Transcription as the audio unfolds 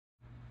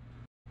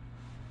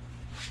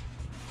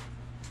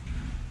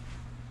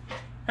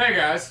Hey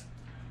guys,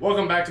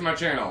 welcome back to my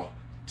channel.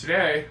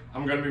 Today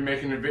I'm going to be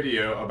making a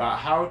video about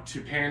how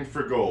to pan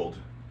for gold,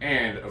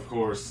 and of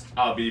course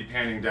I'll be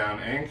panning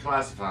down and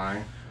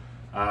classifying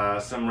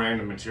some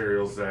random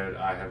materials that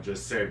I have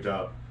just saved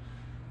up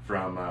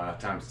from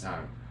time to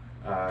time.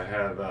 I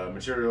have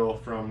material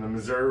from the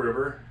Missouri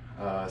River,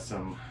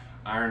 some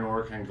iron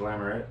ore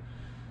conglomerate.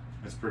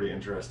 It's pretty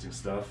interesting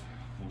stuff.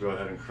 We'll go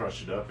ahead and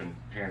crush it up and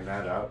pan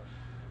that out.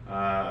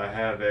 I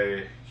have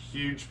a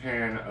huge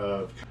pan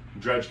of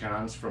dredge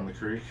cons from the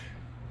creek,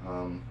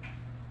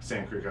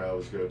 same creek I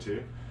always go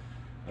to.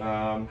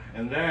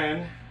 And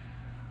then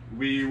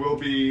we will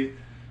be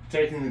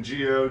taking the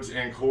geodes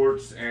and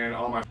quartz and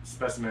all my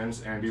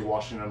specimens and be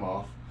washing them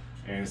off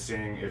and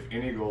seeing if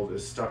any gold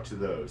is stuck to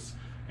those,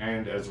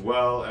 and as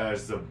well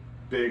as the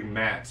big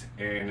mat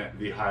in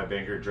the high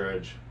banker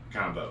dredge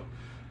combo.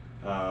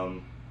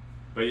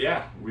 But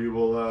yeah, we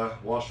will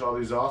wash all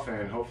these off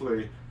and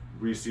hopefully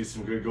we see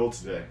some good gold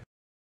today.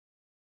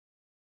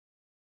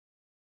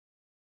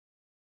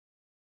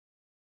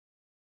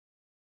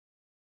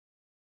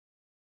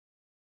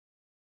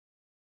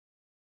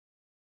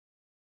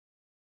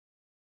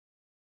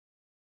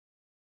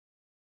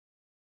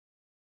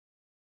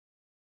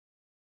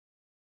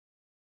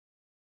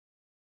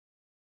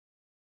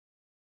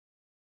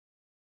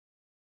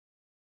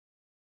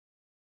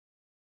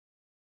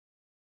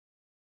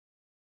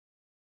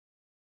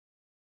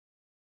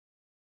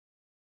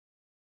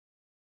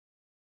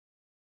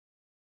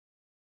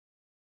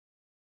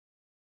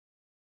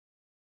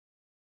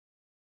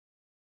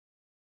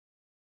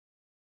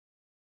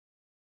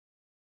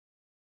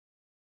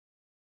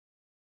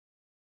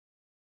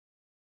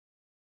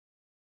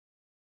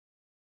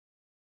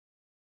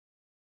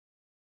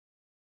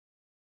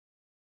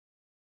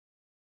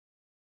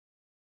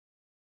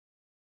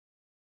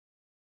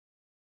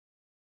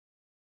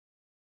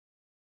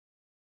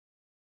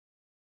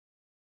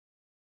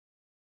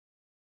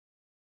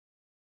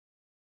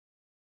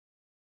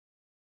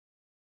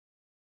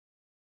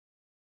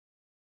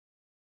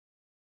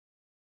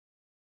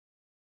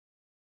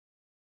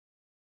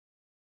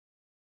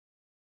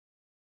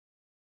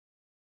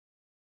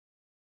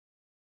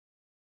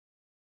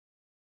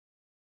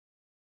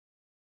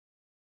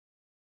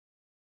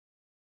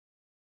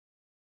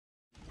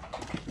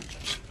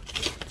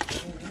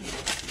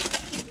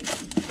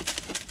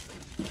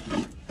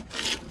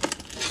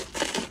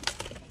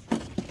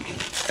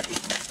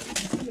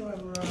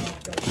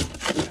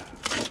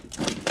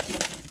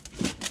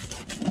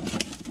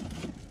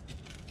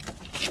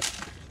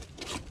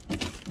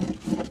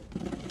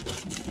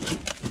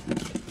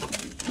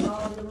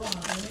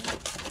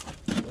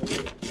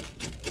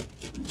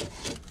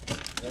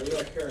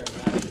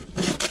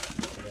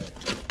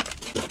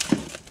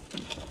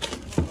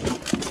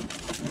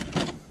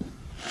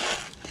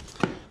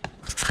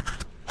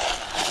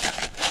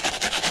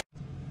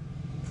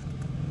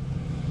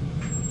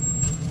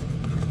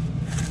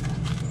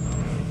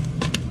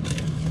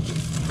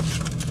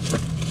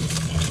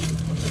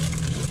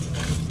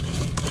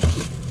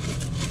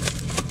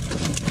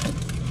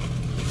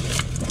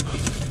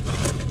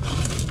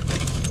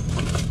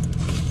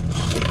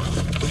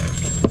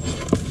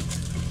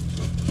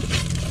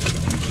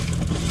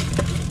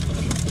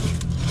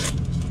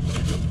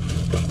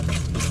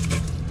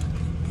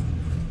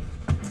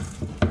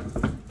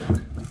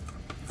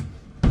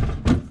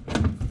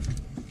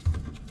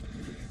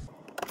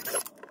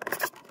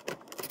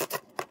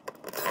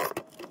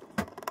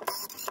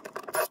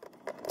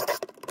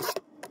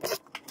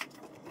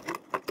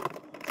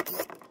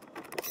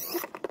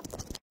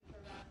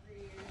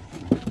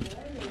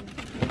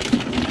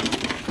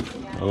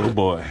 Oh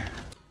boy.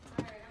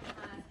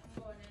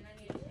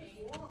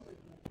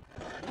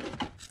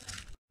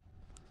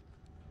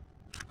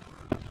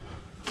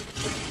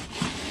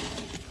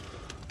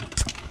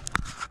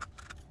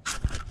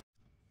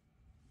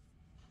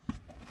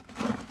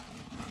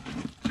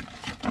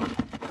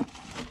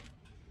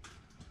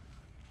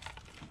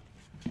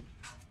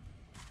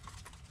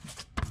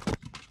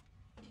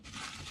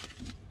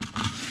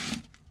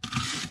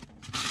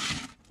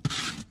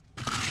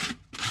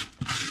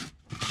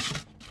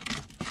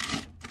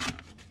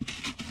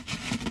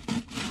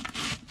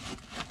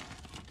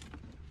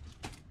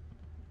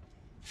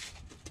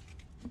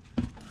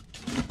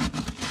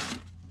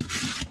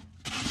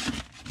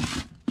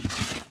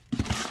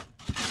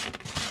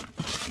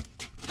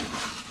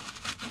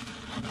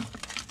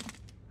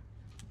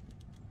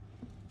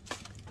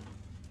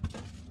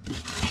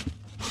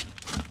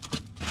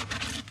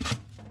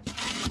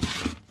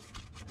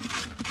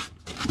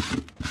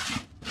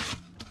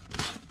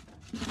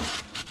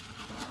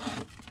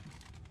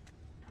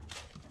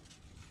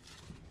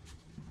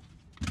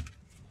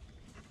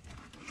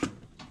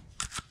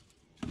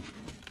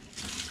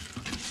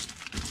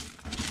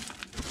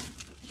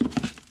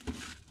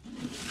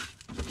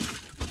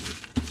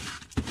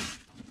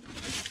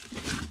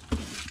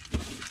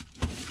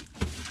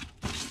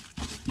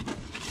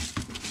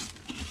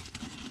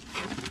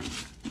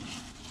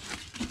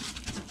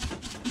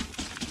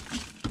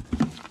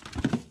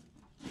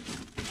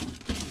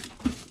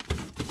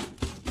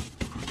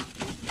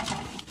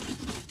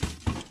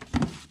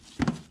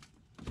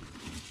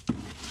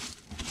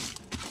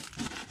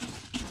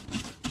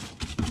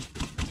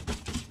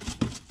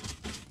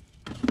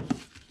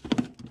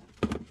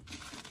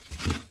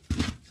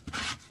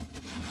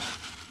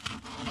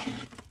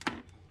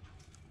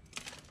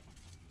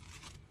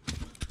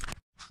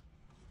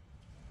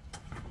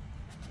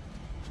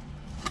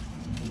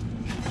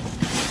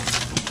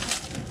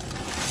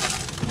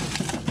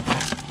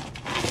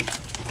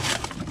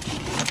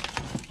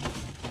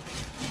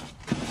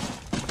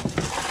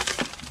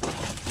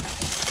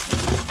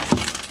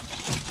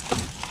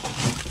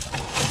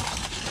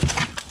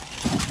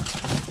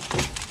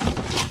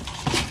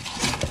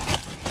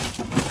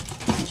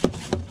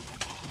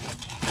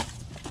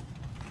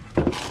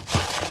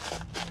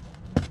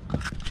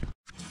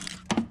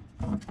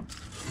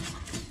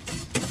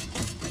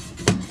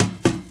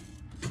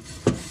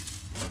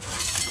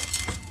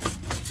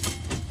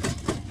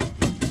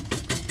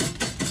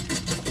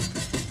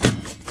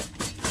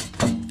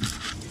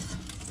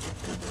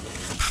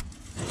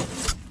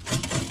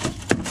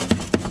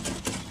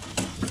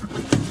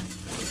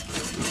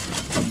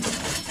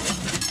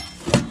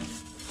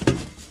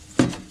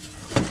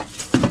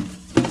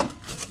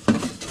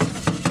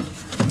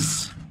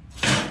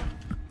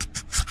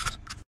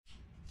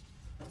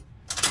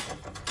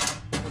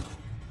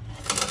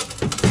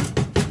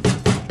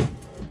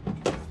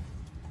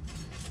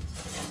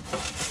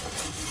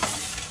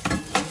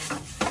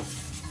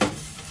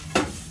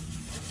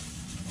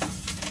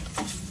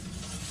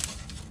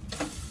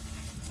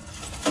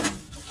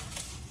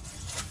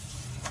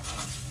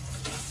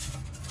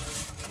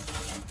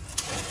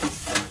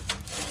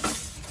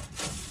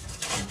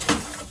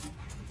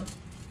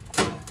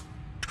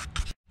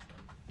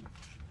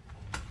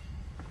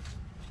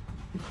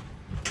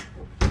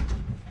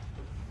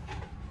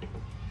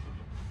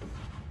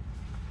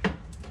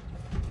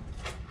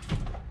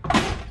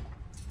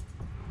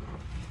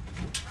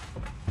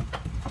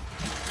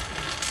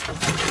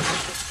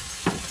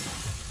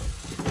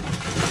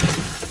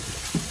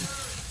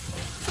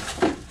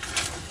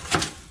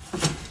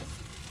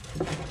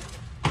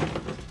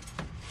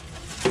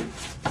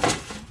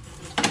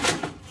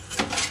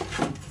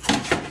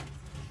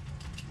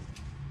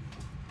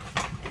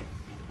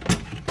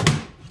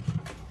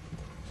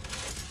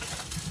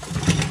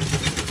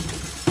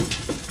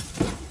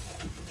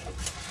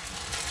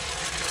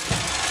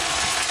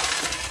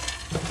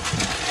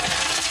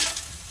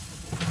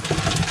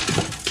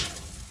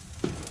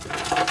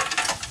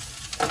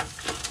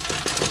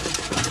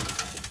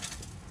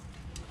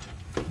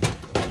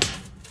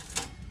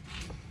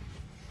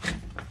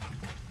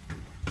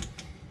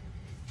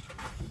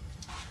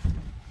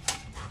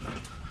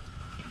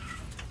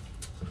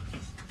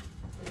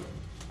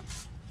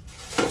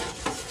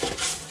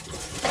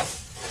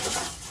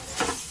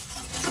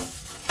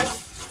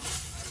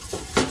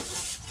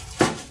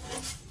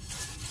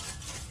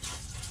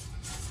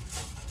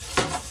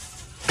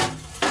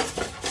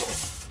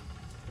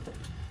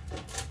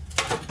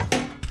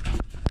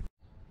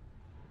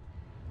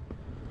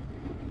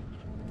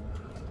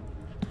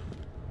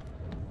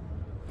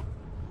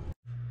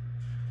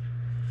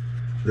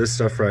 This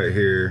stuff right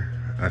here,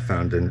 I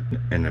found in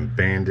an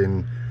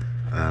abandoned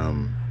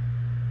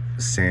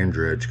sand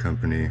dredge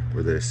company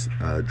where they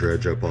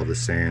dredge up all the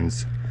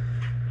sands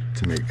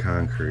to make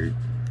concrete.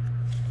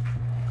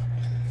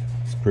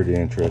 It's pretty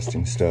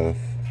interesting stuff.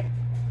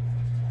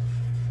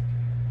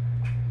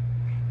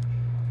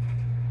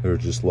 There were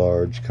just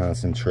large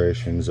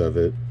concentrations of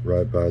it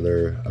right by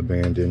their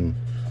abandoned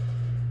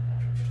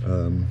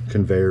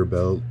conveyor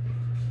belt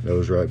that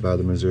was right by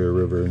the Missouri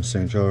River in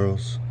St.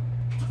 Charles.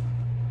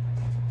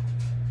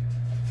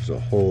 There's a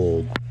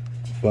whole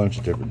bunch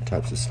of different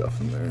types of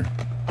stuff in there.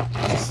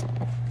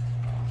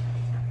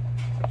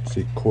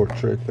 See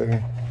quartz right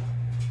there?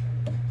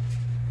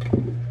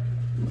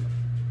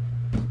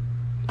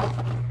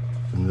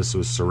 And this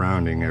was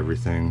surrounding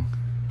everything.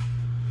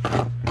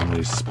 And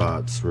these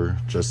spots were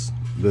just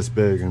this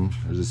big, and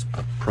I just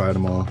pried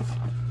them off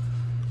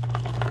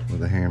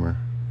with a hammer.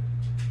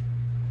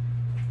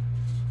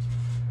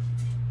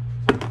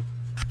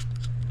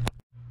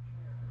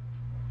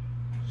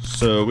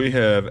 So we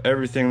have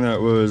everything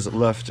that was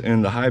left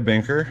in the high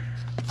banker,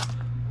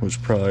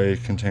 which probably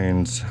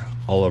contains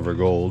all of our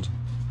gold,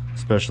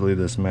 especially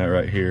this mat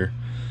right here.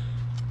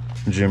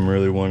 Jim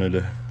really wanted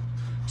to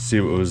see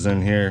what was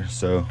in here,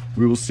 so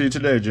we will see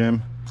today,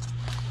 Jim.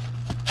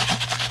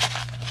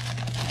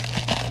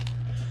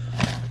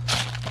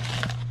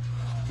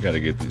 Got to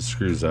get these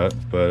screws out,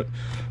 but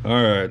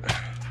all right.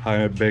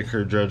 High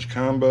banker dredge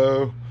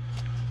combo,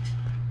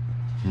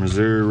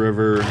 Missouri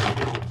River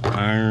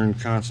iron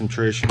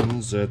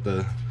concentrations at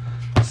the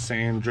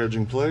sand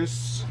dredging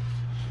place,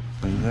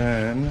 and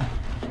then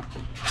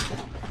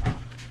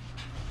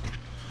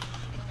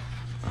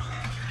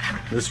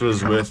this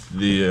was with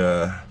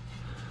the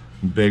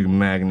big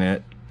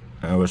magnet.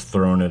 I was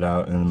throwing it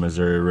out in the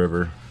Missouri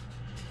River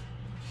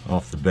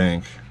off the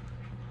bank.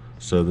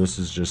 So this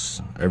is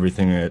just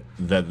everything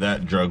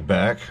that drug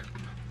back.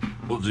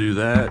 We'll do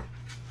that.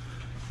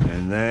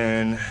 And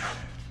then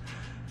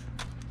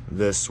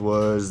this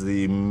was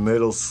the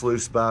middle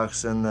sluice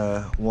box in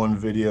the one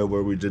video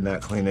where we did not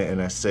clean it,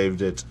 and I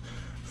saved it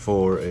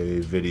for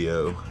a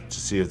video to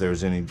see if there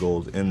was any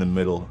gold in the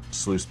middle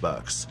sluice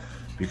box,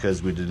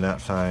 because we did not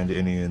find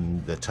any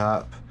in the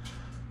top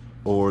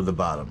or the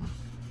bottom.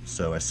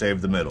 So I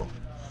saved the middle.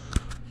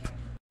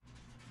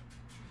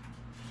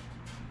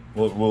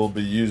 What we'll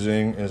be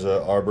using is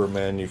a Arbor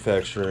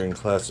Manufacturing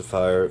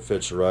classifier. It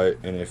fits right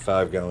in a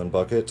 5-gallon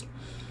bucket.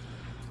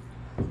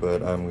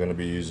 But I'm going to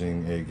be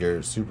using a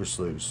Garrett Super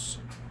Sluice,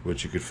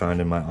 which you could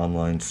find in my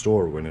online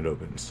store when it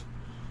opens.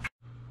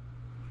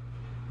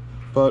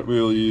 But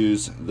we will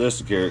use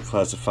this Garrett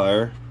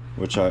classifier,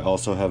 which I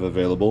also have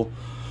available,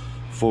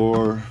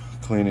 for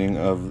cleaning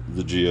of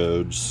the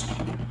geodes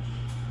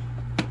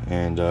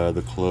and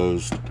the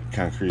closed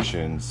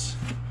concretions.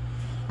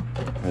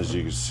 As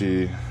you can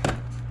see,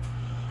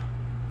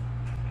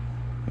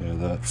 yeah,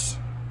 that's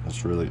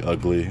really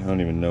ugly. I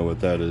don't even know what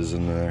that is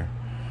in there.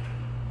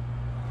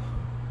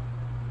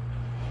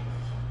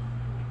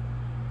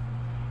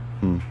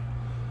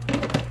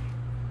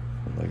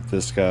 Like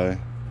this guy.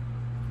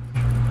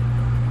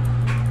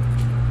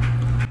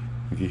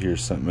 You can hear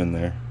something in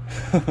there.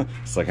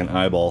 It's like an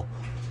eyeball.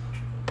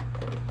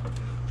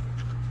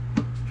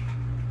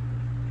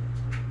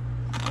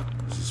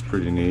 This is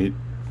pretty neat.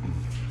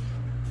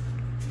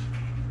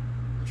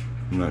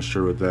 I'm not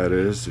sure what that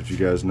is. If you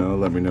guys know,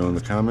 let me know in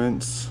the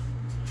comments.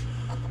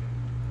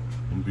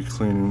 I'll be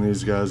cleaning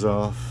these guys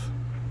off.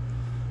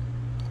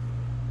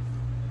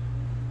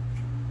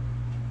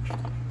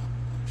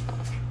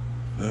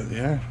 But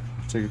yeah,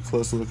 take a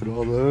close look at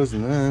all those,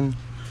 and then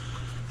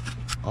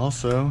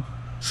also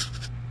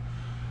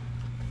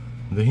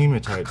the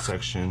hematite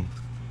section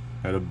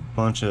had a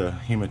bunch of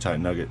hematite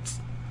nuggets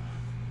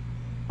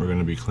we're going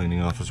to be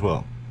cleaning off as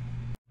well.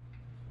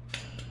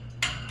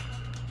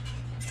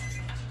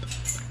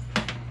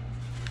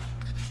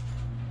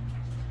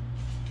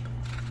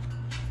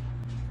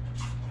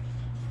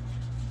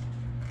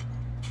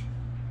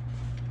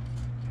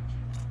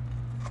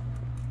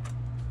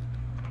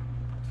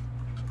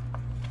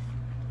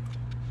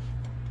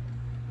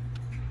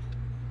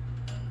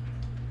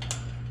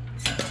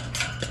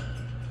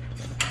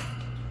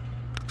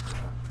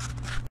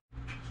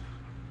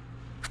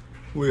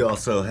 We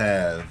also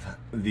have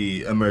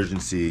the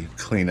emergency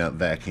cleanup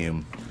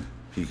vacuum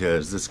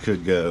because this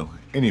could go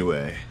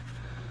anyway.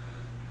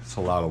 It's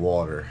a lot of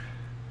water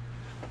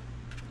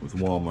with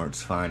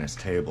Walmart's finest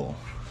table.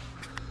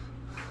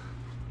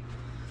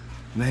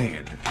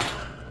 Man.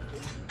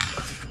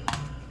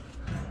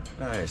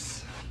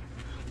 Nice.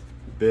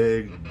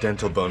 Big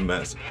dental bone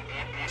mess.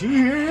 Do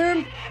you hear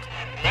him?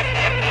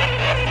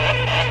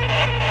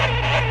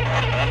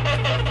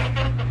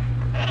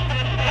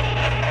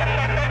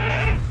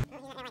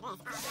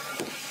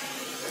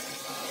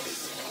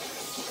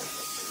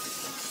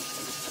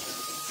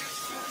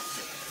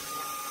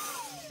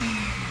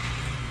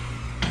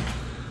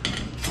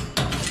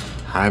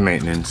 High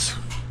maintenance.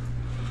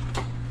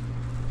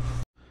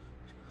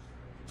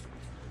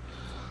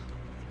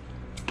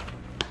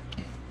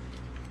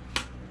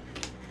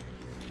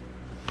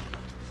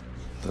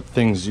 The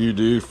things you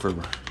do for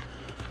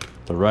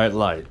the right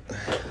light.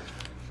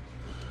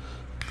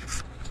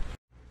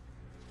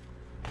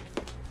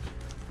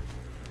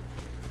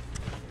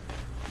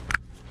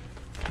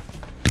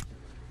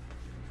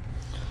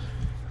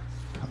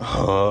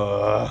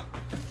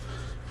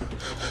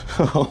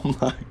 Oh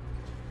my.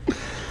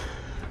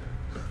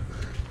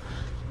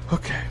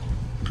 Okay.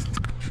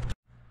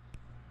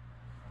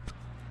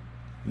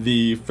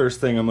 The first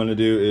thing I'm gonna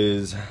do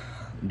is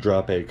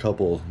drop a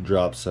couple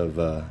drops of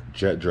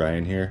jet dry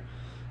in here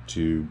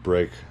to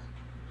break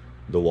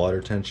the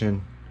water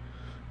tension.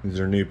 These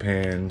are new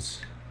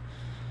pans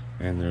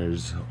and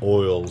there's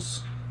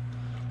oils,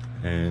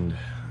 and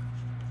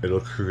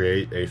it'll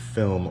create a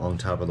film on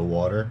top of the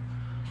water,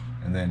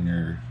 and then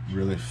your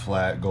really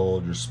flat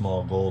gold, your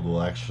small gold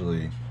will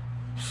actually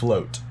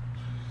float.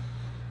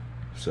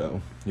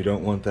 So you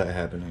don't want that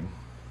happening.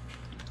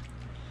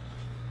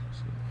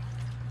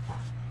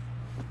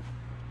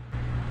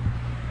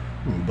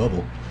 Ooh,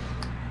 bubble.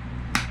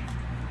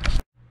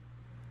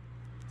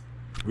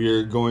 We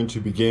are going to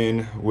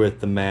begin with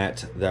the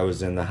mat that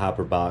was in the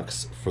hopper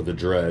box for the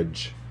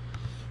dredge.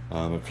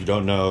 If you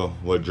don't know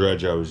what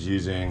dredge I was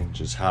using,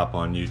 just hop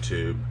on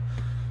YouTube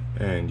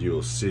and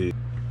you'll see.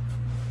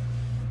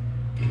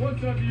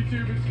 What's up,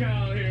 YouTube? It's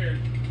Kyle here.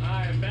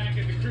 I am back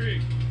at the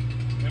creek.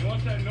 And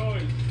what's that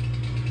noise?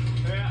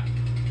 Yeah.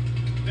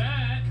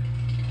 That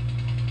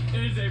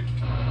is a...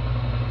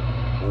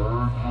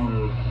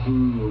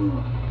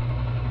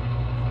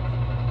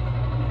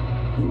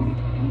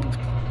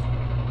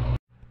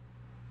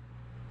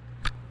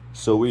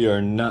 So we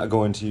are not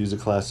going to use a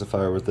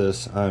classifier with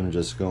this. I'm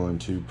just going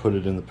to put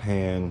it in the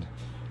pan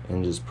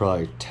and just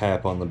probably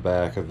tap on the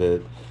back of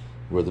it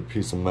with a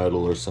piece of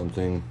metal or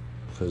something,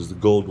 because the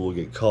gold will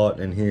get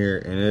caught in here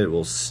and it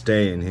will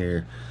stay in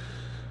here.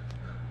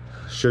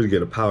 Should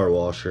get a power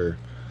washer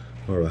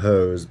or a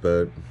hose,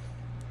 but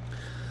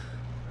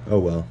oh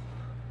well.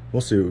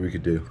 We'll see what we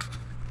could do.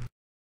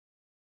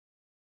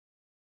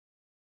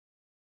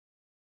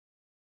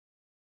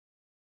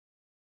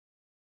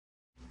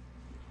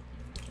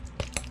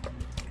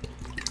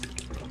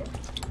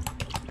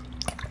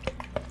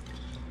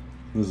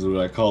 This is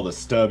what I call the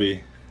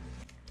stubby.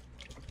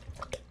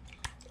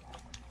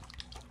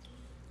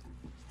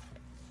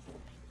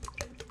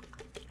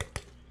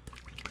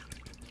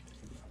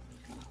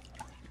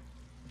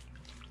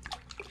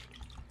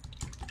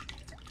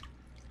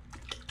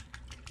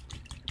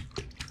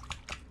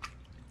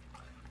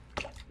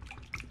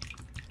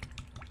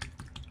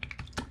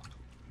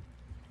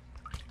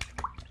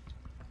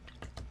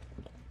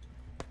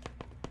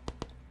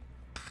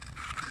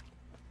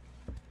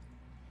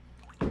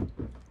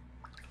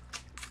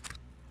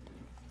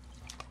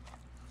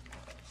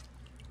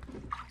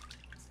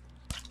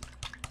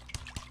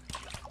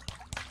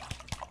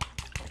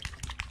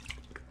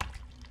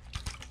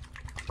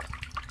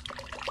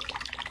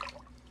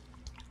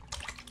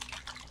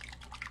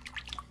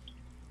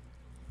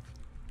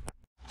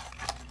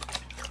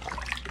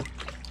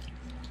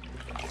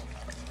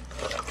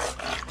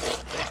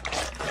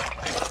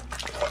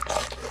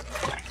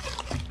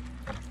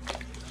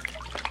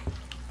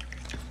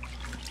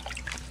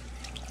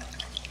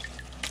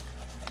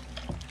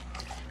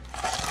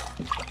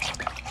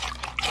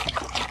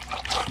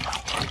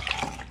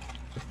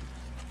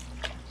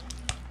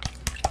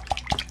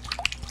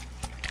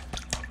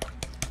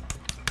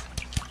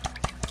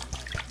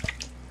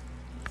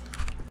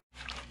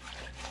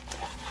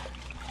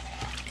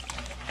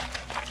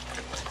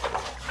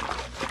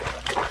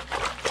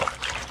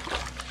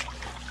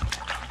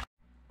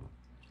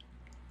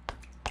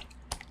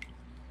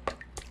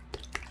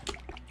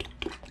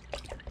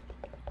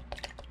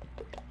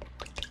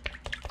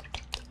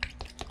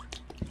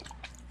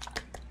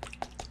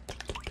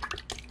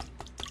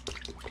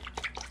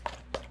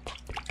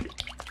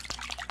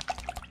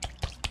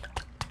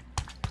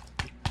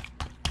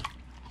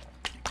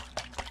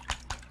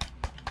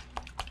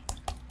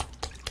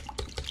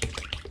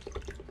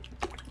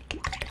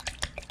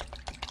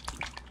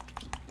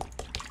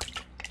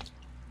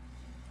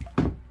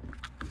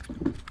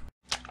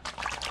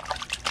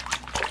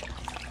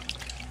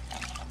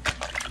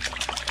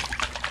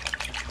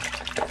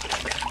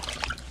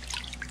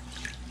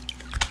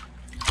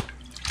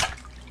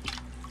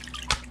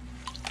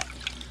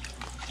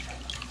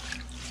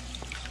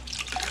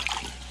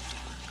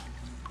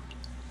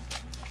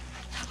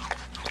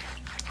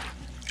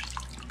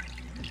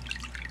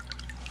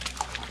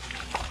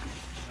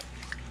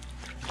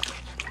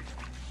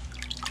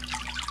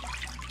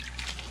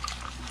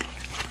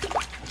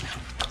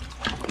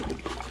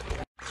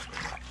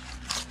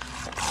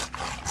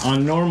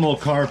 On normal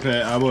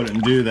carpet, I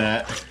wouldn't do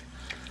that,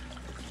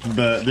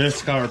 but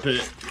this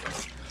carpet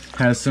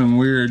has some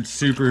weird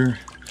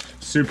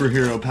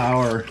superhero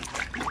power,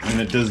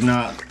 and it does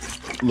not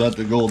let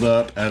the gold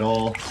up at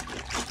all.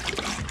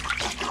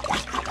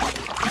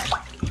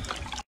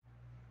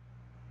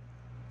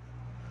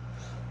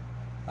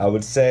 I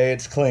would say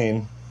it's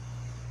clean.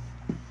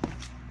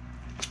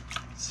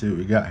 Let's see what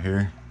we got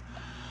here.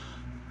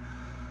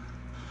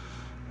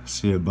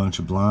 See a bunch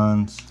of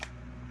blinds,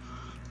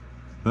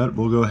 but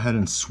we'll go ahead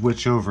and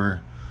switch over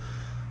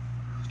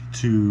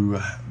to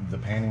the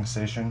panning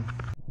station.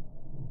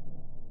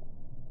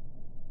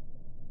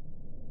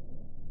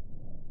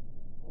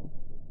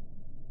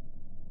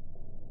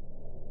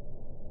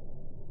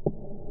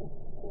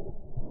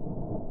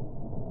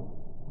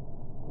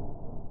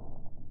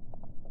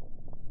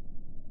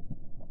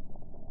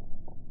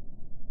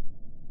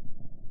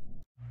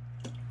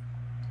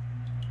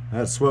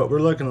 That's what we're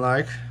looking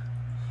like.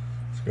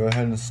 Let's go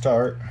ahead and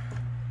start.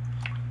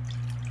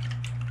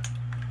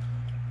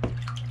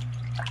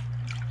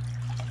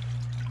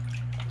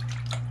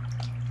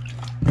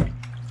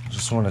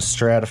 Just want to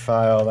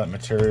stratify all that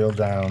material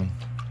down.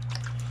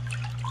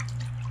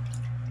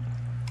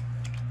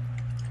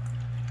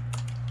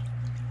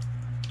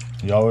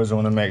 You always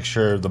want to make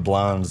sure the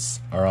blondes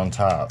are on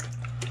top.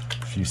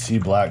 If you see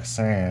black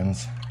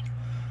sands,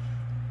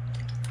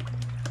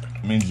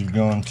 it means you've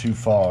gone too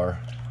far.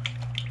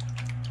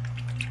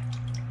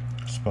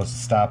 You're supposed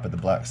to stop at the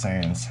black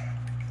sands.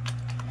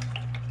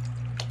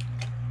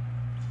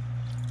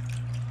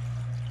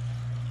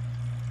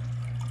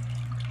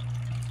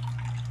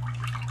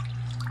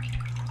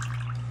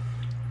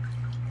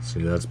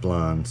 See, that's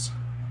blondes.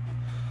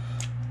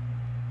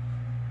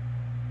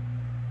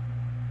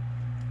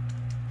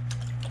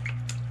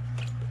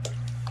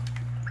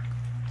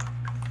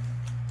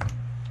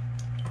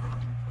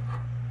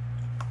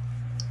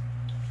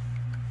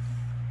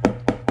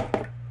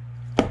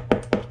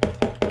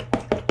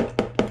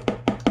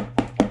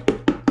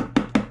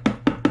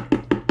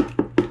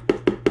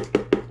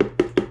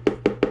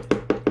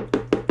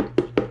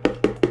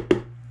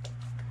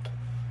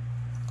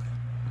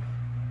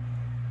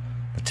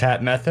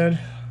 Tap method,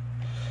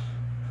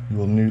 you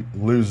will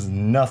lose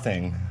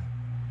nothing.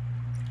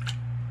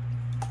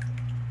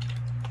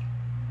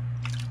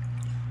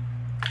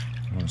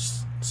 I'm going to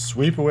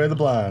sweep away the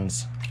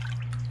blinds.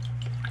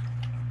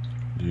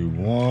 Do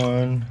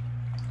 1,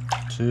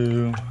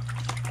 2.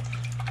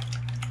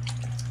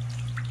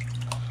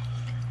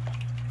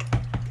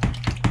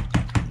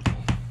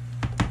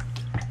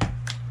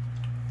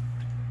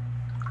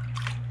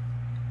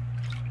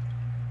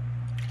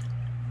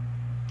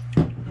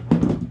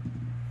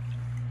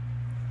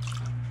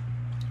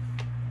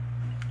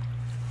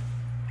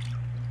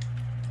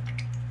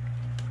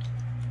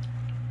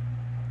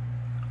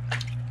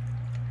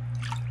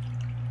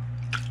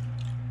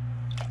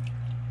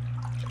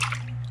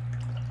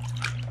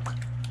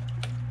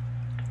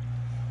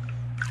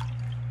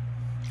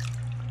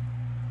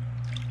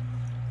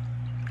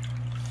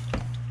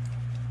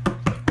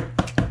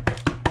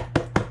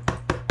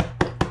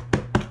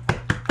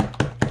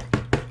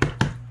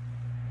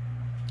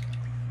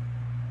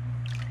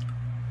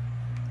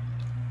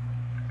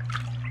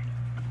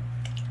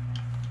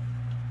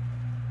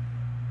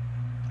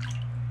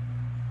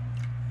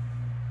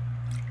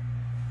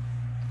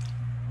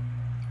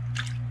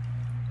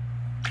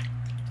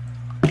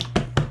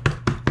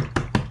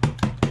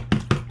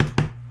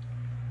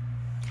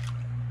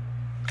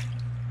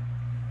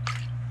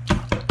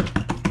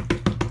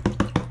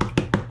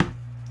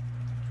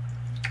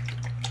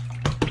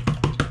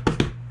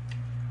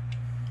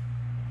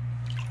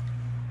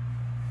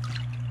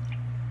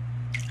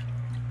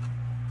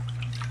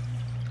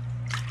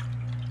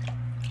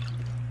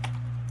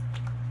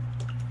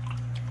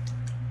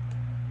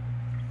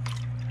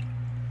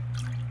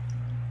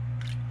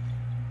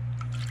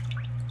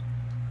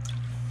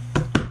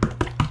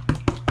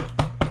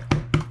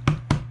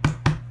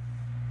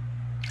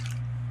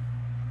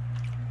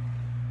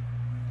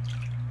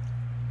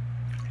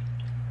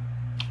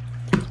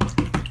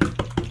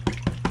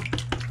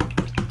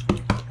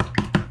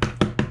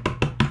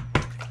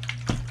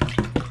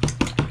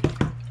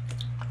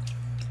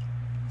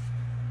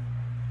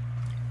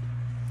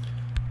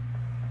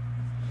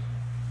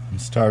 I'm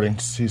starting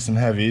to see some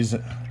heavies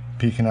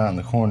peeking out in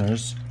the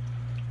corners.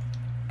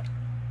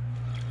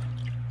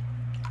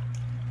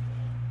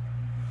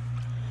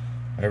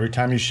 Every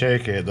time you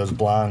shake it, those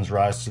blondes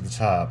rise to the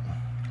top.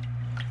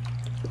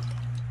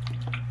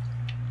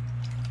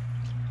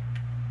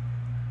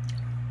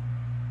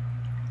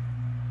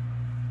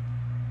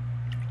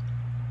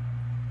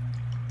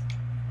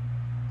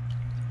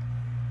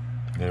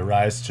 They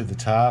rise to the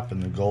top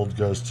and the gold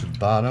goes to the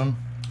bottom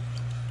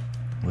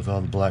with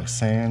all the black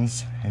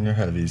sands and your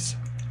heavies.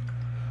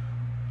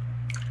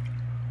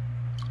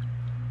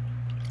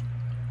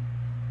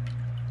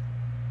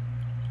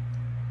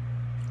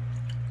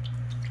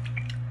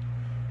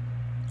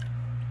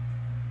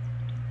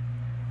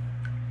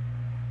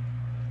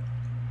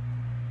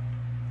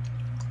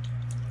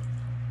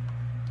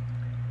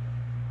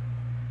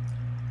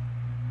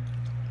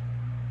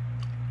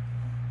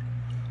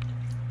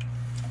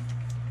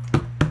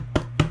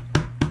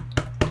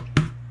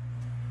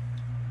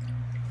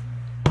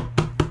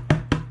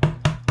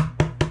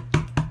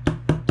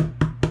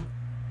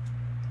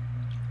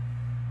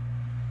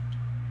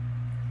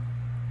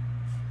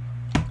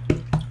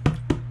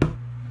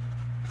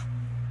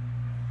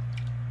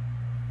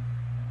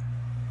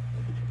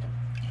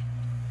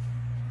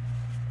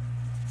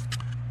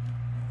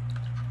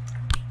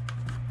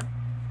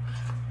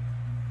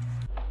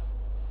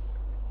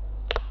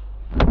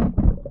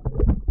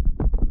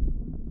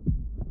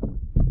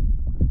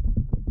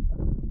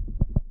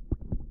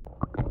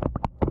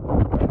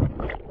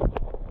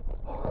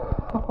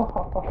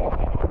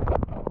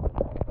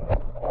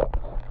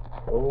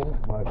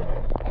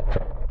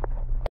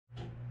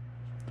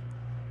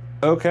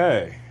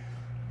 Okay,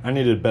 I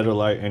needed better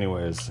light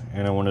anyways,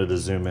 and I wanted to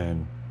zoom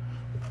in.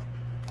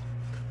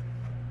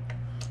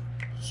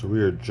 So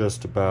we are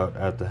just about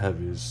at the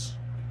heavies.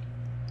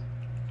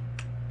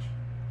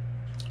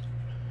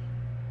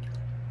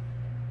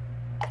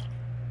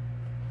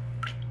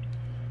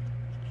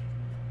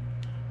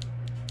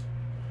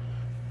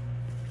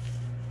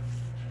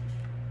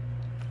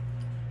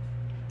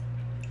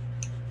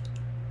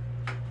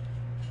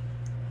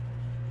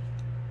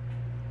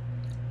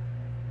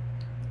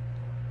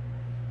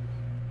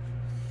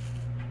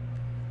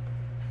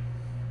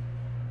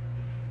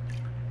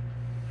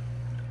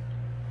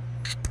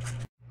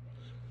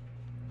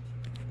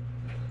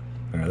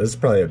 All right, this is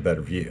probably a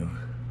better view.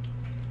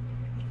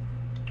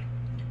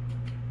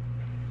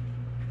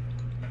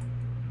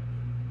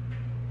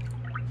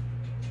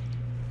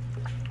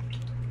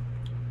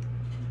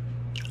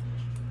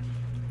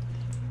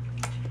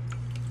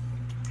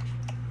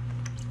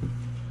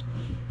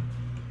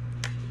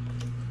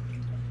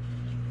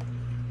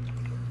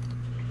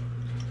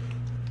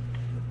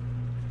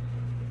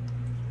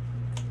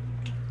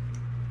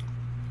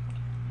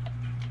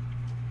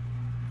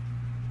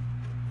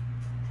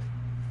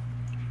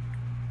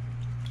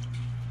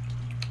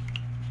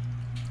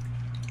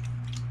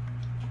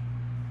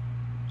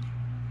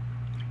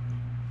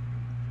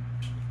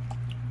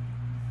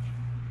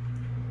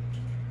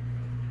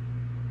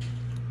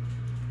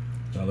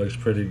 That looks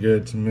pretty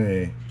good to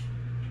me.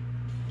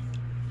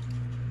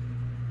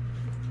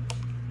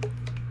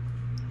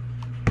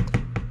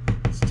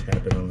 Let's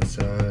tap it on the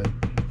side.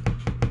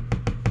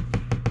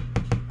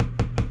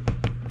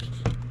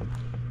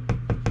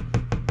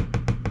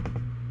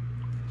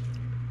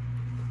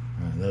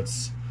 All right,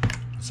 that's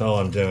all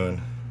I'm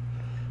doing.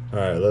 All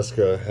right, let's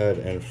go ahead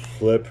and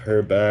flip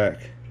her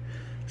back.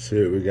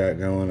 See what we got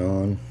going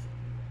on.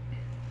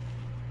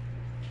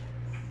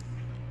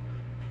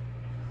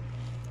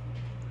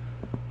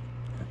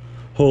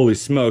 Holy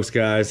smokes,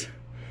 guys.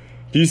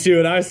 Do you see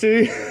what I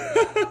see?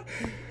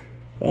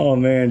 Oh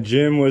man,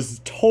 Jim was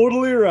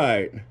totally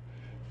right.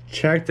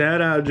 Check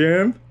that out,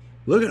 Jim.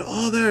 Look at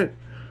all that.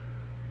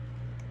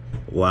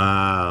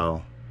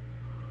 Wow.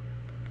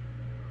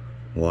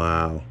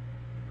 Wow.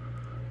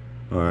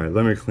 All right,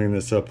 let me clean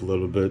this up a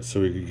little bit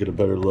so we can get a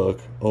better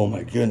look. Oh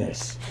my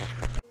goodness.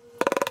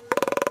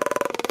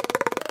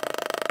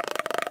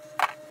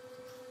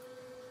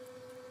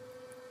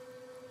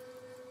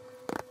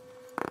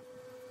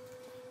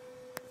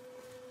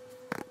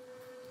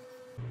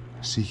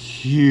 I see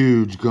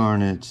huge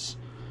garnets.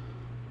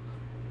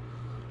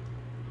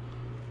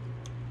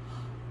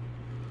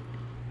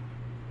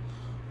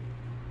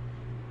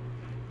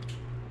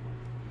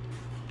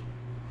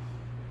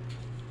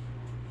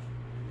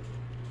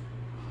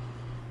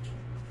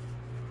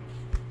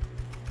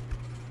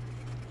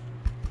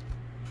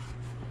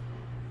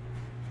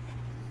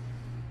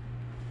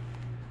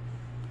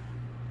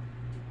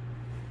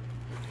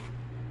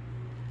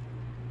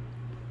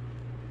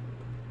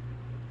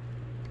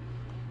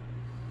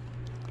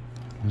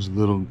 There's a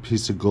little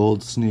piece of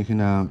gold sneaking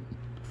out.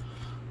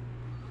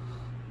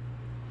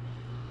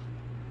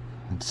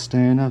 It's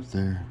staying up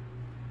there.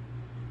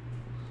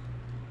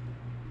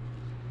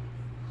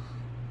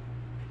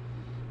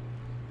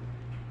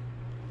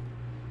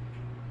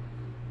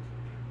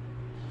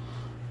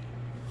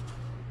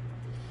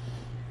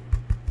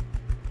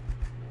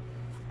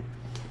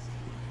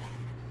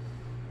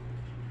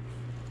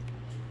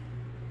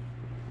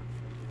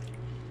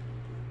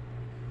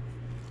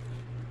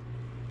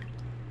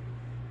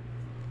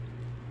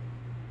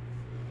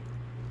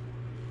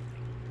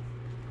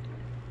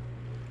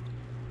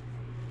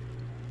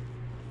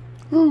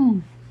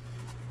 Woo.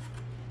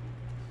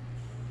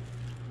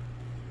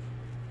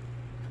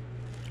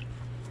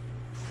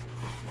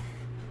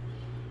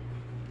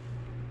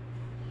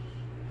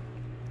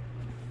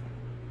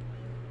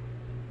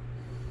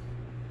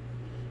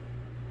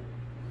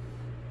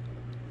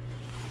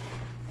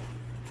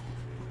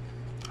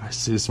 I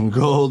see some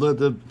gold at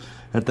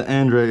the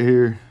end right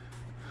here.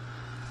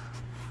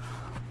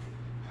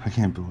 I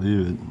can't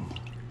believe it.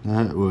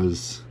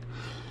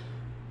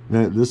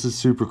 This is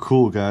super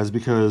cool, guys,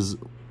 because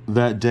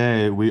that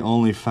day we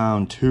only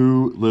found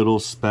 2 little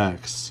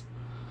specks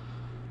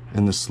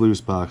in the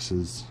sluice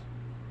boxes.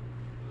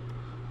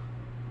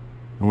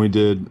 And we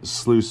did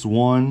sluice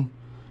 1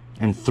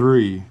 and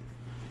 3.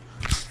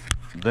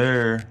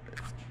 There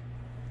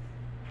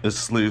is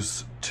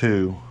sluice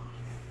 2.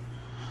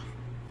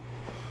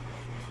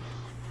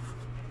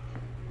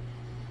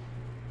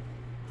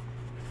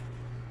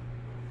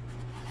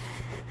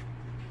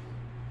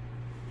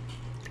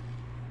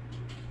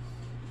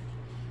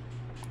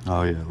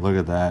 Oh yeah, look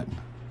at that.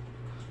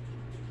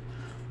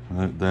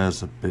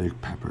 That's a big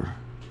pepper.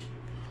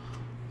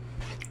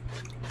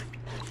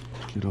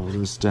 Get all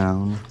this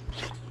down.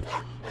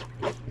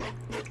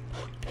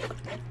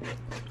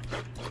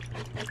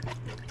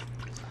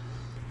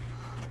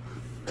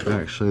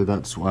 Actually,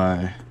 that's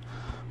why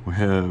we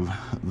have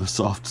the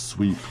soft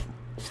sweep.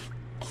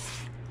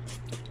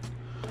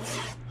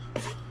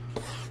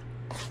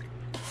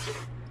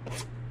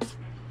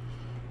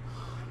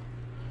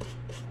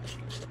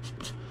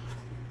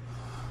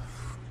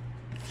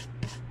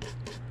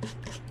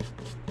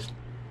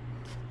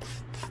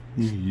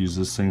 You can use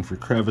this thing for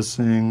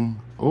crevicing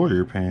or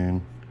your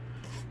pan.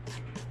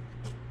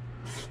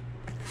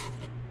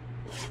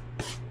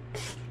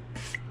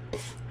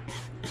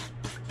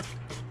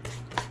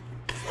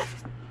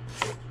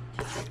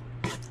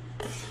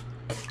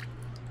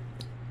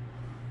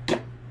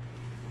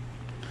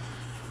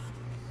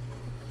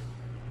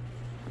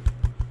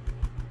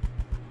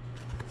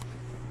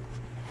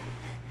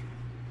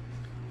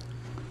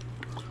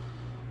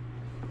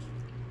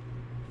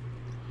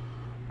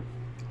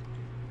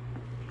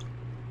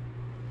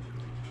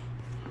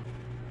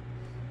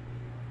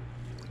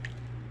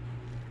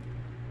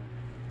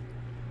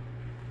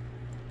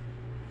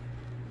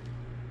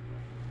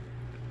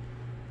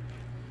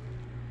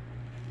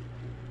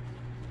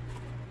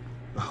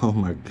 Oh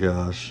my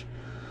gosh.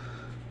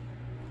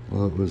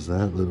 What was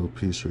that little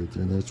piece right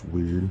there? That's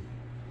weird.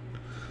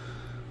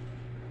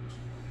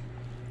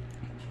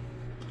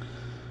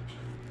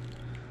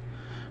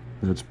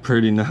 That's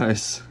pretty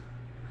nice.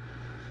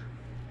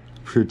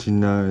 Pretty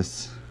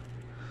nice.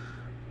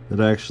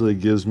 It actually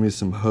gives me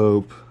some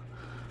hope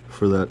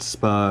for that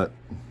spot.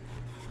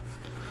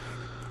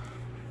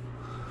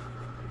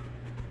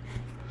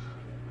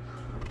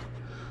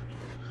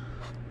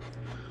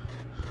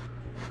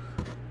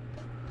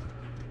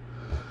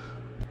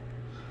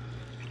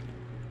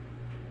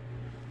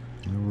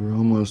 We're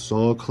almost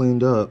all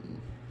cleaned up.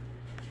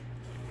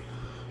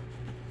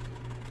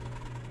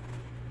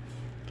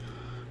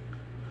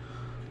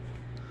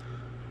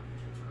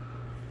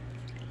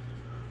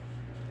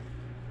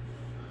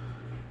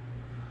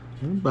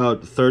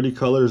 About 30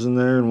 colors in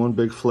there in one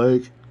big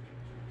flake.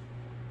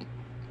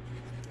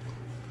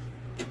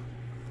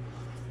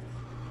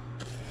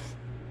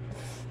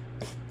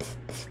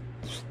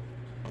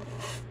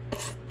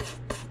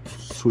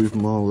 Sweep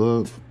them all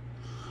up.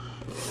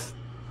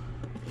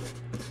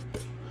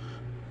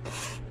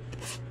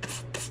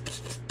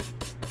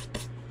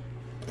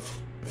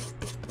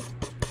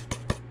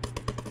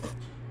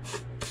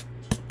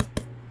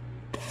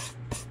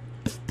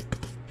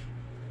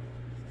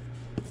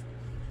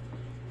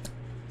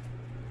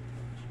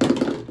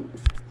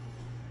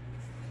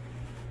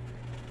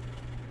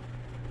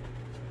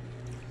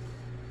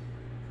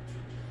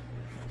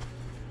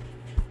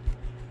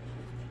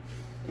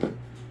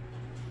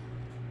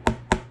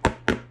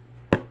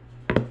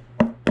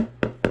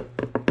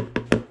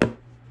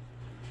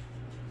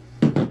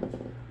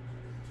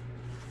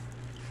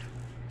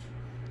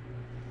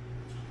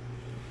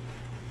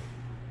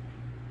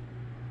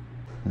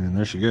 And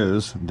there she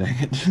goes. Dang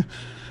it.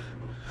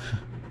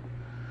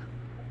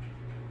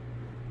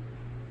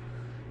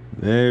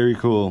 Very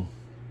cool.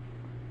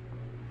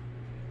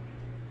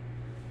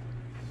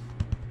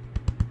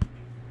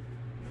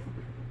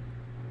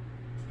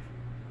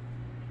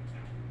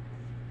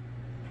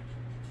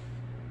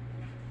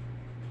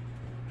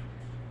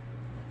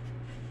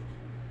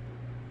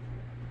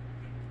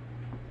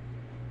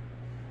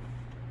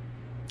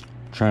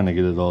 Trying to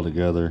get it all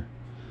together.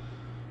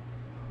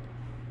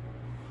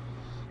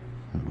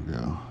 There we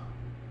go.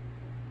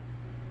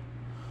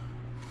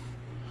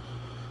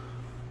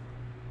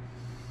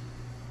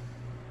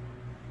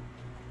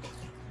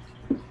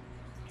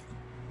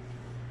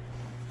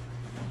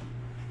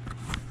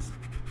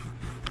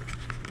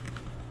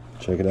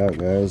 Check it out,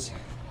 guys.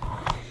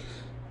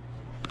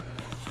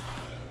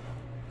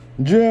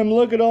 Jim,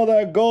 look at all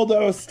that gold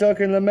that was stuck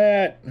in the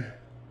mat.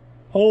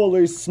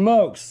 Holy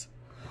smokes.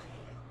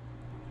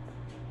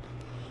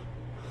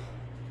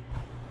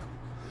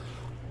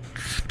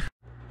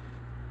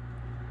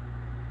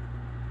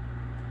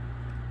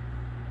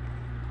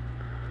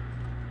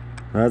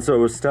 That's what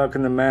was stuck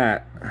in the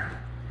mat.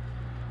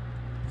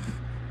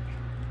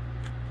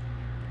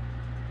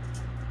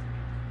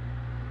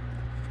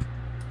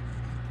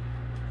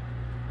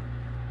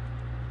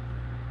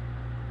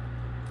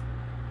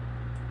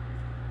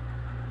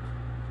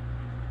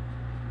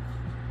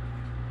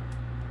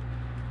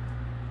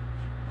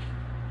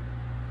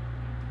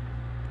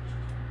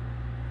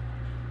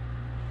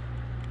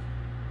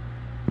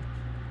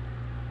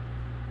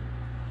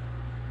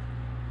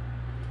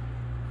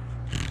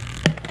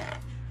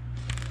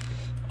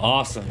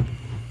 Awesome.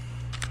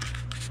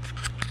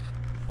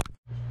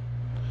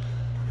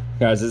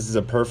 Guys, this is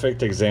a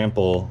perfect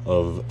example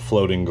of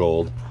floating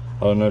gold.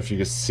 I don't know if you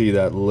can see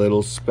that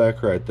little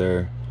speck right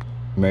there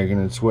making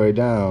its way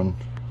down.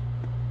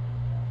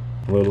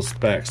 Little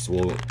specks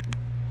will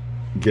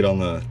get on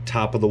the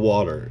top of the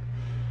water.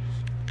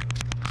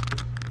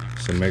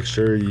 So make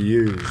sure you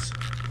use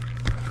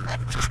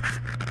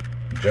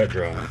jet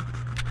dry.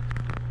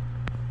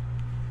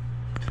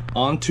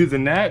 On to the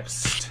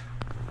next.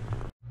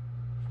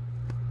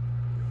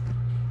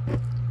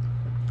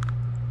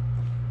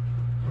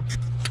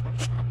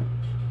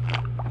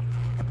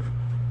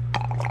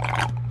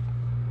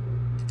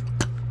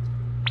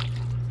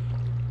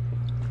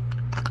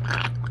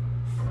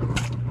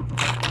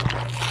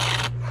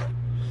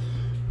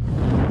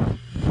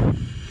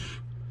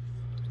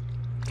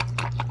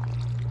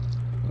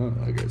 Oh,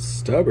 I get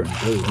stubborn.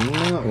 Does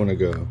not want to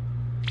go.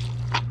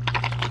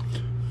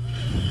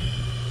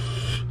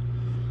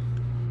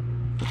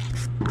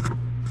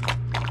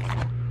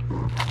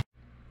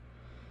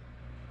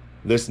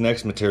 This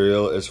next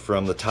material is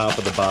from the top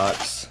of the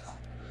box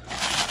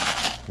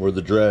where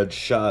the dredge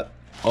shot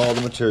all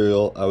the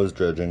material I was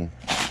dredging.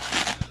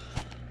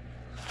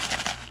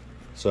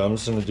 So I'm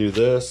just going to do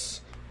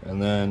this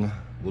and then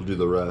we'll do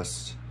the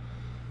rest.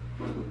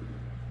 We're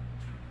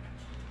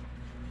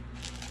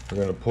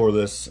going to pour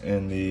this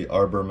in the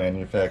Arbor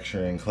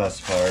Manufacturing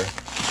classifier,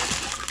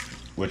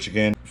 which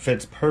again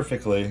fits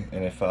perfectly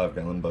in a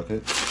 5-gallon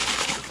bucket.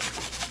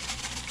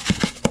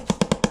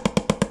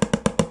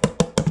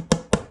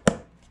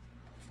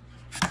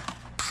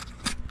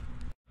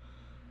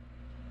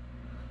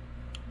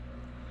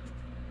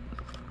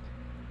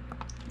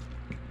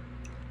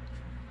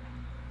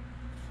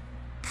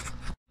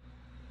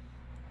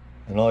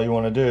 And all you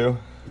want to do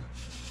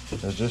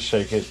is just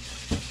shake it.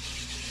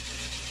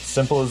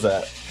 Simple as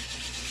that.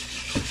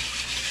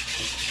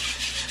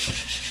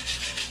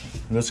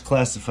 This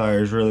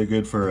classifier is really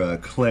good for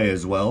clay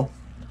as well,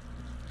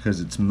 because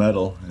it's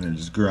metal and it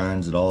just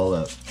grinds it all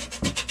up.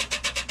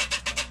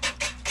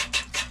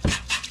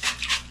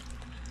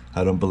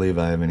 I don't believe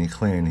I have any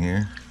clay in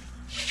here,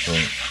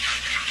 but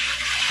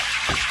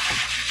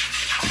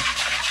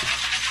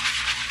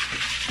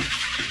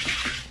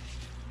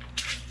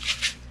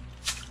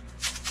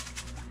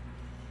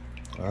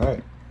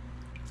alright.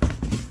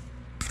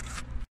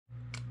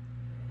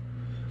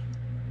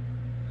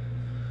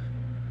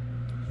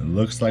 It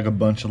looks like a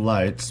bunch of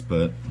lights,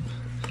 but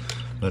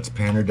let's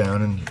pan her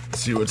down and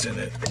see what's in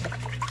it.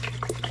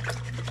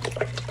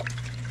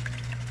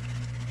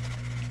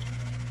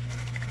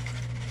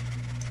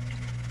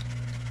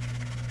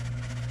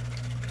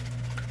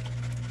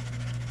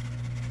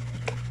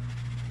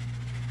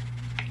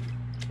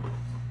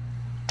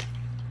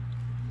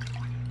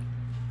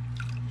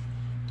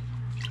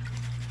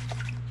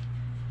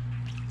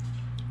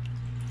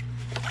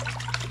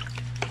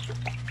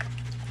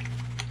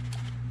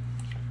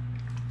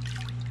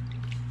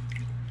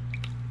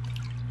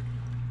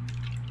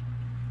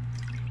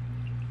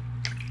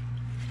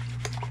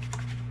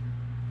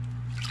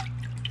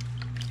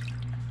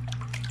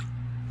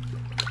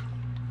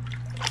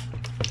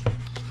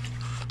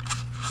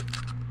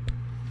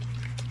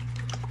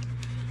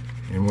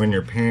 And when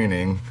you're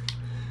panning,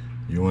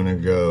 you want to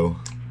go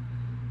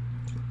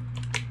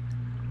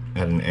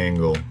at an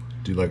angle,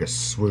 do like a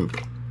swoop.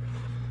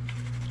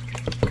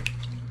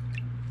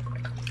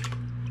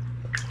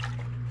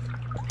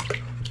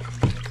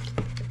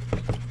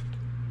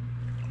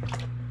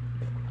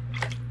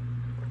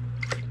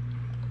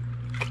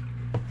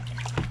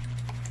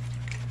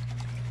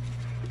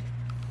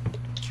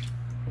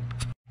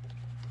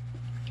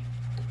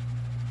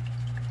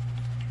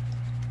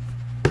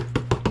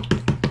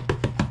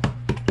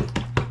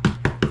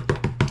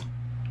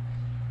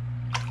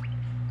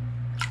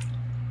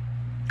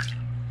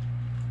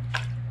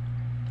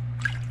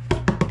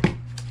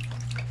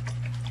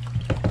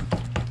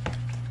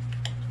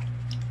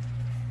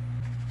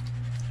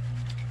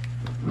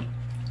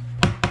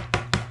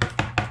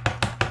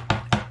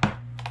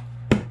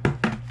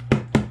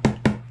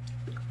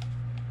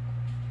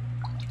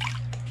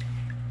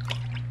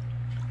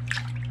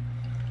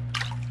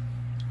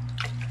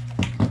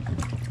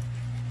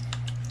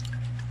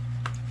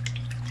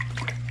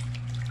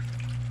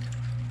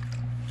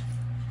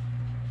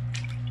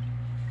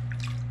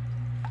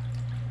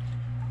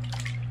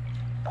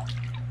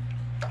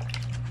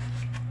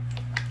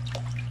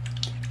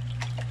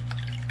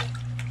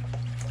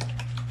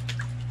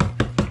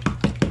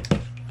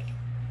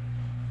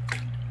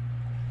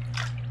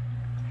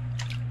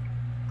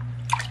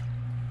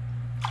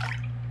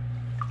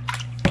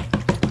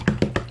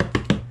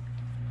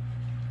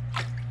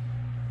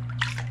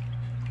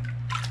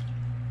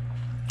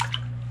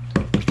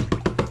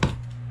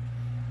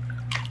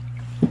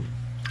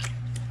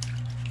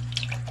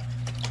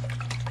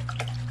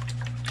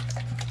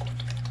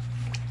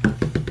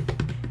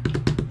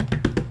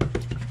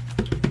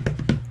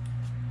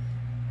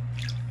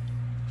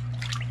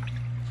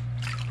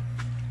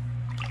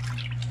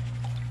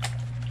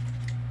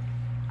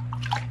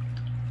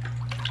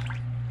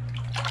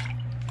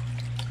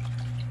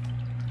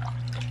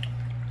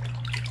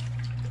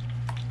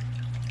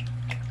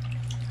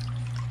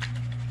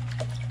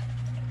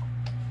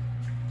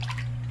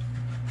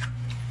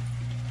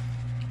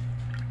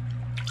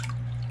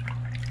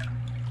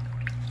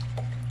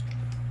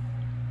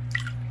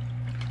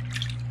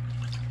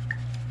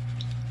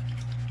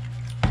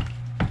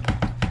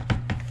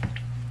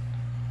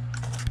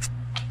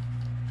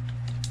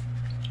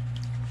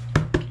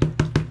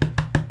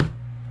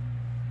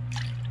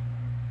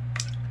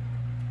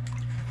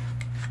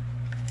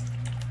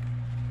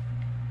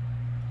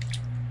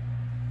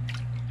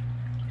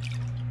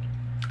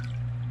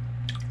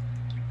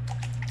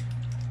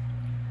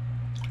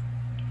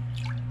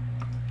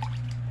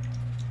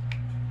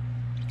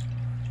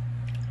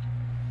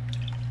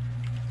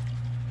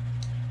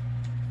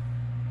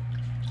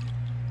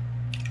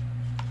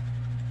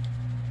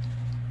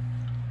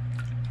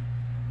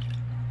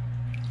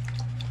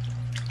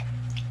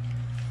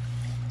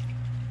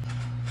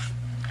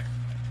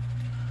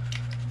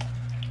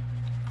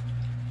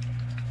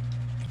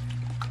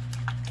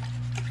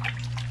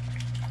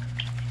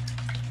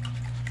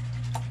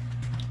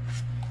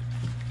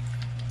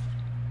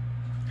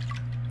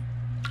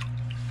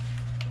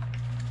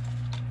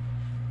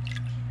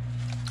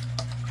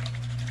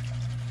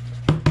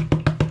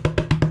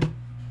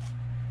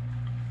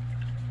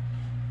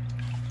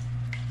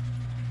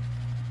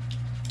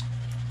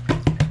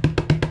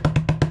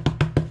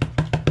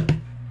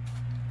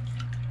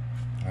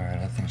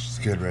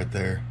 good right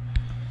there.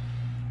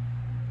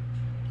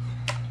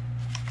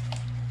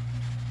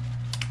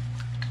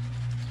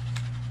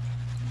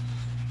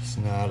 It's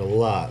not a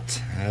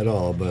lot at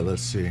all, but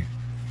let's see.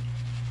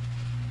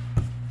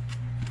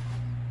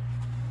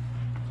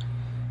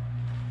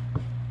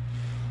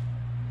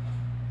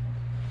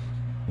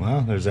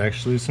 Wow, there's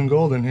actually some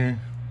gold in here.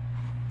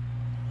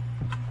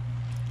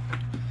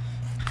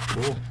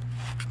 Cool.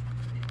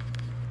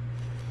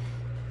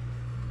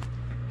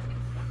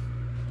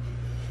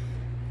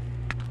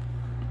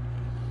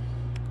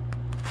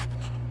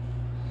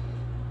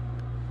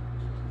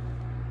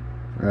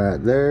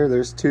 Right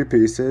there's 2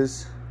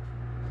 pieces.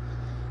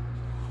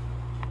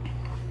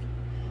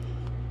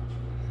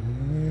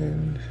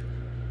 And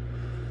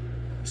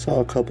saw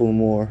a couple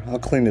more. I'll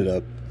clean it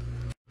up.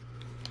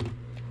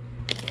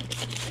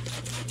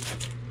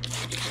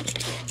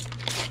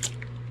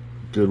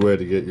 Good way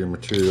to get your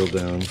material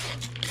down,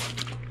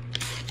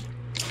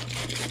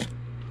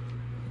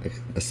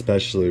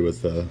 especially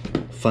with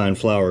fine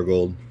flour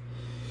gold.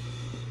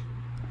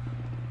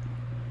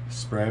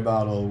 Spray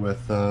bottle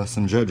with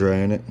some jet dry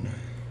in it.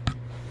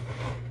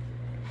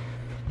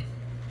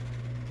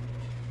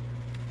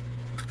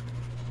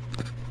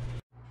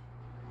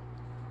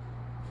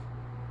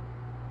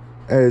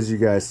 As you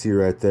guys see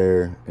right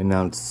there, an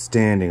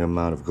outstanding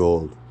amount of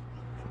gold.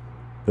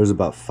 There's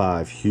about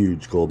 5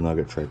 huge gold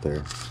nuggets right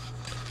there.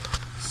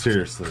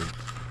 Seriously,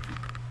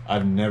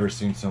 I've never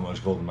seen so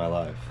much gold in my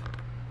life.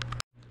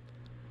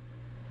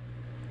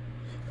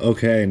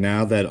 Okay,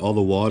 now that all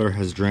the water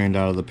has drained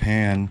out of the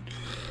pan,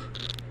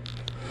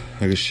 I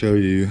can show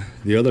you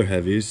the other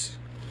heavies.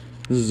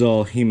 This is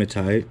all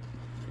hematite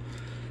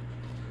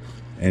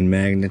and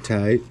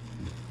magnetite,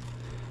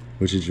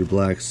 which is your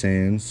black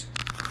sands.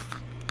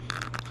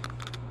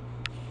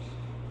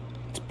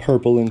 It's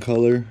purple in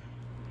color,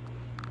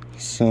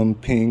 some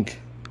pink.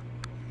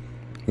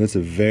 That's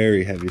a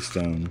very heavy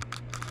stone.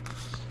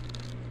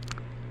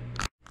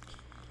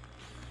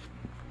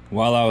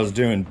 While I was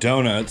doing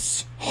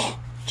donuts,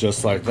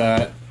 just like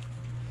that.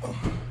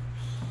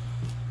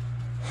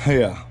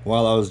 Yeah,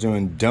 while I was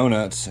doing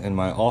donuts in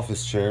my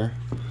office chair,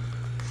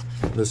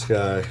 this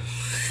guy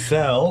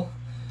fell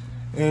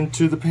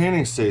into the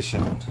panning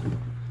station.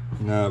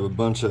 Now I have a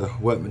bunch of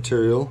wet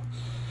material,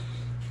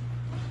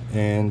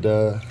 and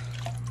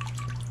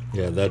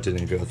yeah, that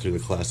didn't go through the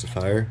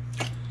classifier.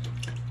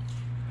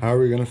 How are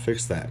we gonna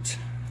fix that?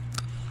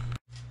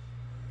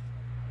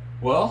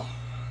 Well,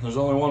 there's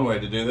only one way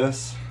to do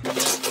this.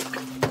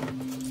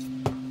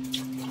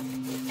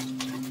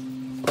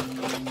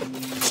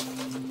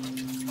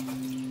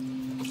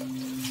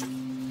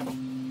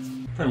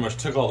 Pretty much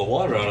took all the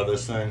water out of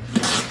this thing.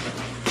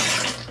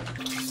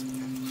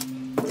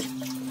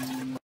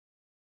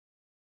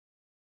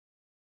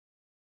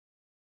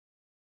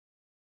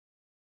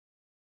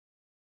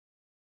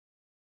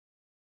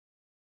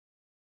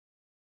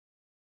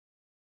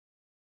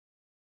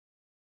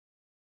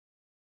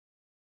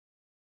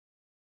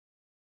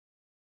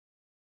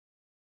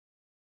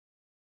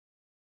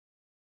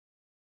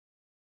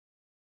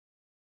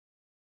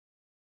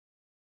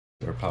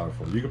 They're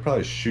powerful. You could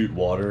probably shoot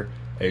water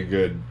a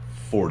good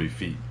 40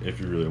 feet if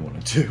you really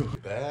wanted to.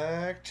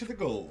 Back to the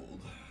gold.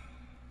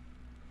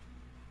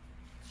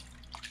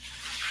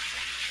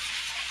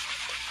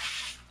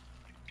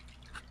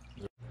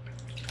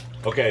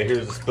 Okay,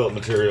 here's the spilt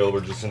material.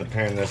 We're just gonna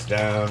pan this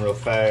down real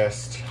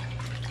fast.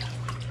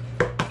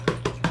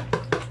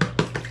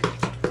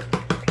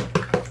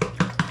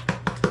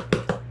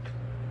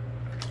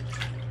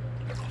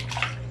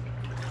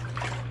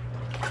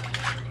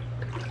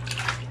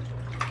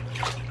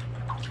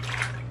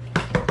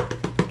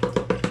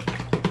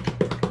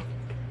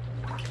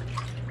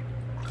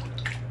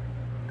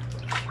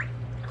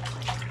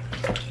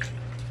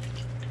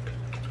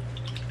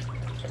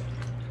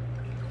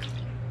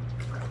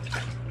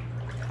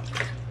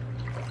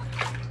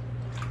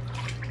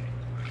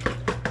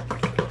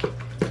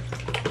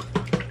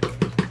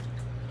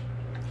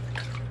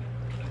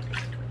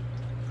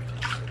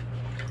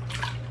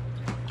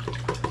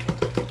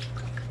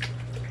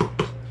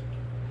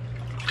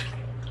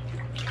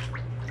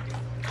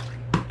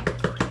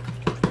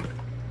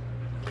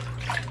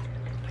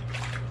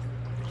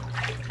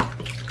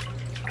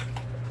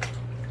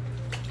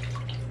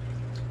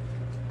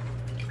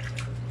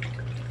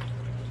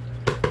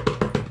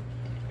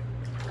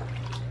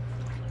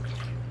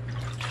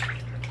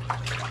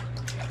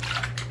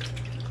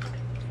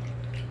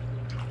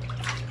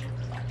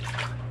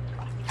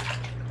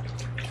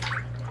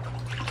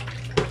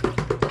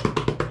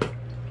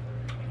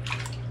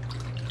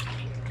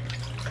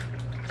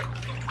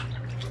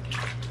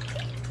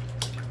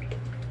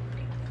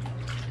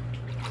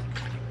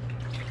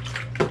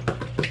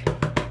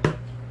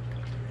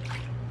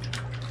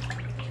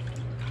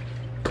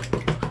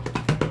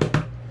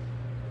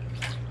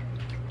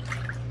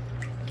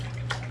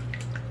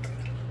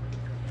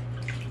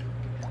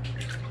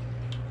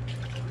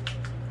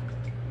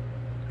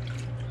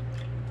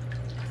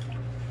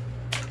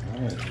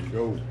 Alright, here we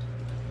go.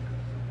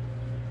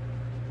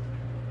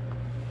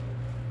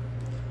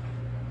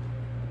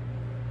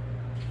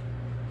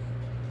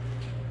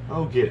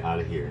 Oh, get out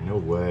of here. No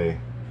way.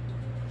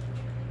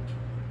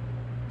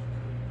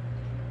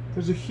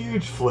 There's a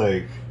huge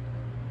flake.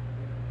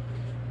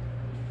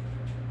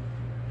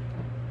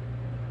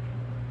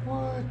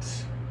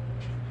 What?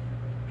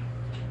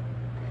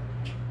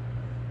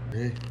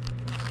 Okay.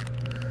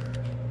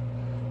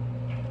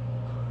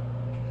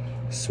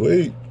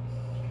 Sweet.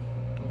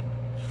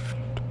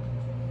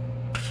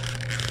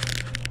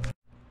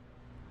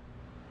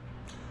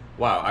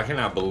 Wow, I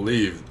cannot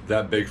believe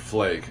that big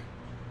flake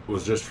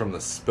was just from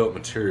the spilt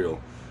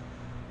material.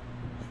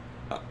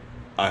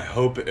 I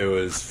hope it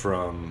was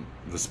from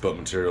the spilt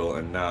material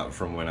and not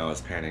from when I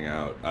was panning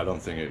out. I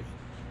don't think it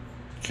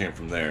came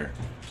from there.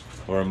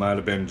 Or it might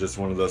have been just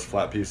one of those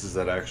flat pieces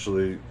that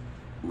actually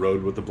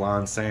rode with the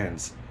blonde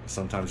sands.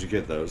 Sometimes you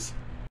get those.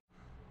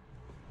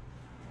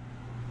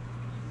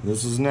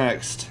 This is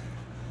next.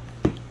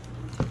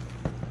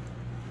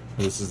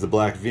 This is the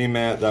black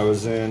V-mat that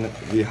was in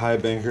the high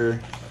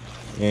banker,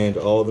 and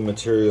all the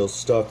material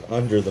stuck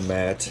under the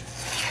mat.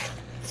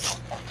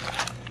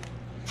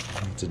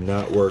 It did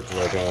not work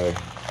like I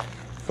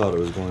thought it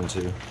was going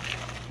to.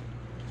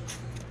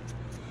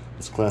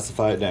 Let's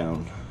classify it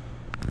down.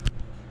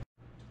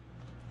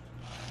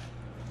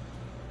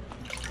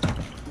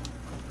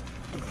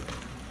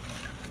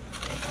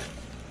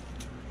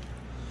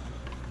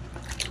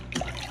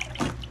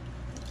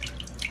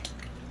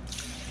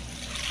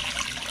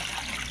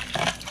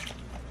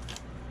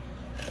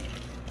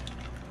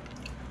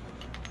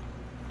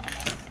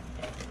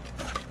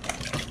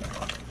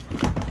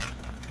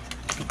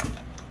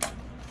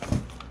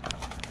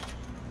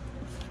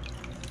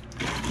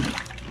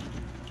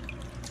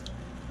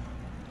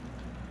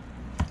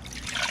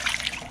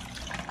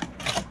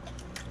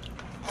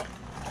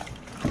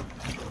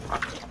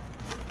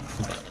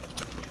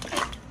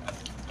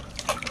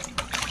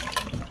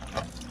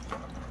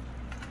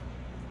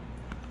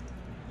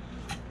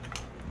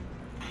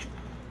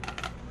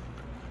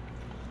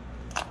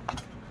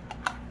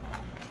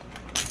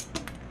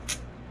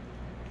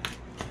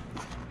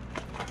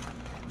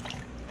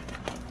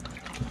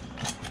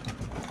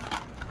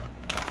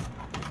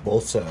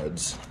 Both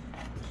sides.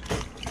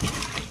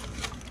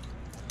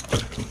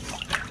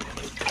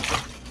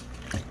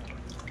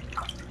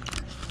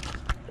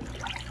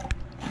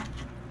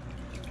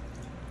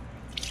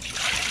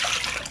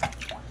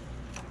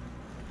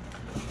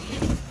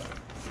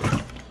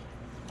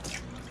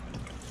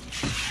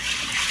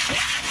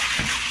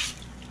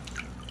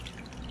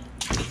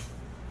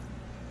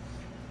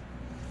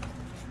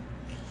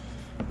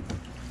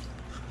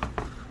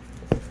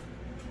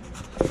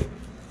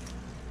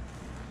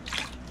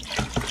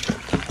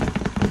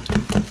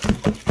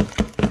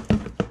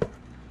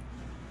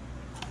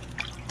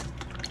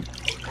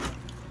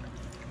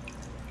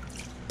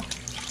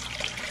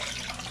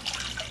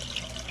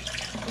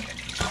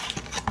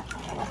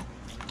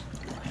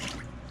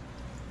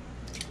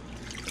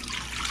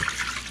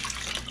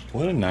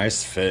 What a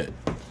nice fit.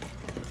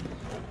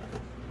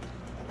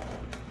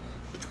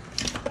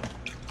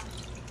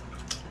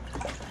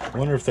 I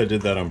wonder if they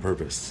did that on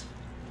purpose.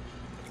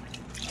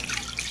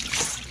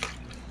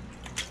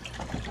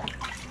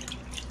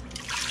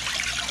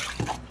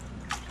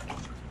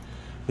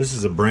 This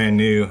is a brand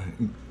new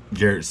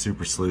Garrett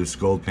Super Sluice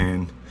gold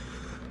pan.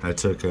 I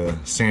took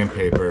a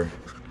sandpaper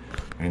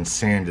and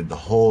sanded the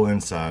whole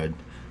inside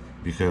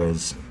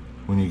because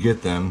when you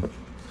get them,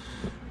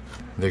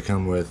 they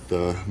come with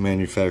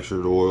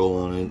manufactured oil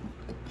on it,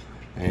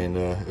 and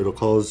it'll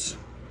cause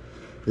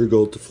your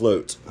gold to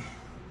float,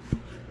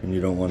 and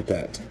you don't want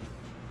that.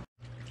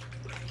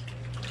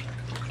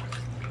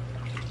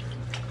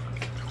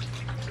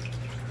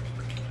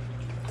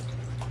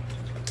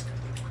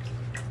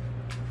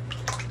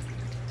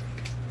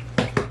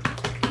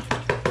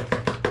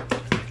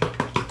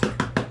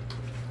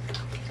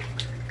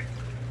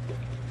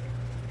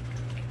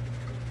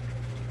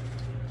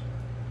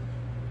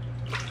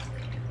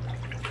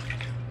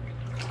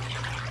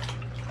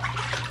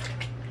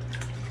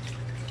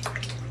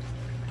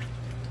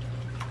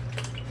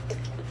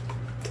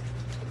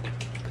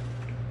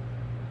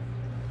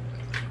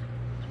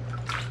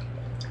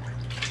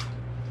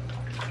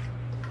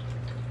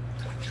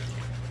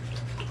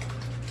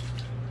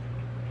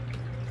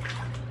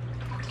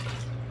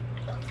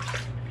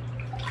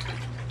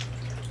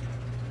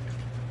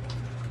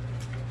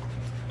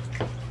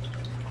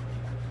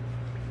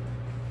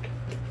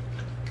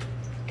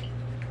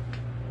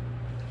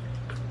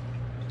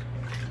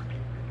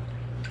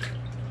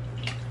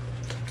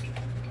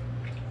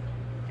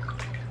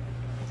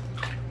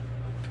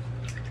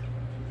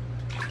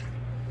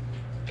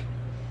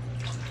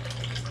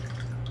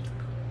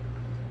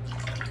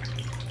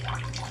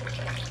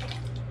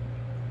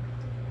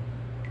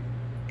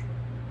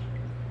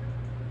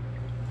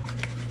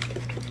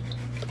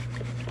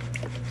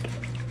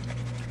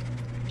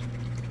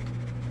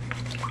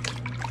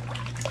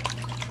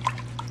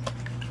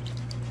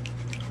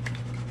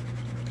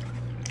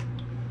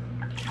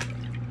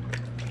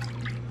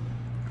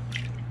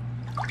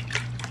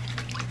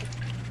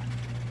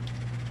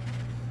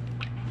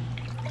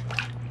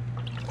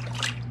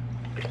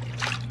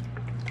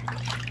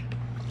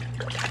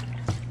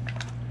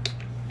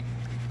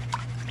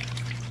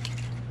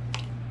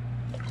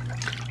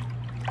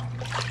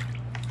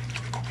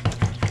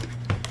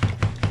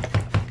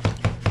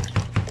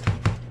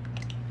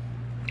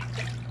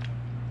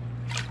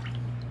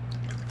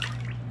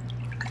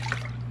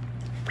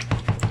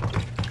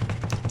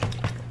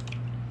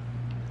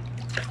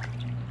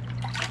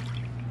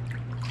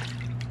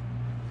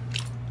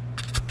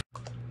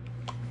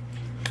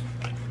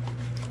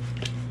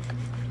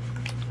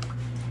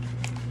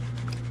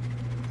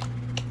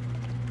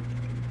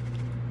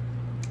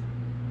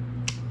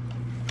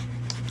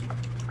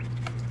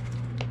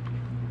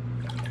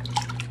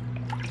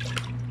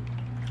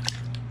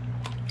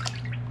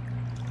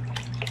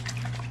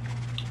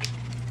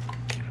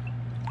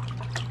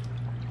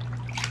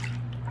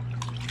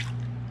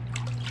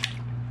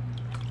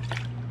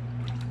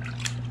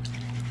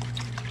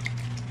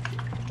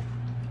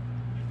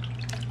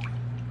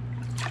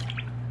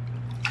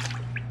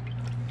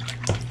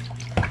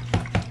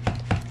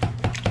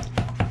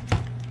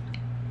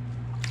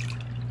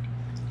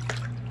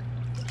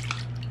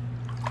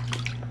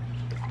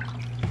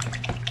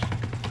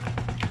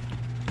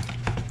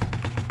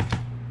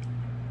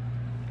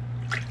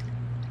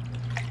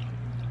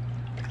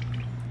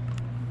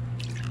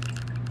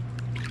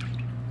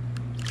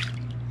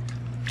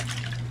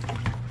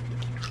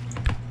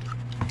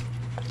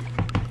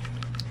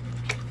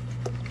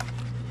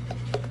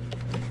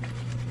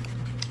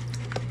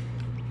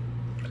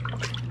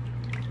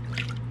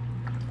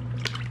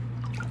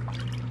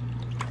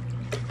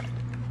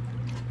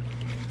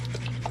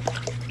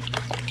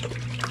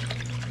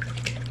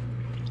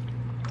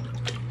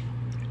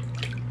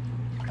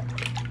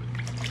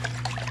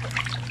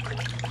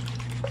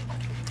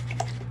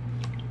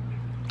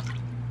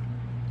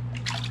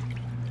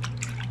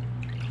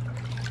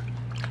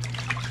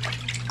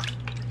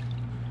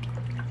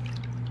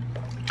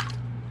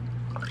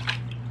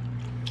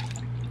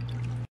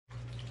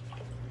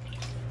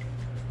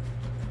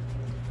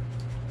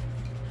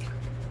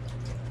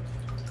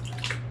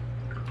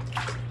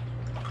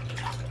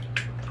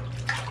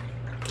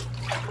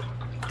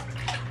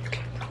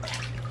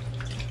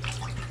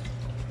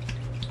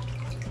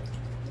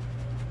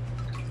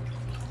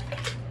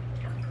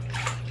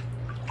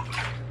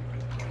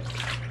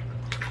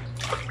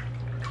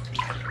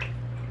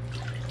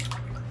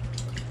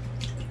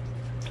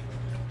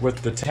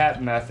 with the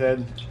tap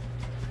method,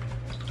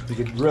 you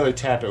could really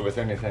tap it with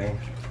anything,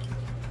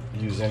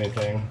 use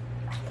anything.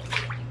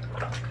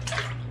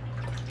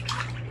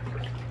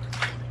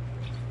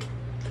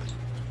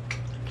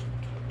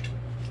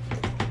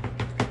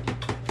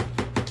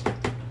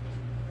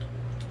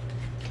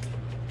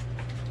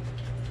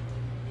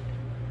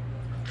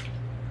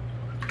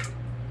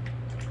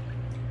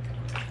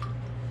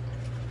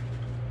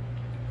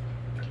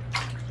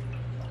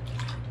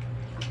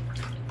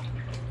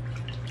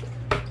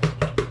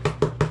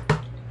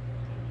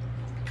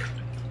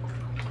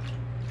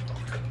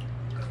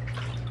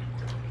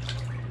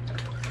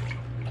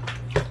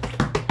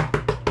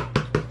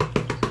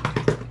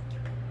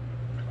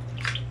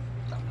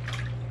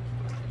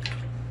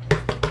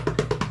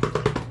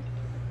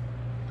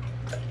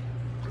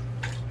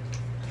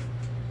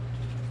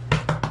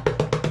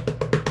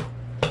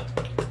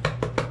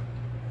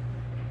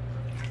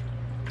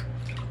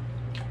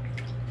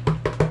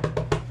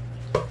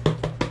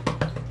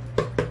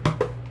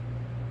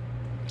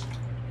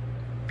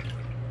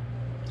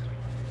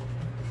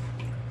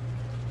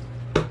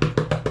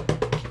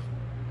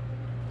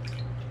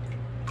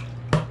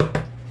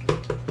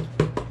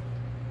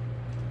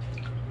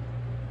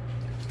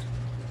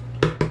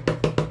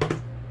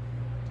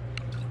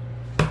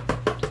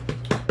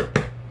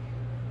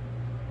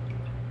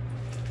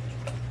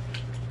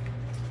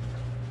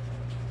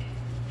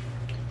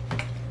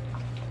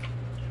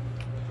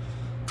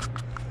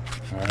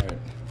 Alright,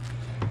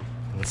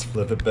 let's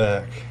flip it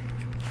back.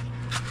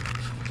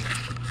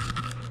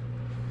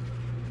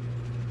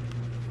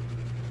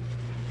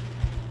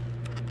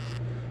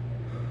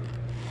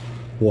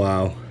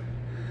 Wow,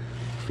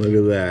 look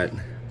at that.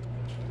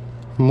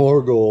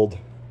 More gold.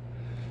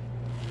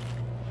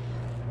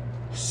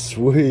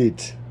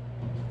 Sweet.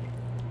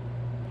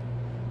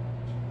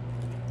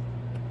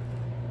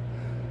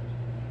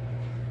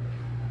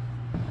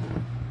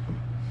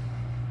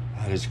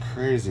 That is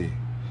crazy.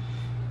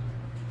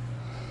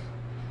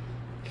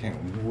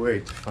 Can't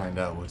wait to find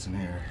out what's in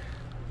here.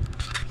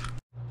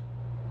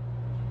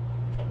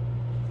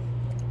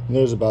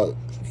 There's about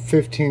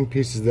 15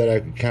 pieces that I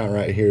could count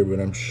right here, but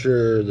I'm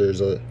sure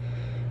there's a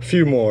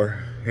few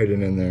more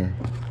hidden in there.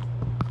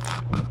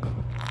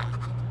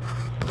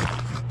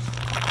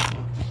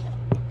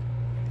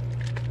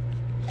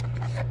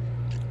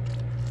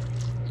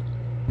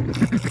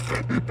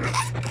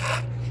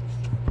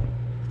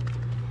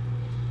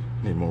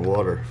 Need more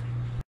water.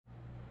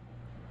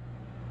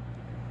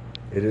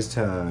 It is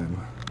time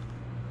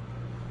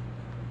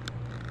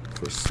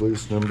for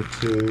sluice number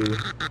 2,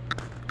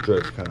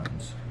 dredge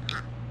cons.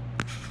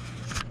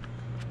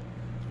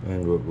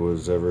 And what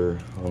was ever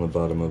on the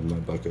bottom of my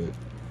bucket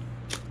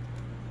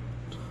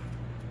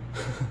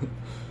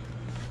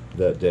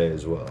that day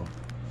as well.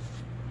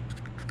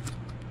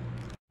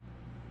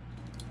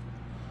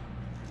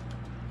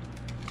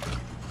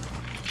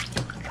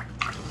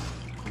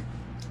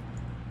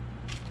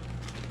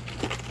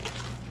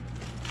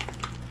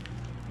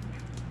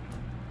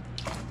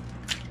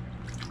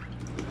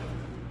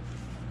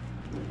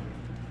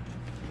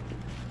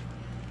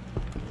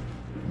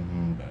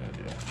 Bad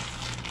idea.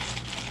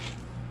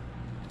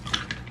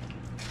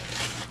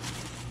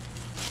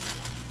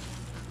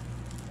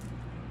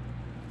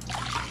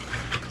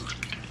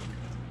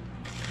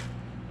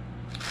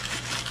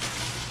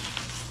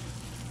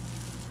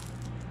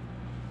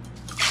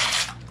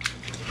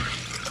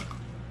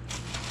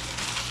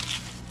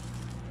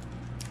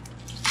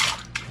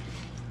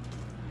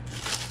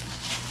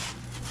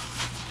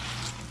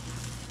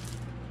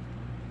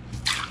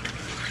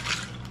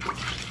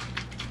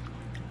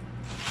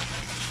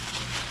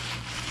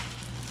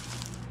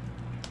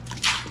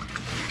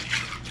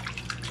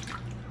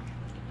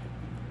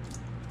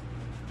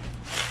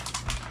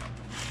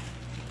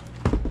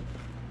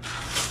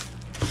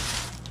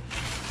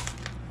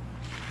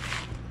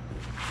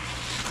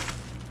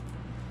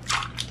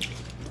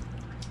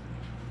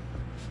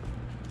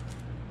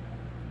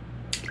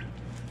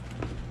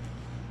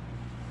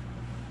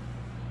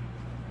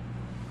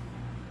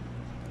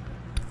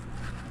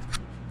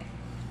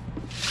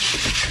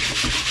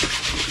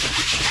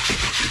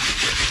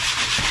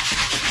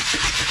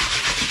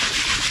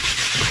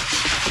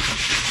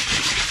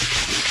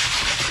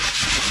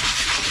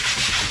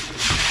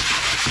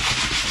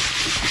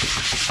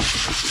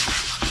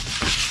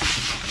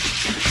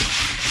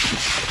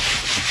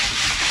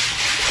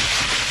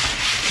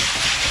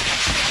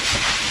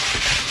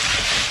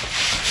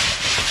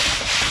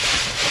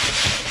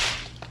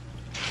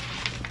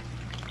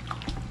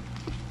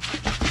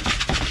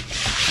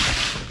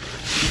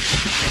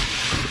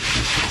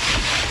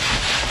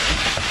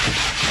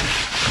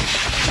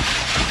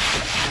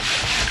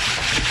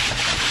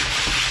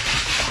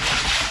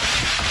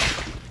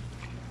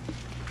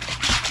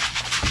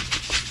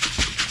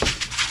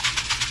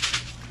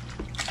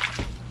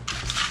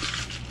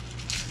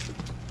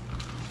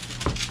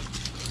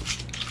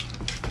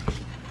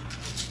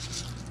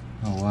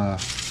 Oh wow,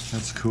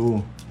 that's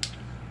cool.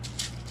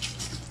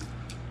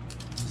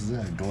 What is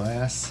that,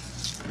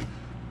 glass?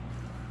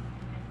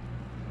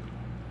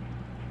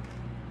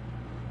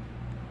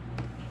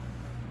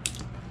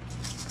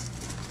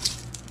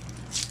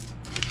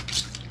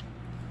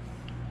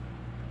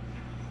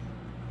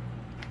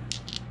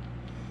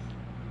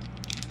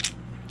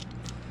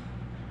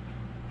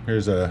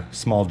 Here's a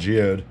small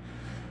geode.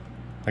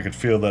 I could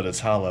feel that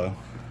it's hollow.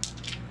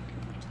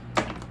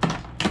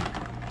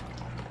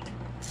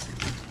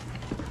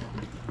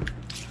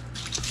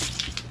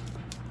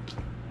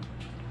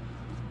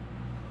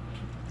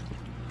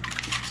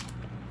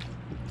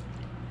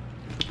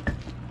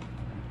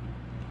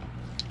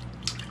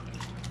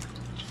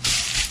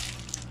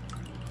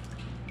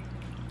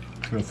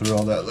 Go through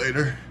all that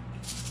later.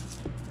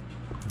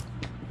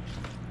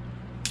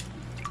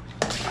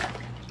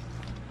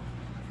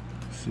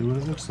 See what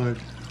it looks like.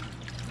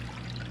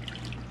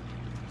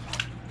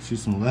 See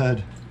some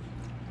lead.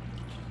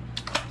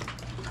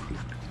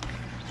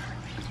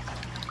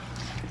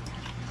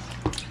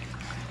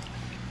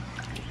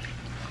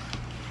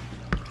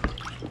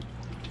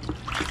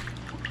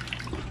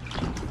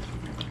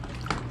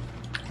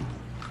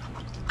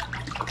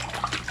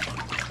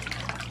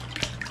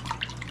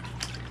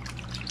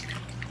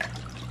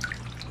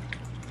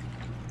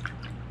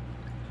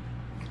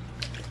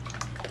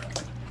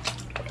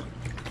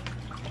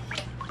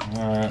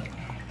 Alright,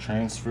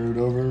 transferred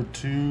over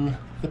to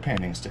the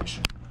panning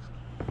station.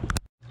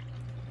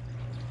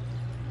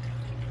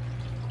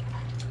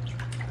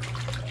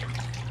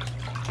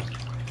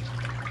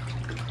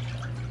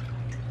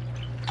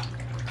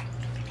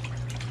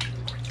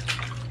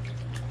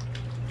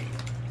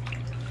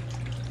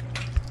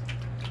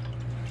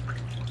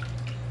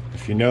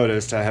 If you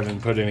noticed, I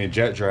haven't put any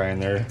jet dry in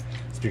there.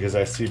 It's because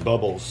I see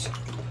bubbles.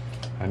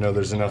 I know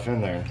there's enough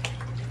in there.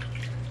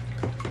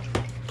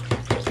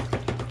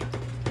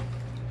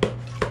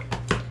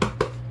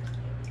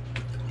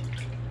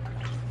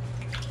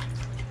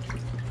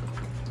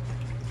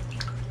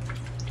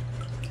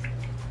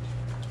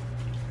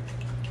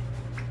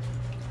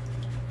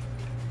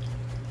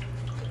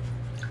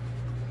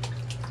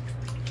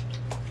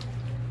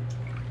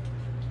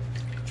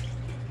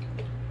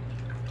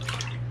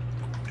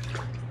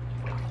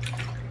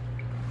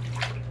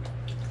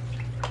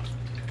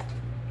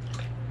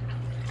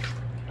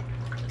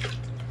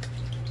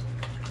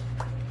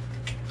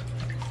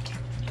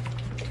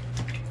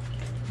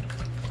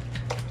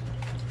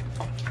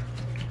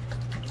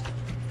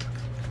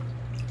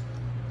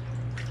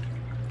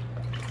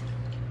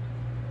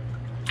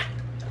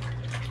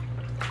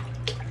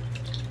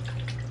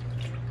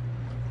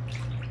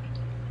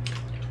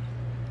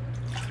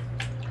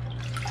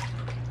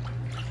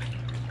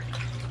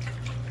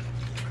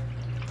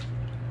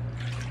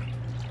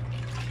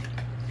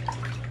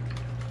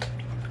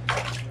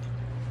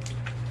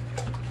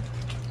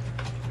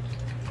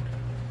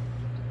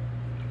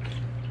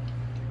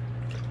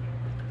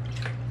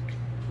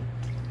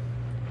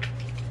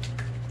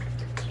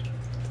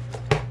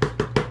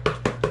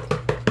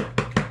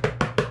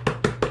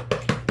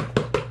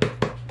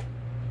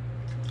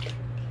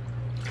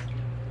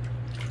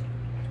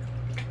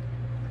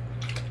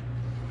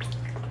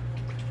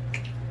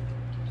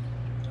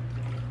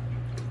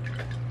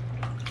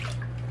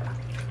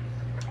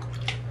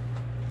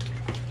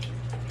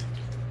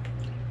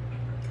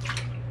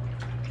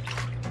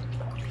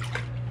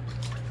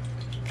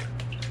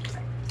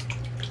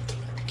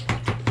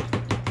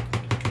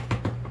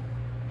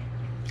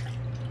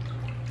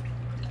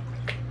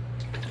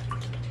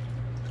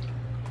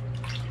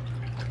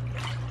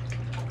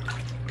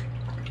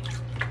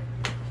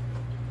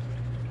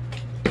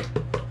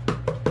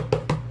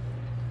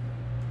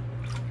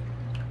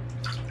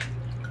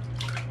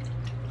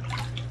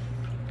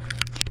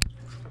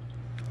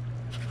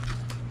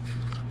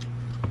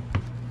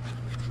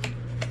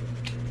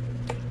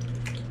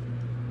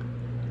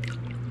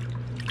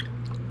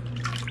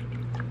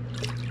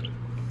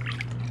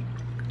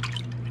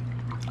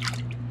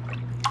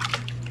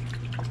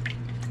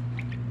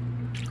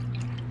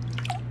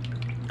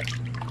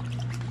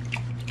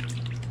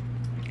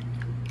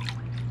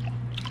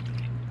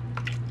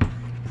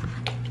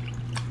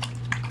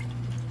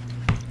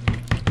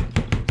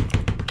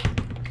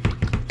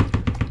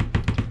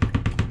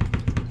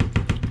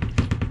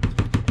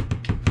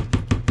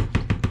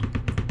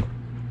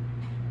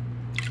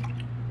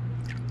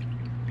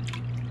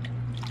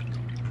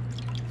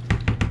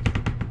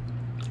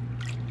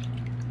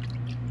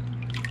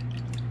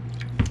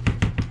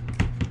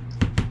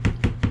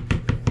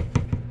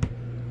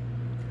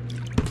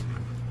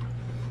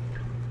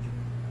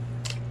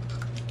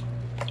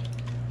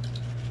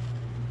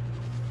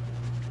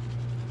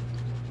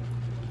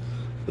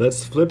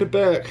 Let's flip it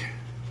back.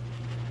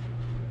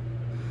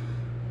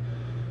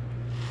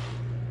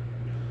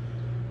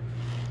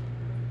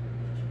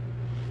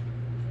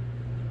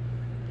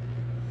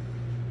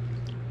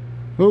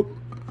 Oh,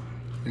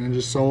 and I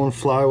just saw one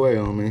fly away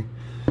on me.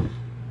 I'm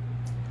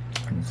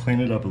gonna clean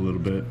it up a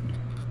little bit.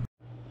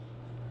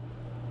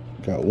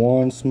 Got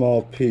one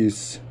small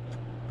piece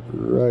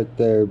right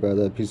there by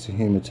that piece of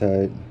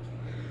hematite.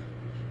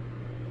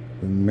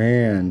 But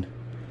man,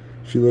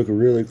 if you look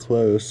really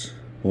close,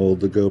 well,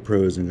 the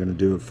GoPro isn't going to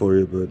do it for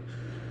you, but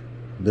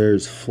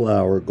there's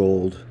flour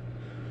gold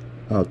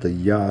out the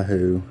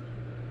Yahoo.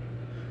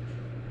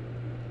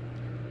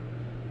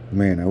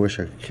 Man, I wish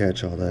I could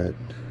catch all that.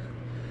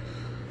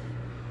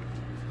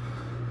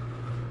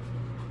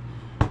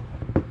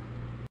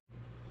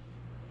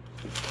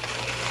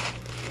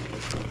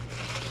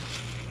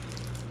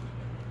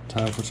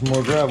 Time for some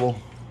more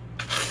gravel.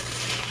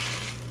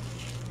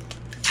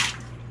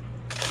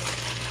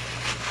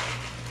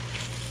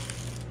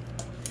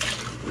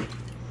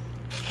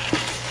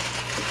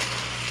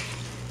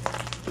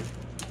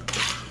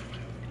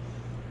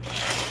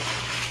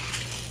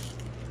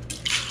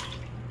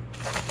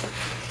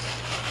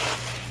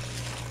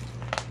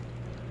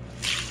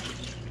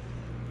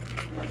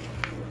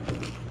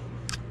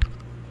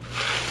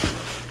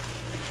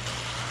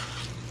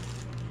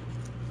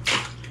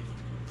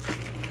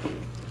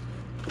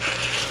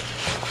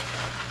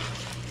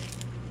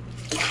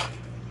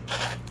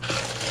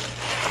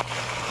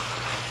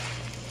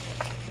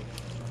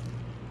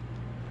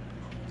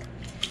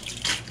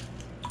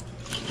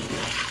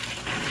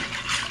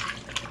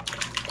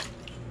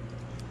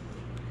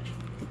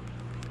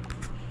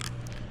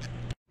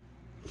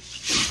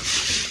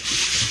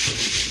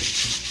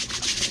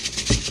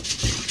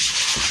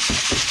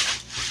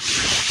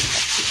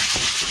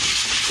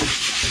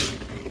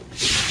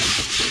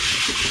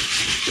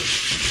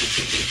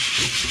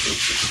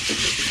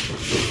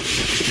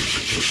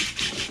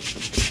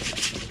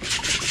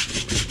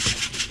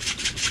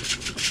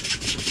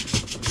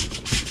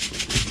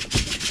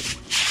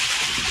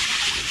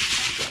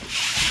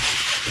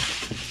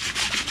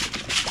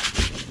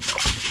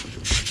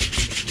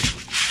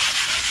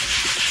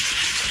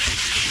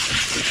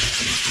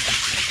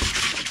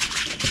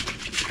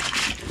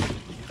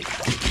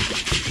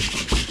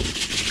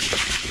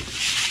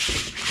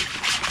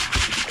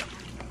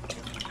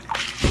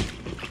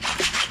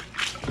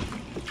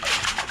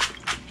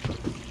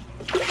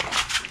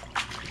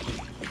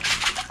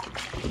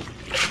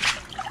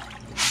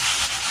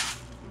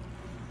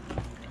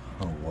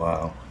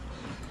 Wow.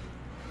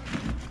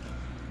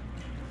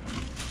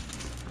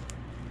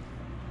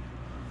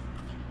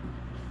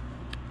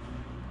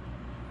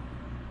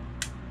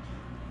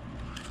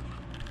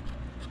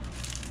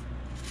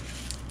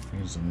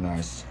 Here's a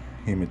nice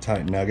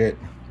hematite nugget.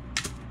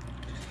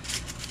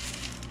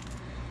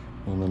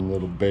 One of them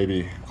little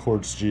baby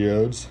quartz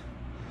geodes.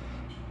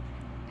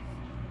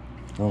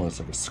 Oh,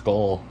 it's like a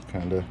skull,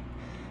 kind of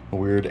a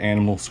weird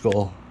animal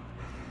skull.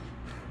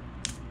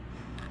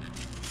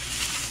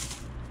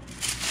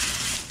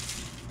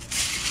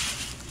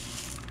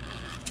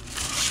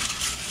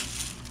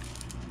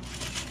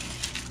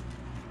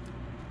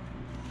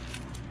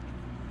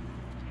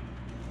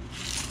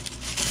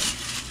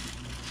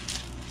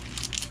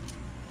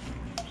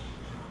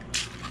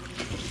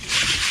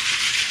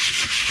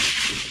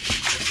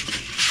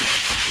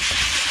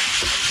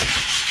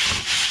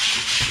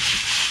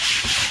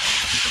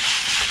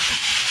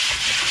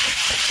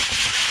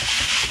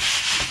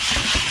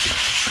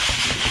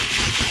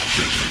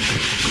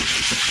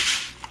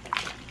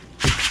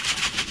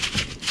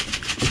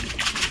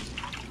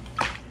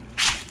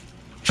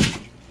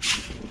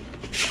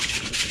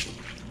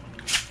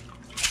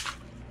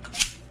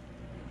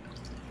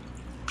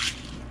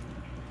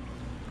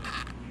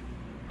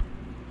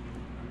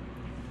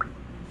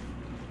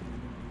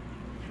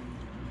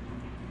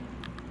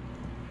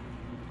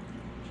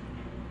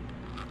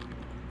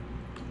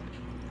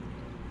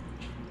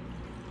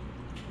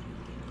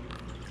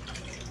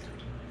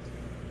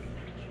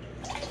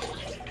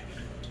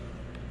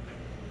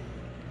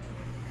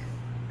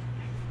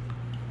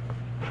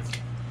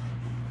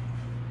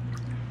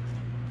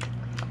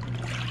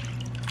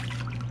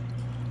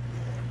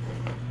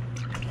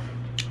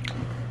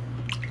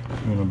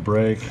 I'm gonna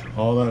break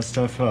all that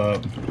stuff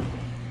up.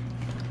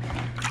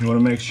 You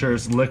wanna make sure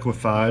it's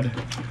liquefied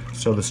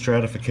so the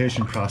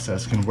stratification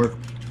process can work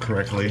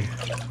correctly.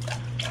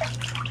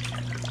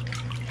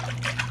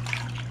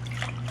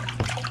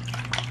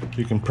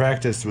 You can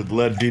practice with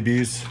lead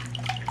BBs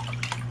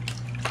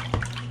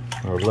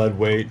or lead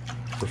weight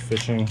for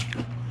fishing.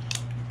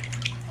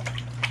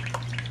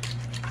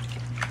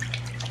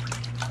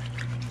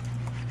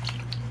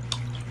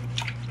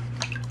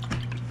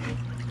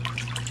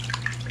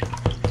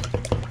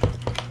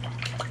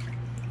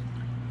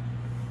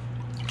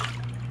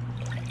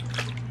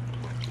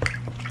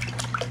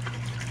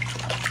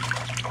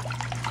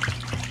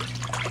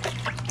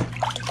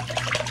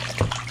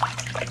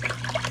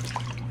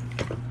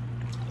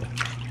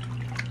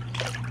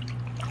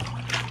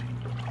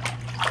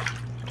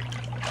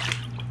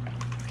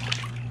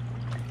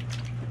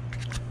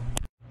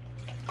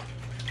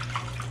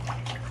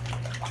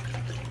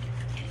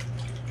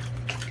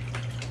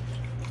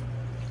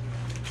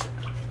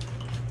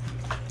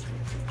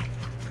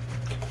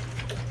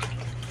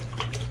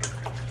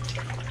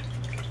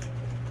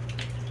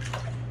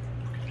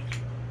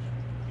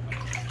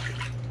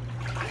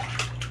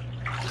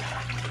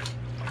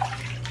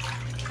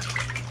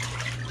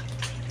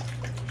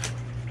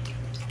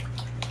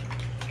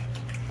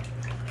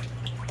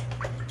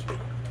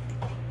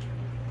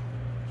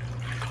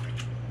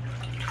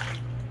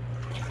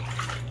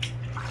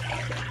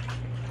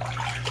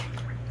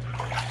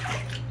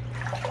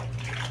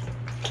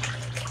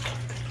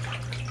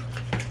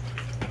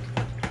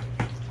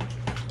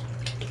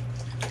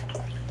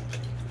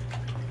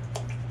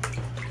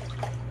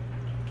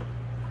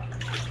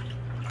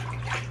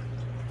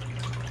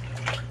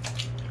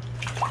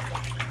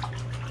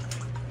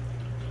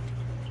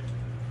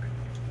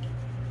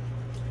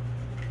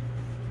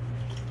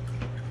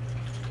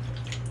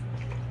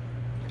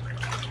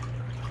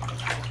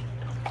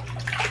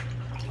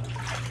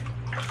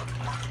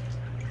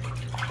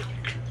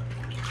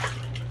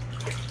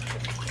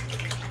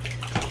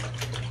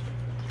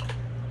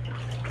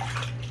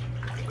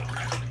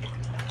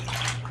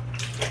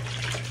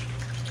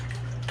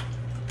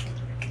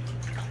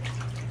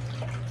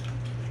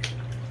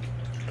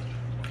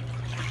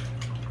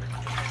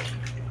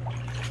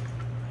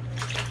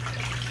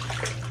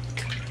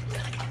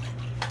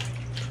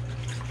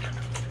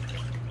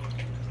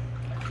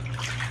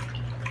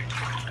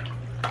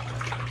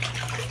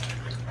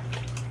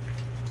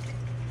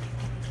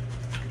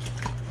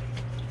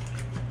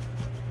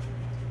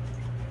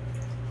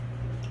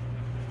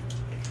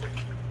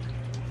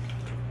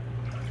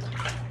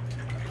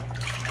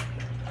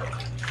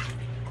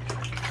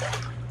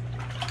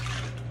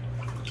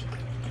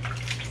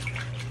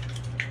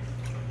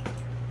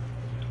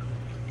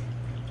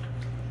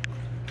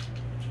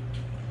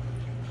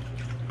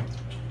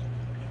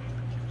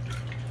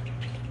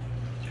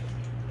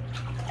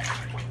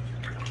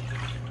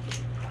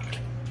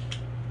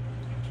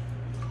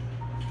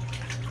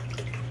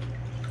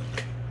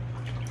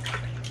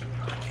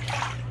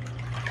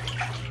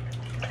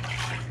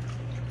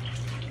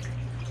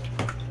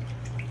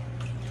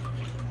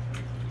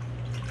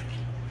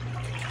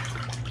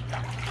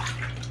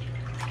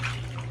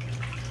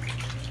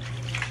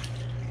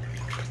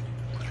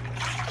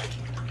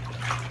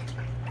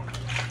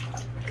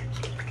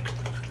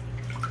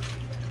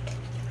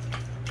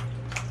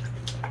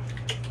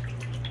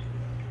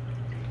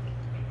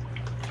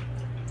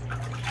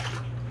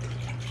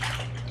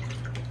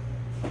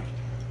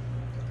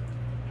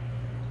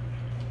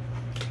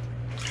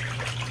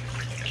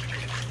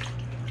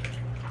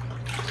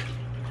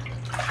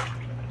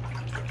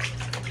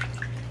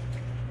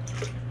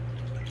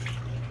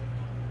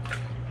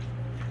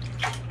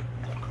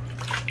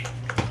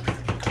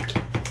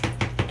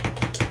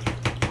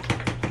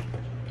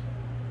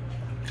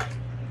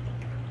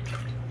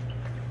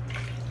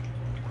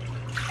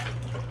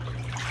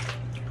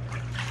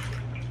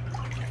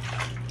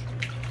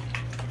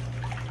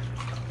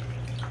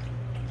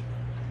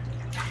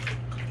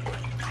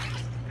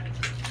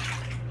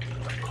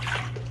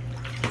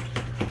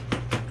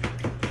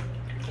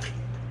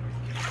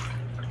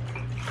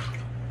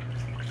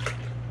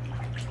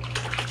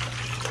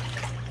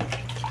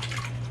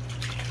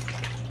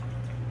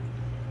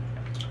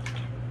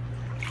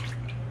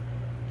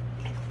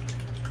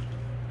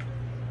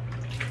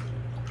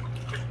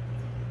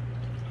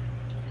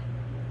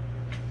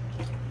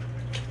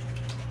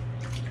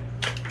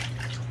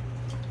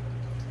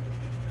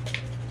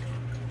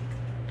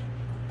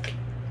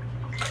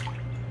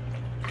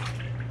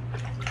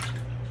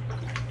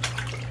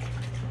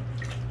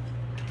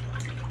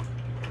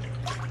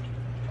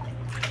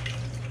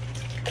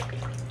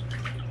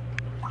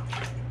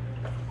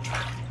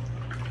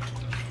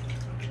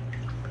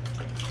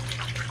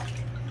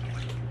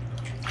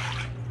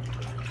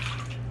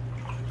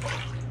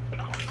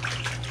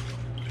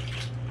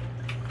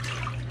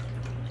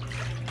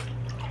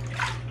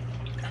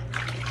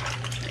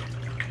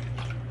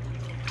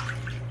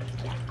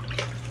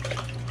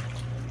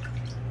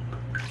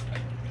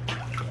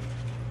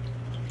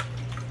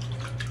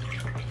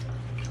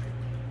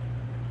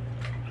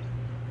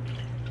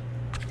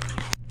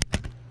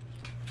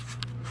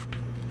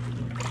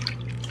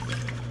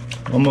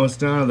 Almost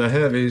down to the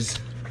heavies.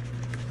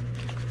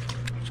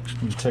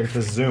 Let me take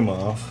this zoom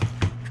off.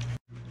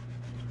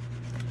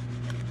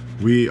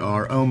 We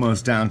are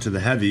almost down to the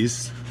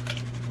heavies.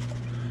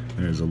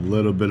 There's a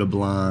little bit of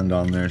blonde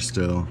on there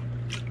still.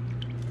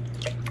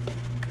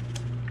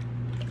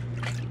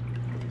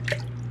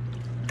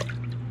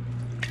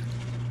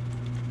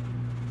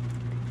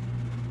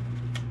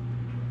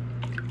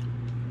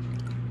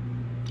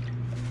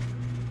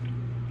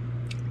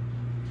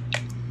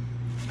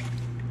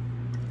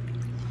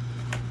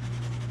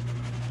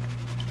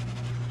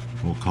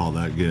 We'll call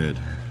that good.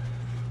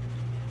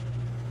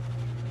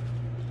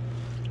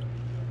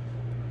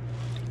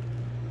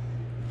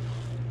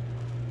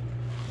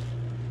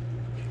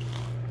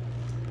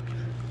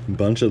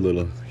 Bunch of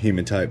little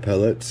hematite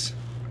pellets.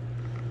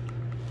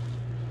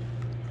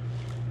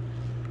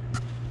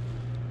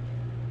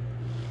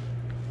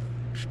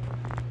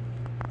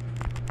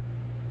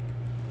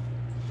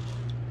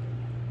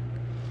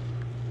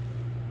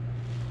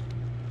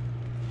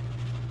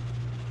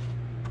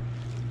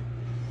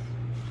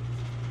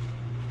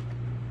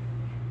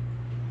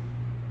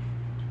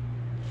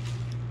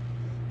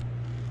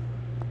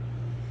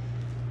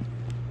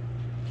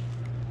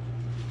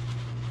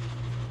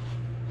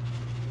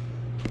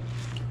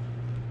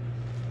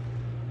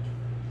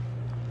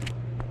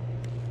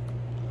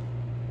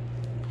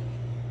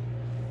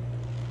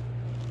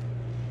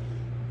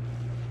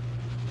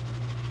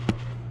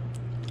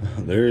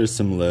 There is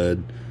some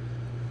lead.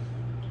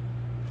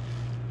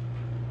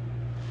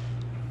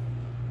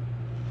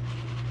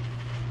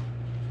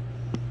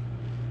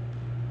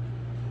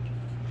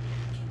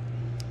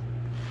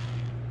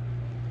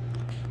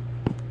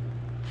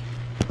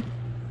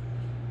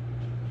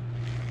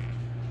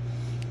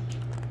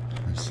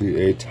 I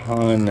see a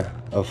ton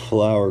of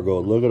flower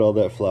gold. Look at all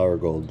that flower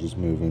gold just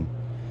moving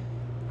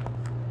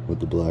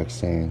with the black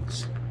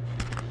sands.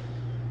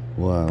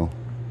 Wow.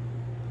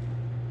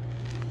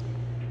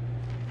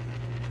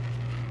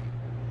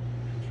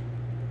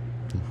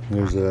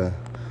 There's a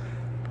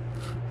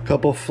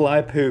couple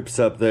fly poops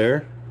up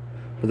there,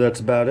 but that's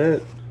about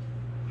it.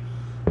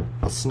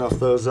 I'll snuff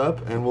those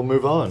up and we'll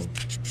move on.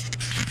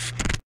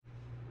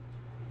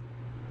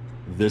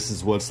 This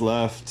is what's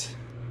left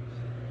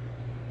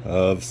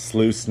of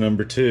sluice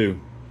number 2.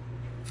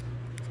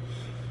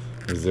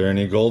 Is there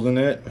any gold in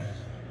it?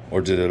 Or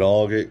did it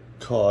all get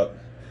caught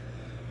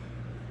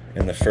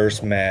in the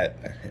first mat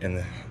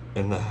in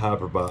the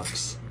hopper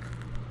box?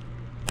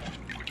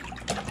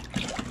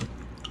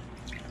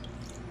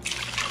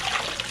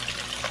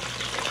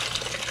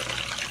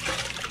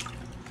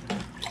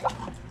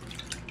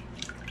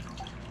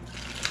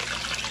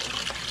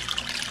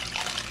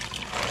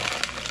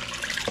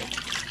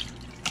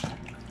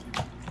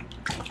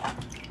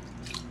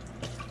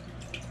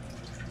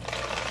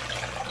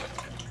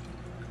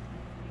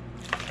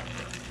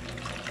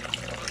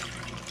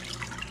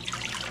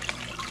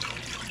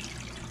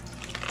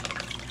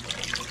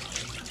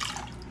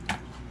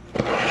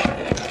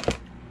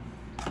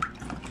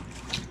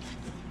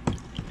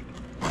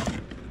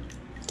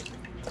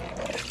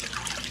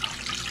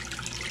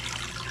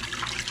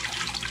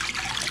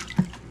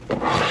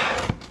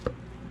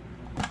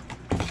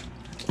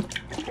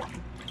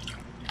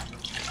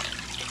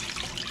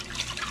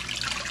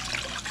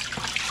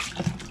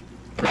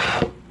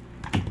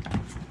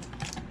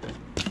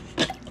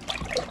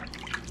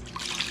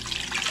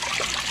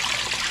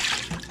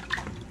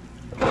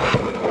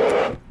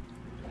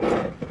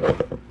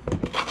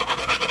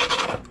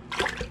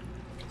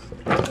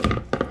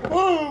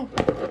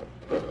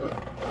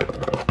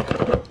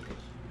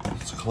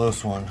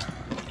 Close one.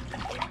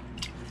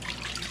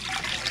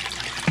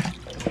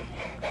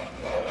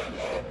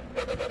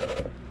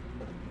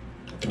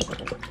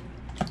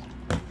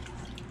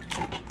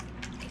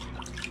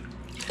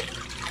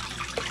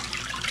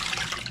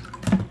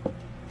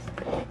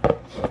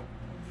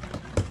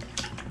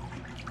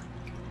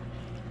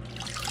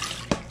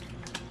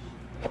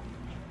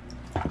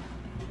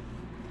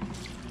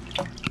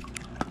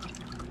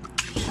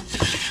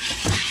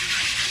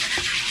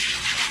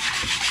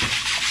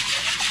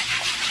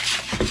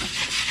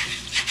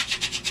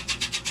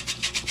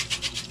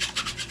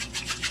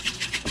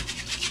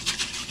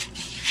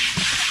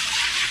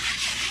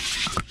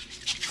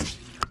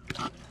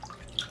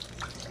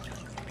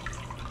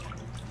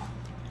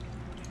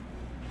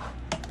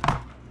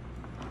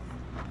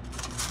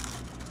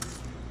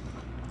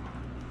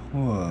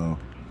 Whoa,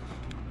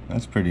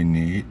 that's pretty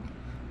neat.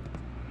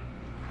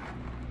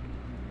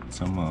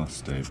 It's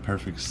almost a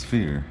perfect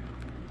sphere.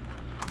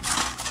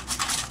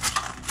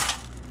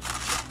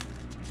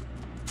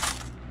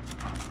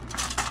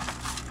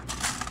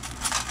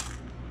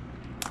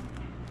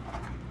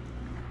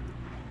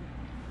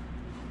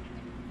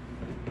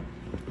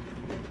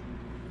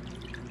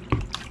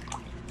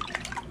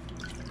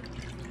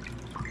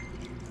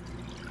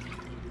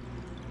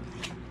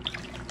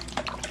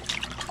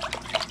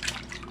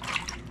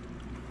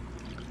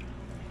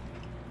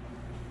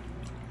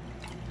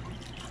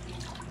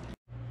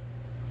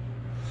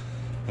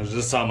 I was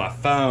just on my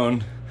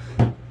phone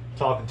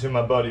talking to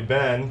my buddy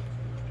Ben,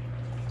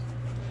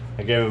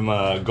 I gave him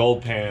a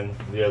gold pan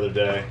the other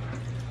day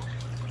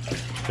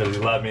because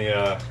he let me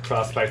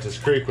prospect his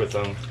creek with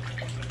him.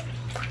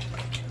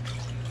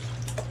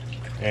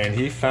 And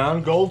he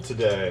found gold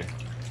today.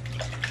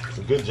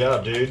 So good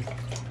job, dude.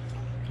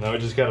 Now we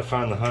just gotta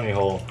find the honey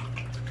hole.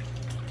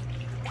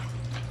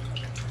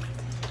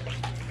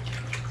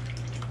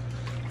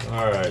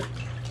 Alright.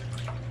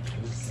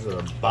 This is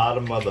the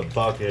bottom of the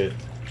bucket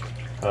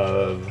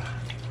of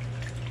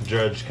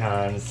Judge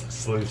Khan's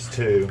Sluice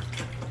 2.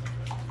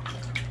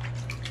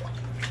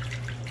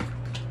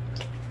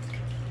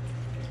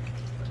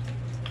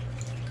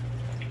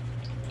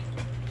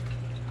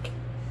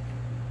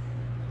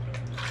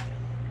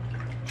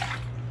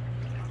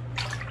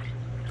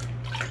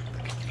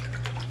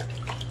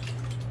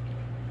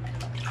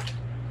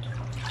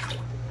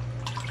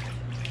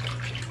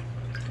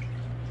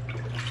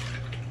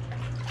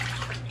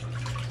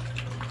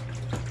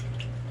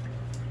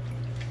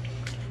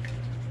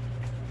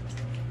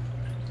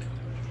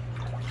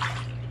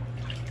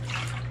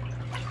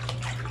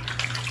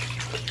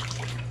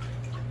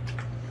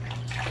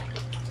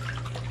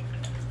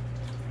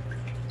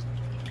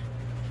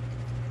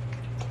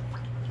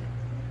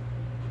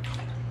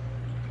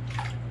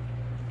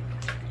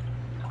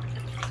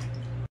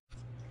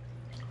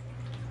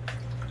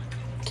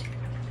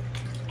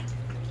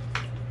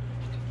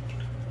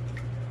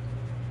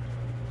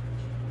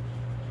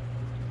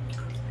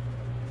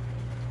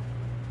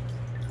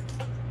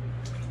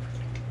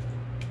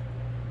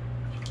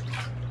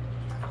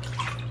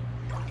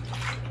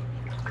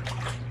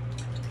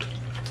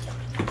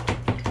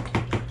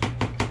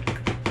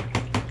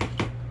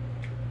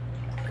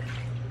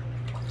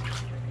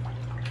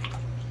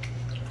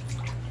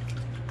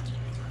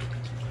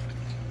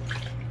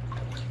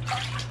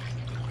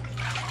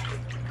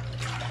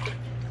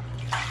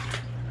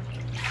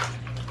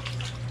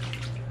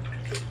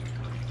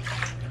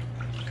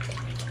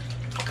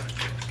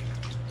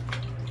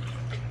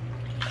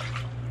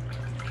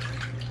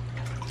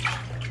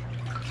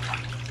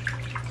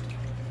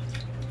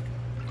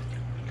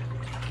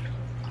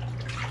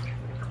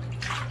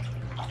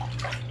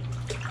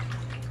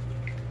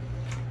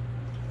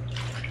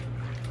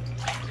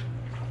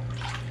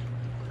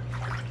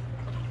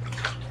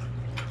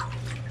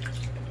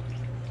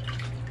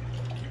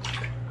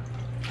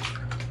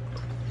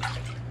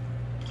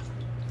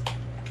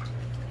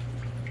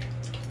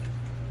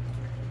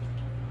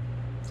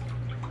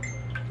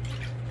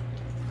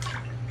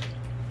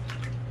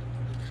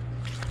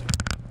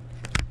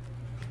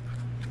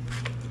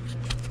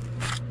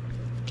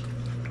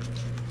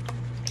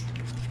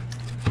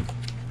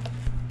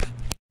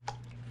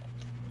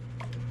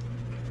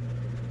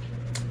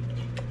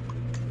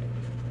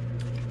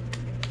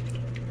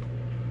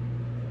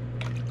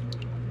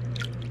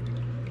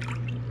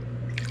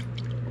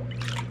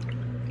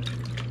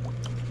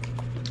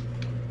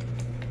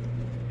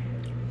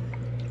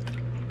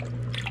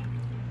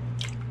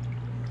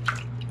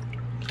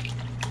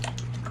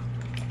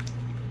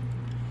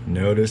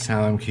 Notice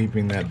how I'm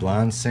keeping that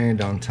blonde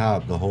sand on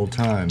top the whole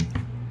time.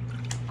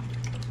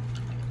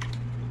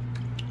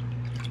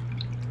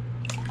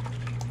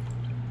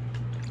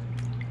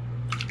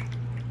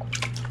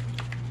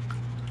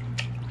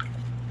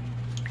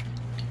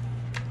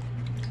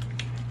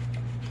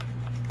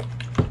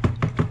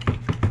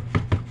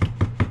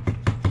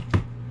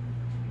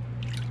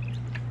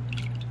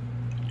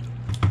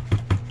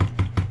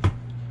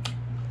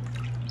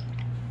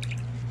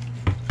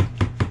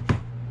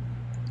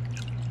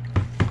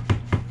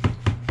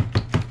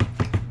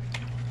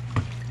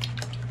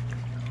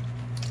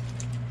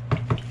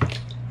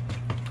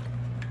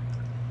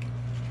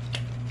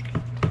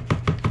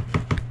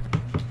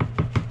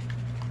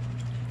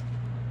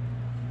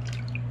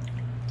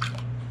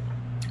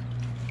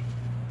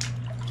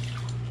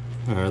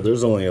 Alright,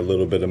 there's only a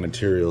little bit of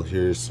material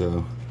here,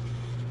 so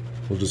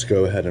we'll just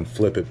go ahead and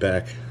flip it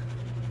back.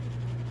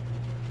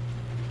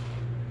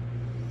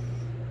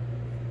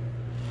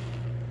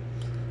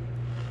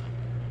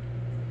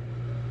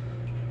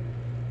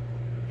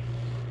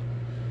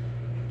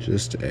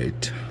 Just a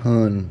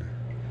ton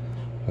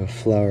of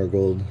flour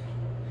gold.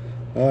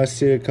 Oh, I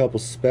see a couple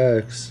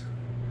specks.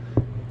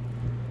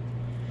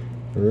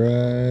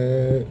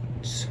 Right.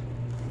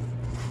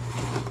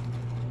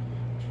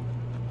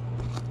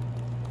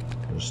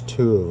 There's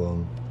two of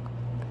them.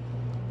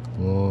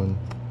 One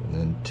and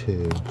then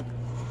two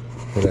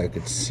that I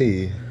could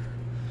see.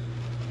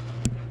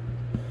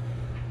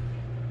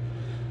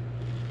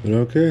 But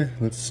okay,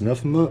 let's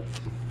snuff them up.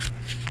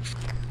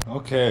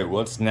 Okay,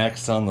 what's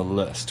next on the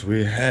list?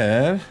 We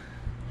have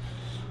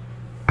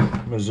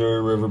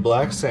Missouri River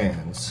Black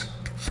Sands.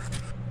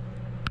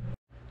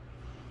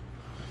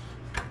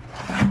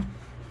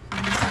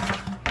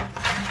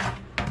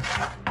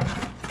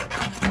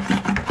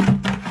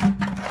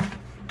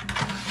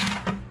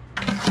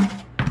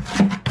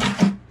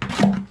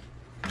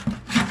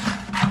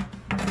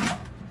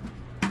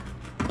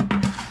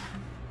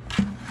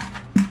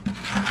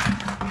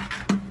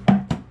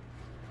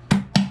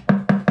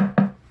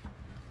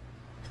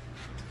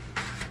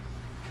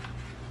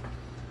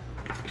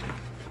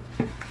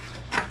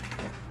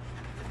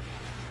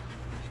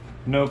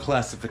 No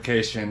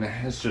classification,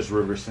 it's just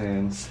river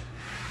sands.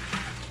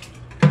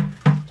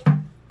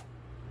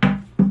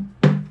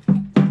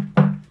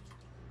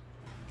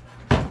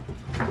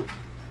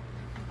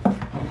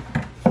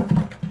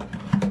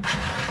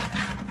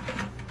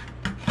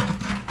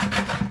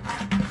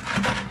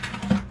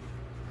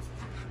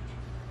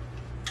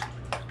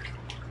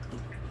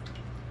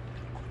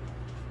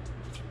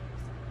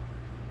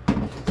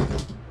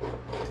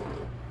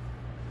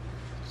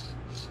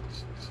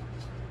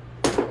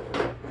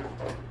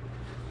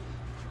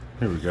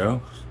 Here we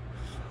go.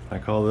 I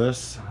call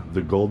this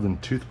the golden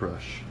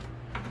toothbrush.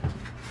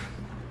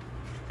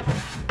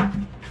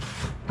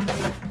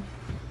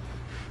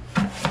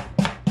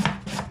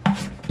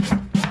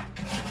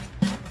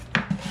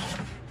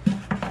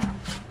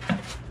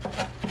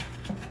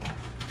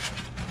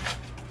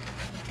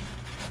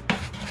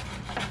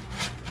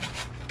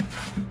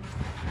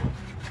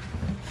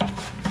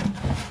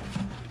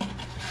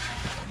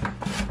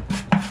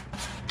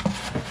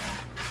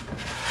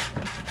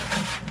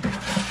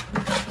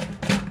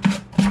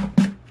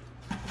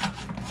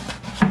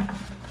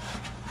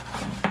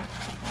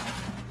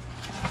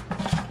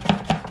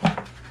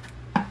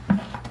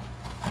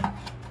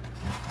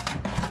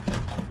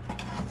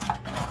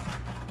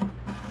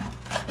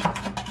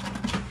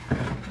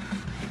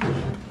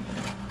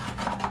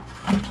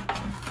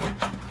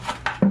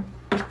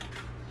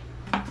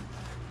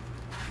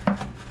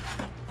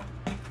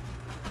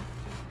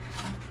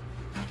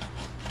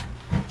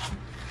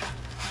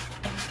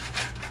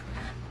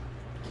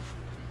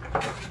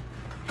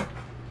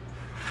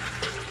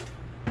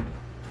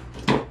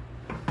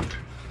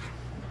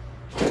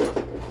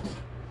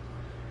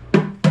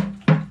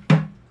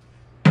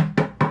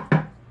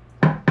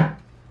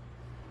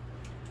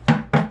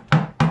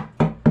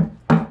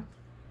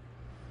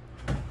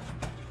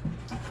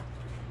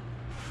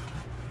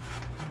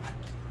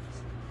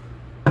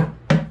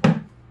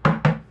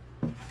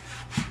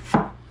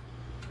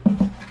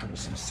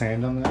 Some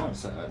sand on the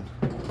outside.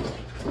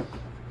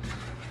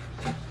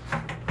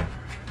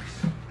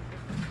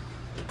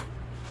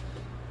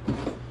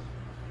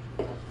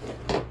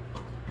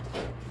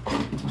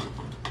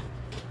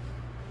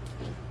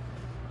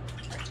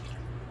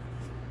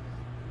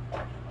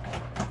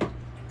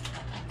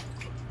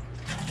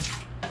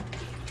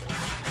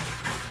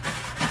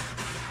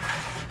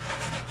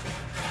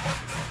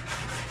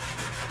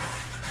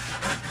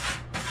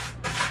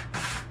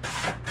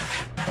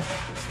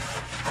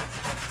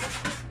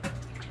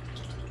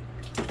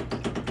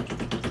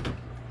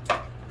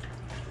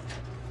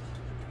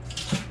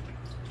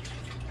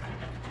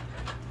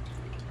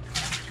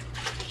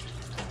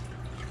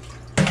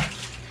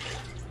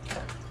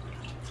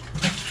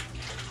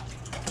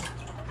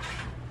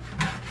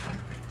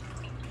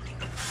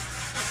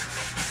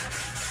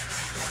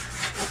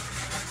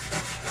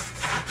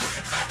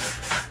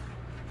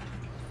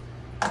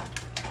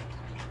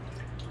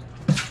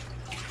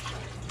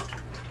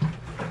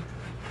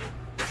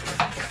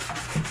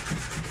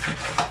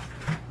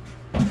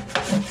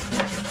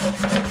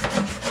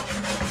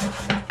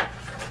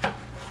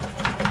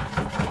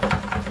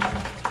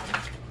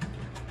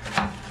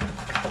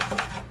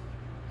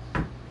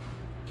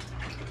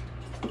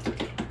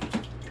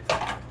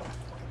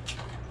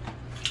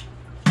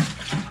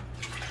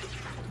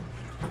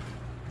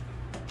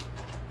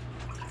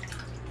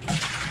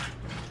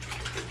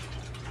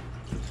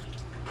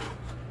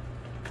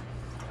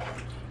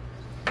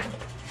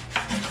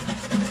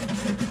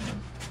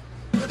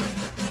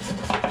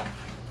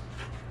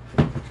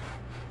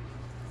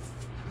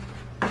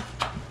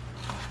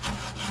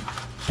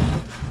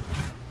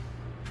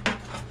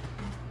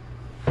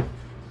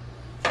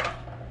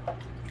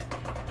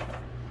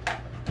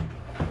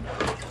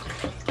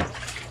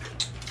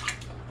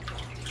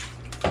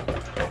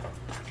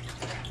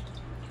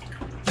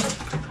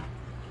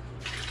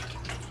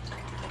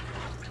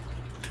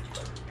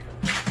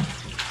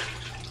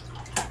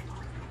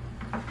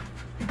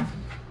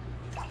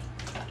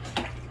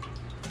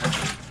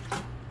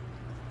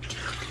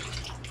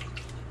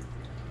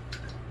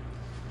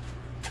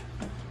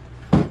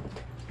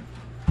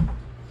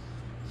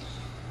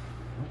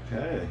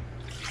 Okay.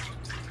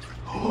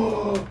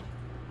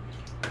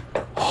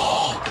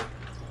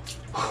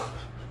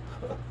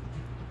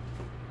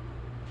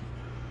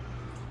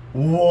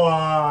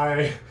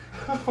 Why?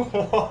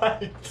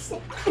 What?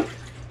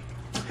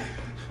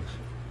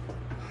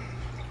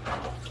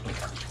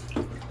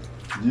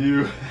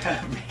 You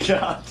have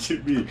got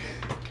to be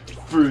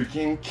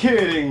freaking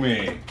kidding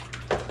me.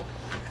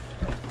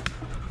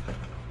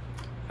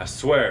 I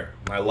swear,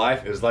 my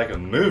life is like a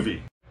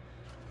movie.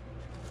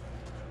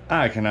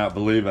 I cannot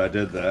believe I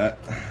did that.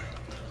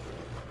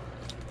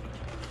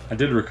 I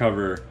did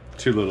recover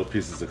 2 little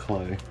pieces of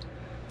clay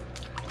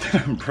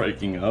that I'm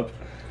breaking up.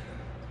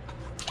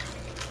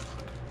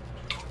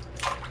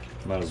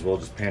 Might as well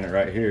just paint it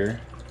right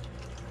here.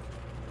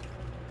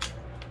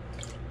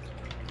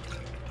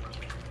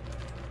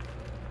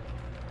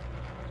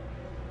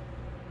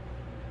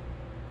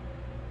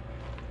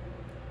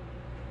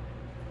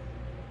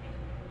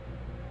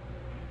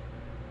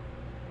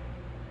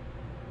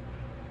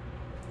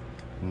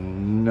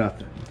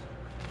 nothing.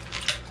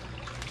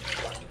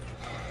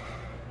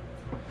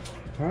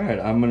 All right,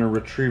 I'm gonna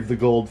retrieve the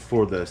gold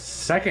for the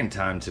second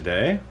time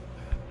today.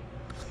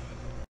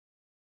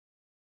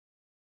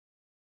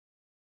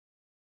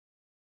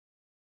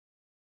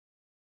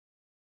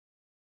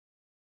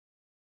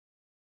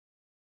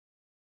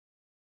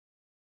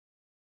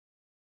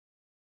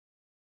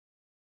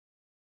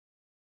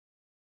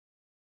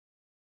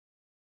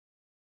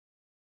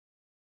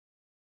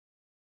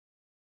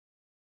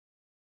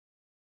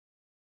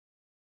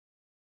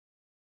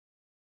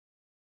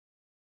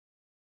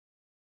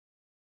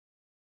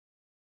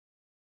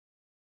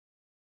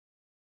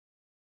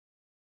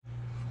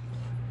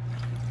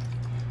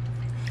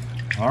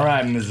 All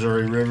right,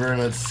 Missouri River,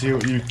 let's see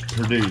what you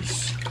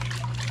produce.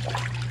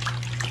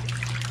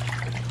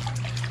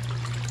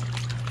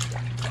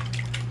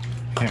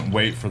 Can't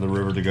wait for the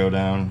river to go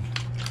down.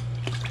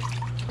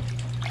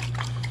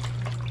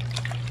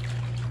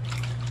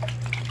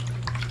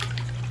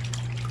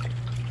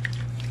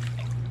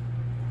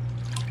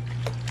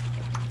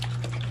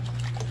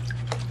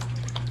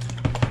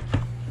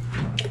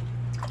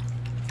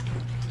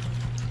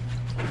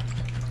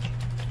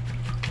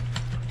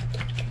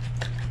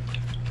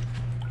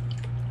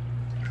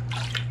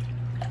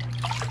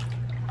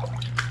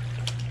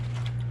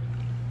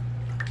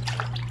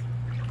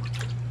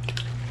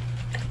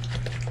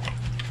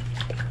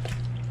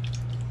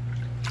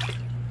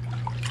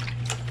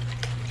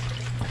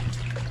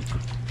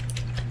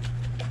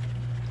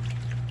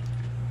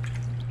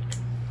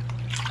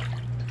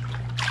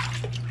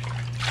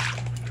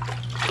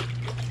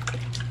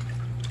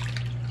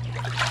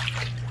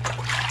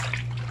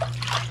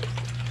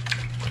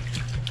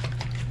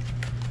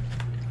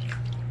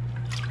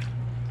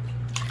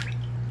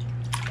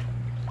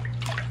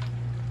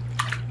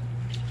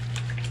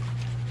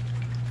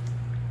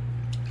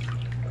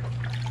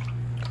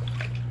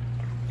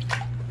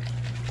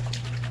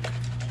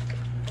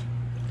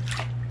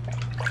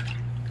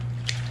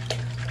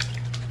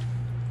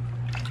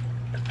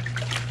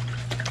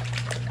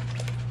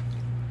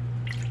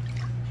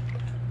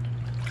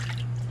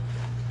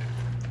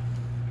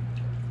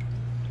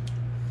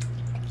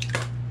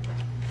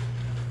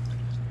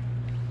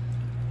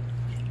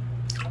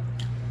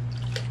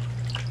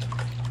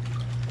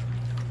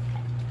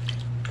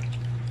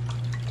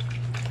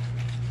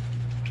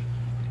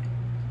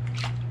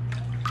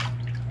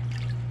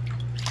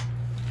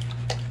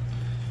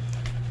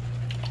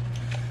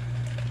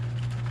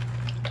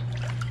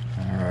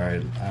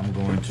 I'm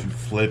going to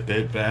flip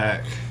it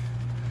back.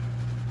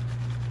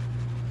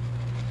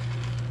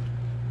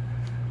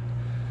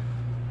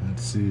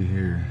 Let's see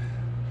here.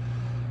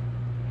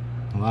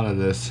 A lot of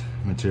this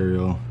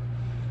material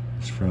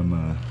is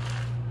from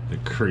the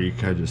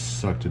creek. I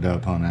just sucked it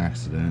up on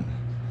accident.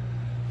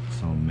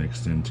 It's all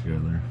mixed in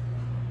together.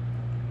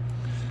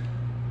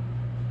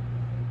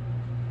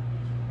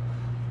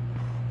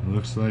 It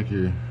looks like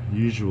your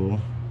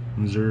usual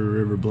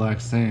Missouri River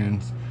black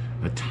sands.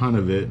 A ton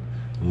of it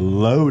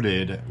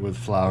loaded with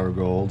flour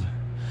gold.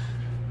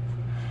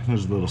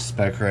 There's a little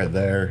speck right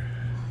there.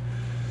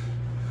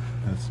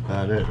 That's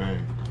about it, right?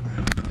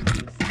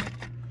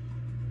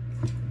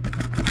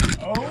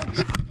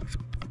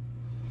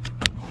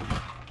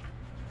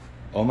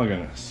 Oh my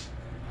goodness.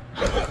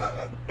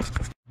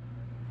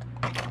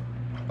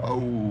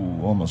 Oh,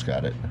 almost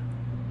got it.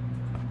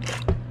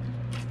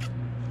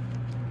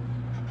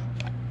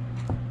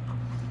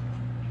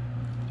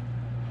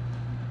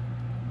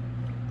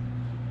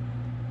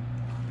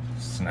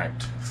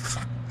 Sniped.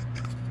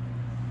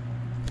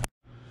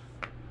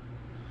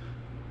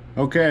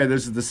 Okay,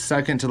 this is the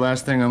second to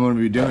last thing I'm going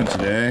to be doing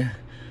today.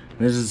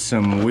 This is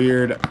some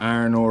weird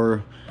iron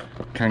ore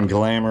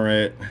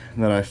conglomerate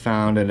that I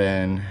found at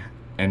an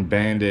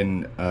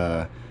abandoned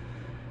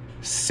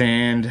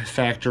sand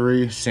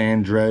factory,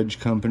 sand dredge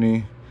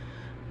company.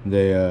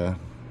 They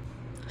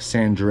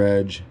sand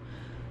dredge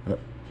up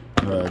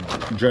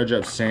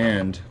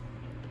sand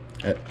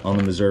on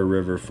the Missouri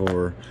River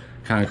for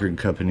concrete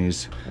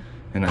companies.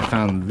 And I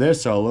found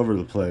this all over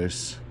the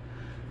place,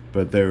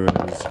 but there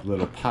was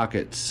little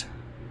pockets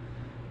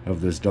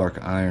of this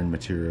dark iron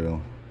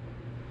material.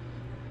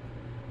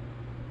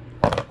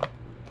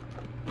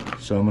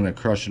 So I'm gonna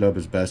crush it up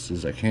as best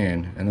as I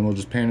can, and then we'll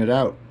just pan it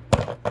out.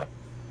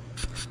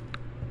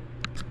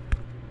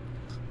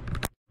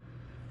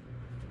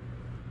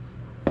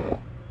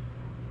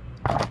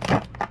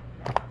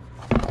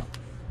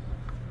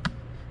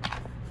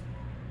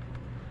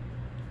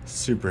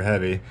 Super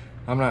heavy.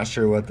 I'm not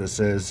sure what this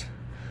is.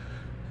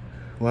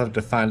 We'll have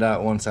to find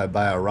out once I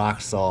buy a rock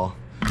saw,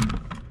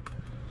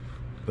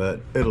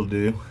 but it'll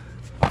do.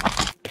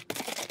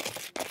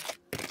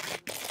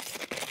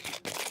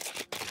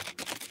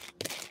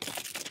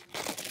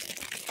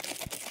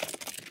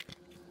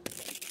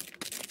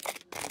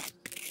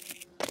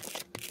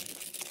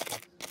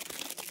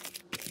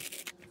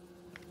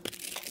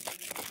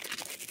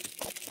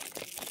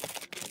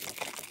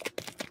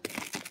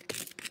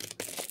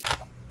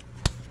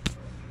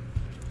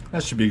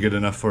 That should be good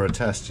enough for a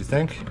test, you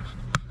think?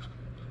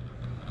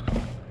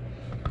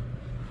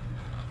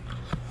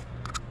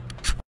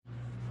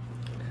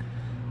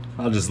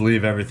 I'll just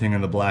leave everything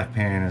in the black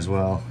pan as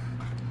well.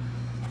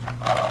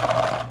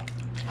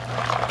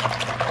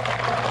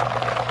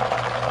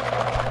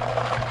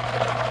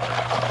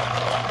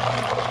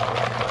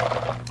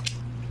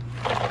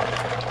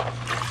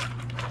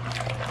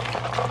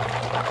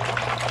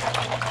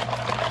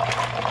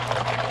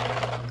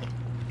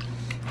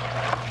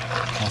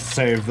 I'll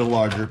save the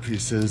larger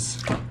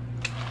pieces.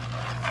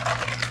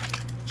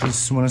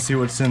 Just want to see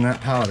what's in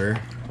that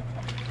powder.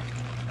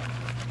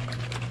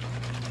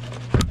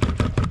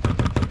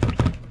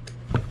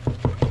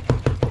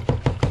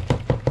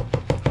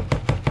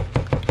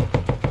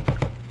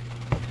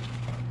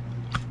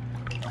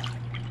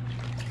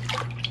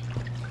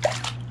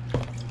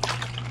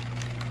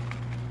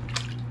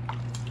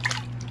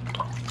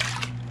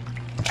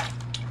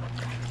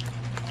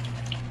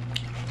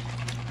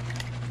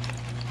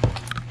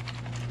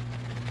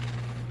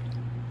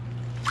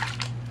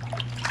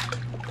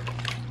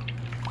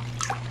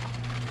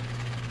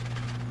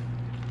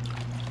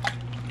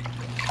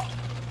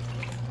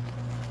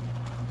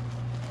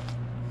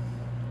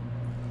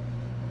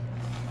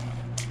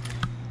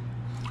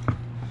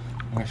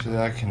 Actually,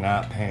 I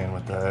cannot pan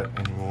with that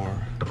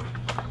anymore.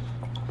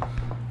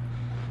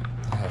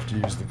 I have to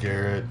use the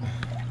Garrett.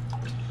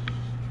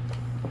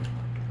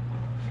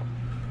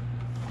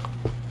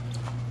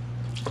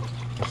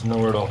 There's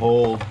nowhere to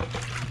hold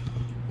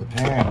the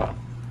pan.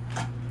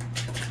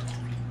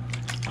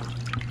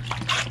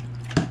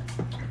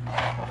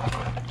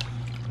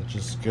 It's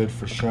just good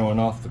for showing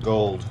off the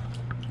gold.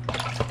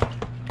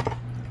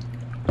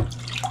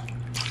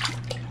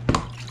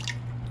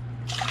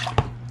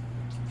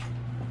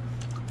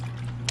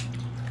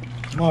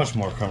 Much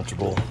more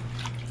comfortable.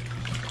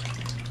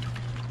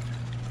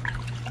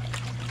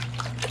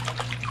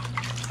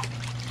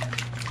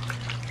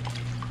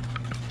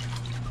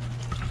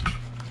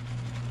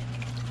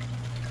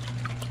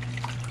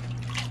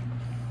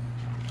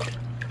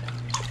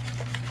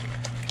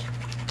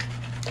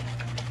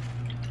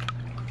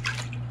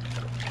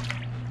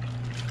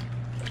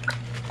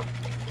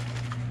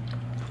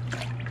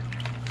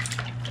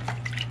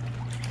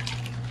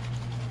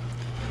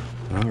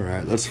 All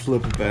right, let's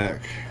flip it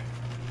back.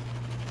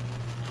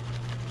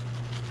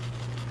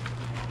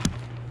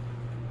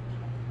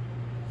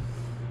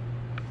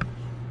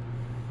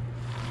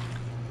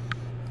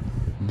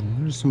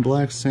 There's some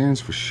black sands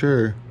for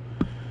sure.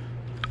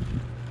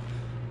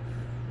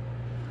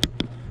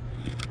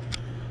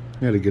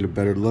 Got to get a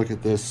better look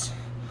at this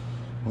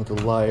with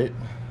the light.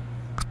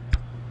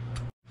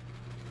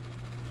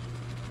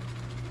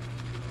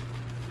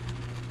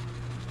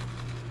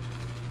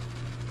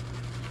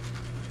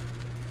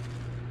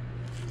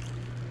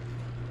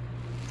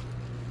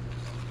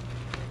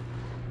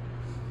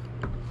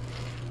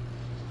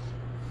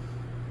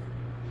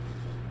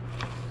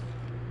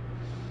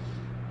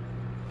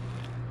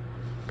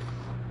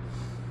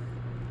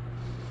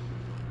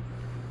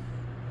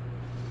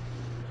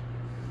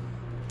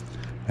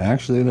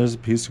 Actually, there's a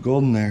piece of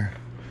gold in there.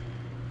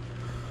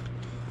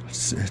 It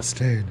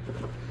stayed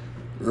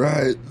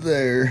right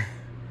there.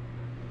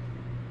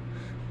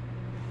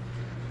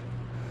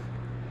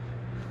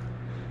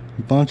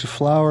 A bunch of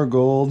flour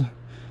gold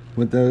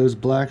with those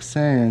black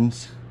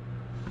sands.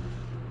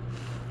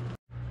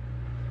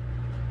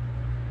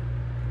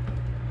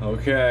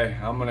 Okay,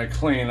 I'm gonna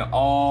clean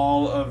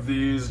all of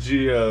these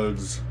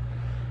geodes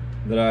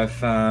that I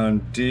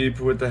found deep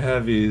with the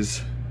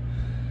heavies.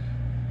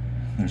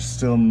 There's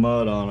still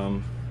mud on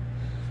them.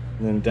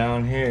 And then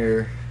down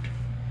here,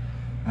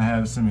 I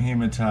have some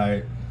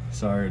hematite.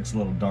 Sorry, it's a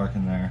little dark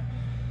in there.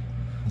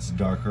 It's a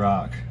dark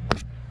rock.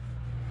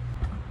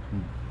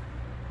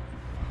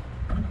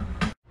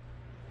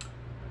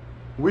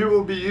 We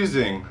will be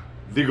using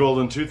the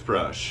golden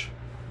toothbrush,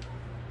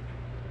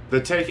 the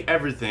take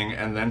everything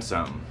and then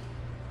some,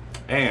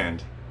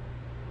 and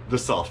the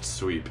soft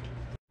sweep.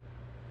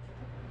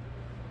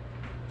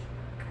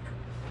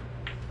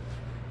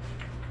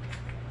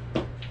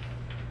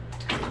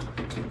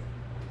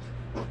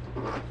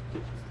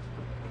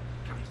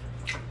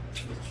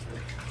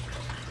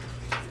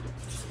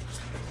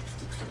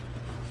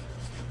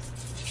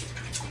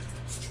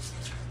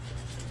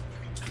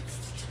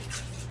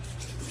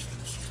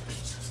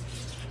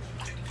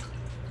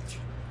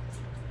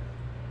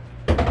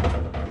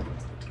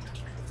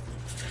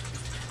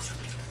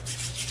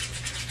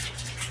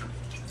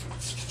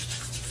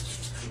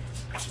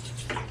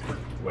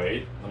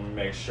 Wait, let me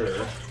make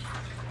sure.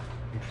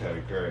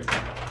 Okay, great.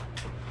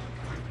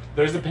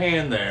 There's a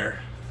pan there.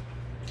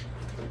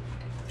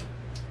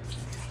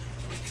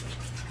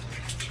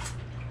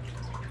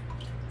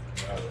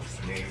 That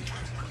looks neat.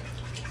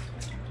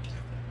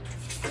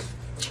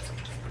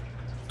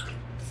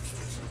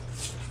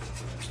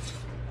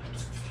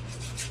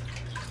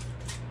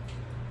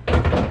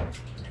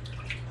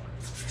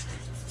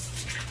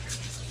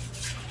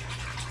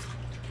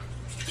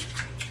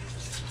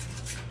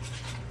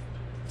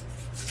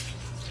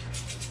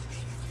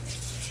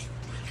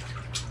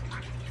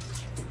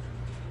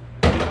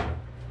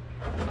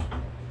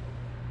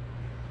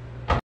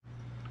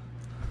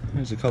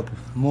 There's a couple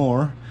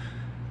more.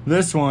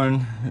 This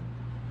one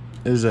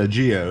is a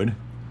geode.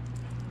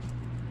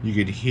 You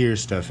could hear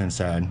stuff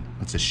inside.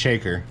 It's a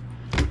shaker.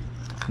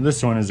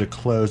 This one is a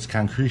closed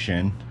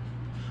concretion.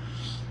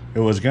 It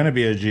was gonna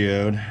be a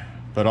geode,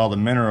 but all the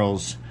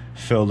minerals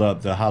filled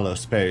up the hollow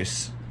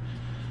space.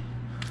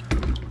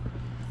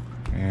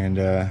 And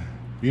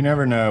you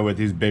never know with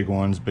these big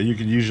ones, but you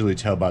could usually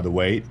tell by the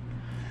weight.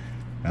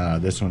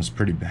 This one's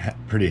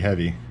pretty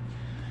heavy,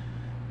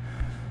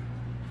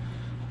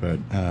 but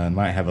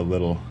might have a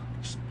little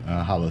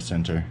hollow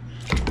center.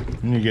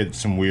 And you get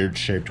some weird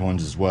shaped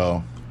ones as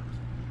well.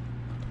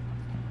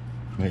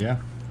 But yeah,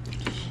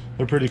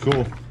 they're pretty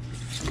cool.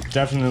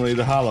 Definitely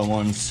the hollow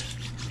ones.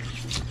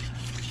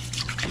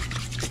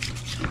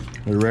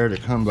 They're rare to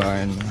come by,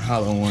 and the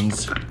hollow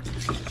ones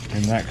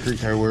in that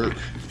creek I work.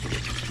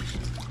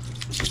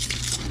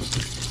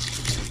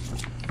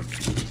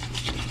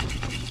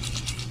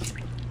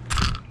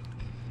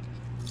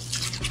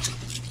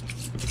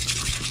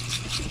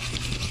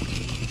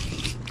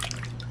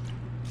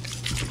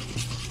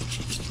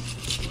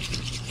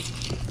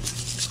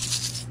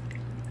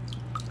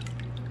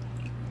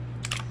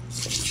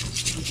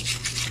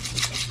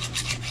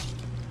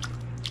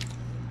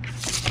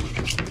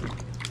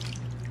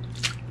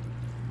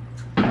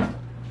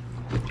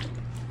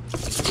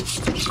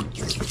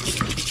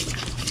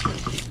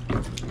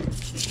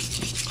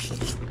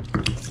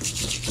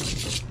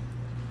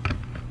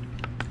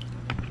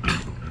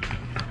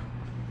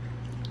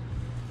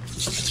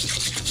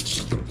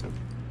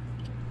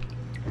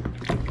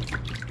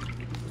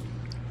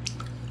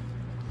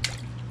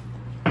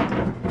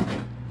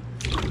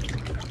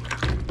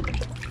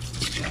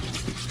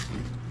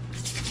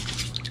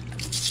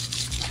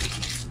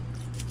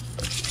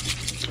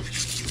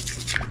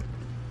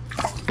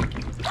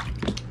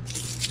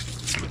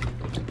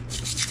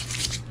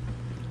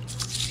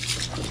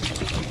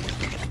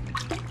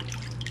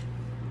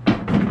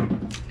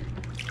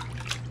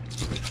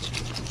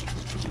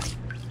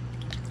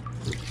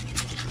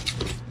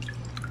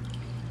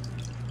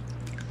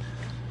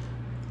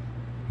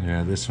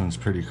 Yeah, this one's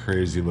pretty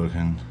crazy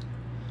looking.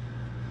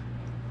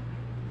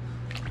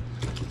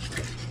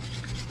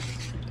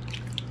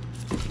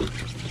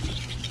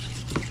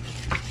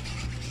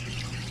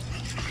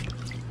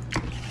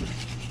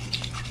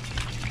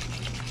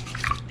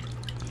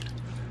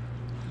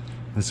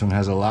 This one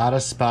has a lot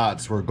of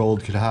spots where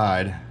gold could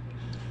hide.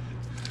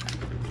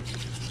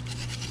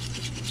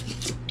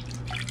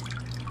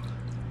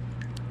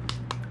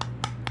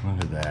 Look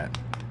at that.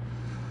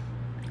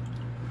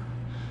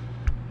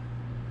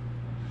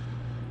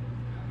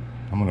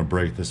 I'm gonna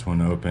break this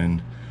one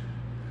open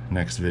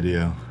next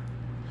video.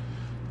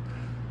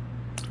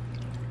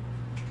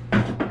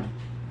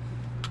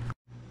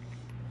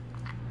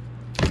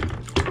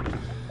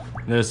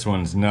 This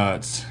one's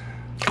nuts.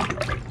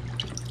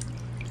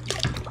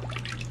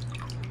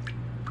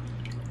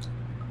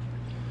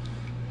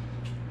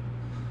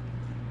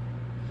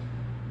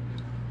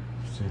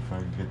 See if I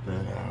can get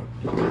that out.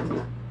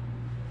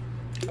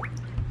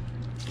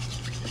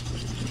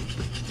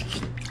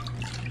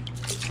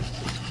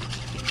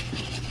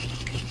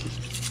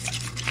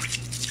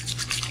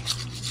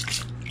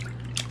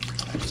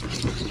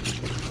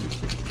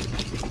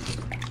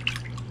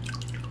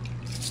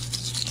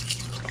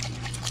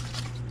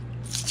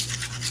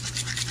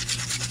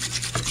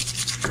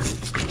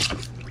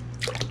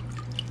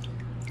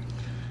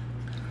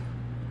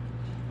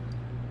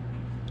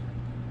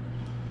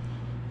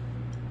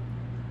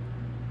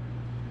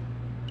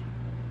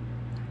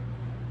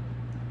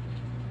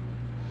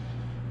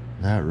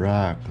 That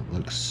rock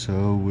looks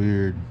so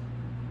weird.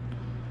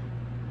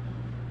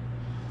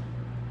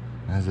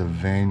 It has a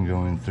vein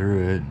going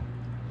through it.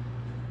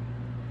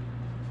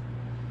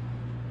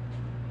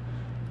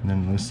 And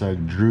then it looks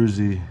like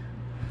druzy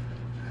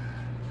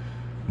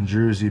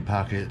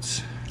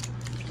pockets.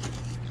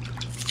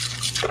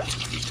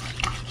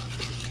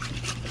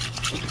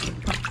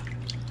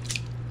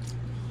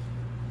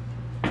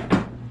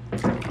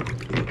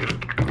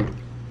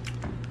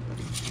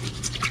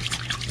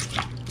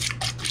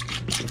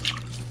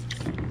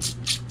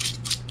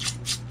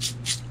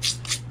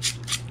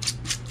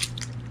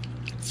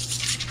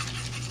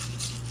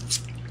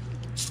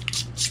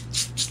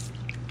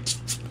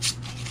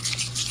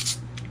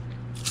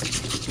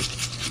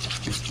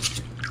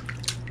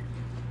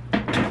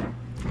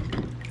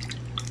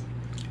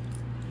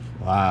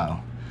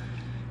 Wow,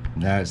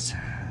 that's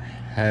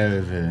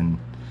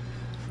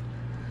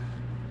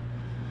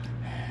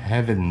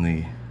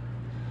heavenly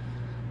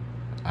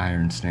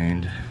iron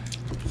stained.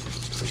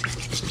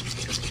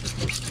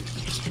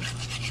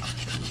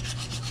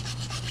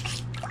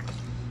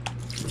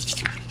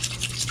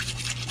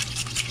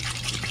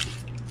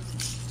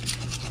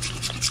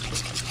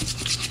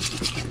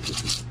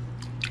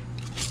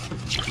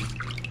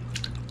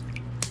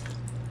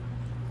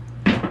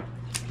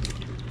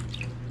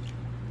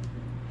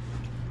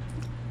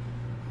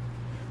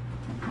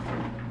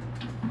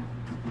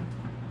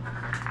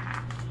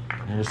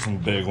 Here's some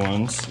big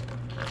ones.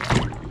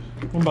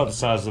 About the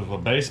size of a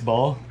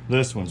baseball.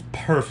 This one's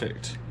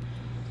perfect.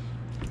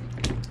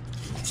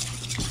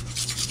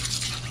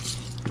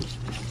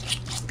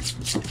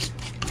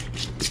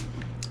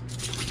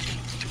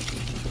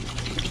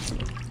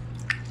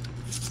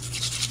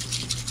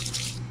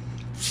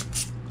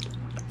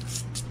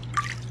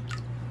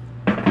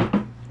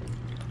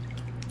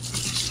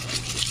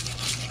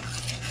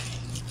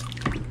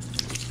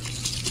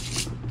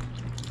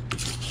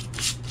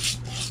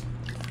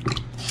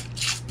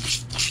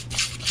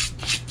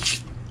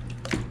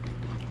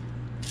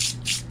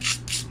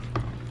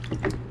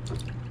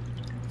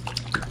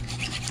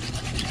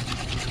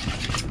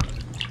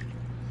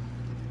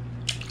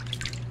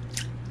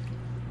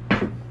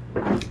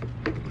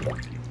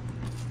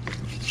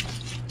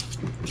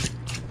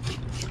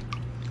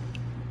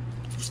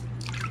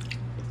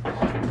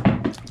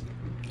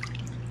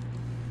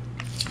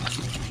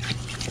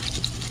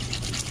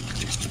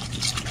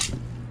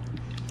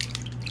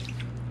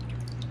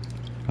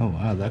 Oh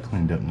wow, that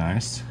cleaned up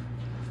nice.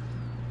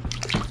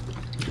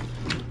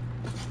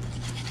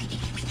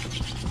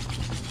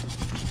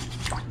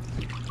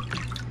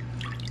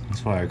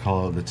 That's why I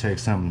call it the take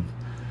some,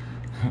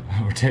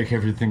 or take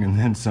everything and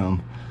then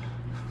some.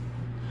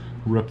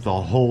 Rip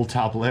the whole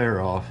top layer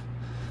off.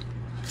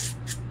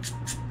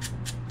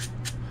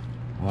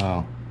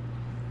 Wow.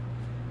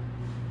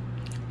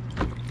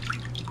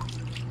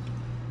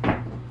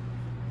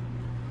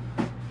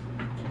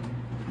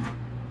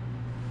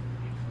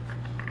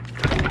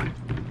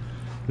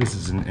 This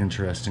is an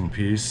interesting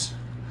piece.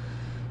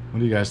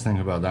 What do you guys think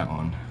about that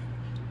one?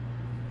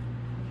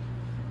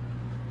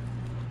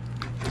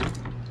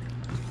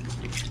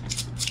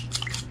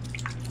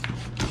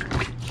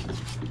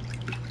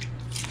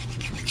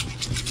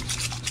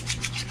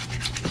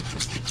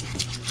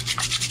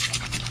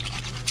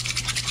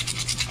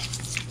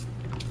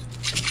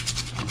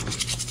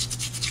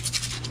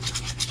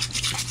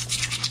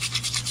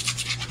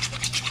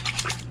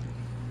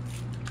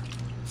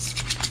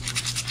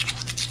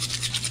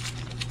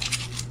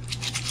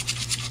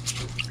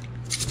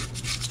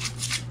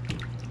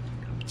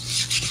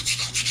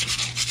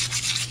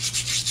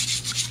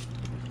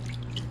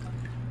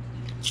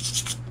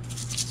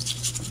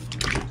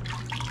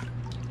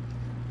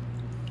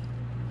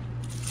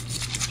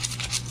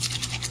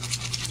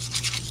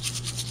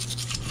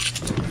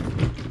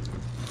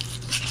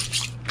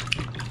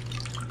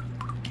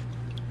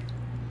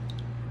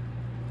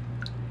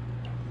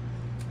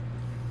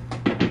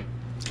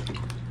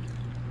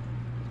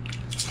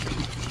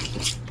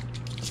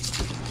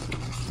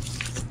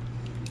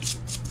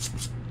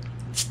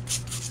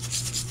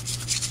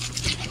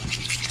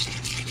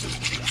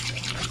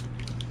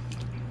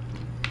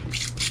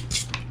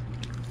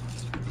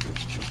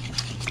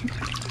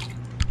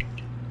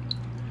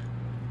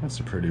 That's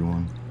a pretty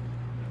one.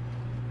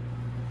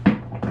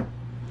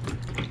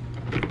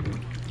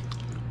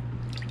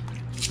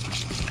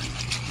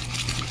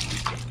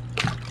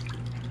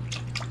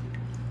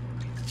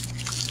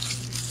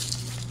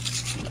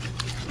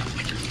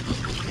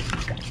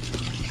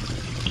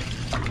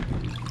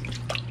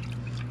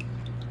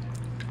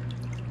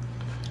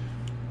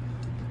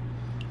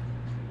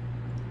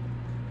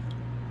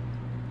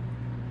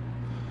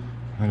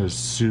 That is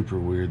super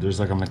weird. There's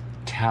like a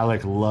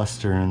metallic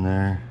luster in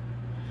there.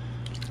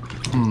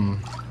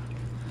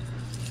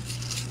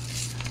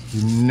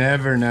 You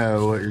never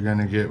know what you're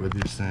gonna get with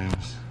these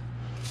things.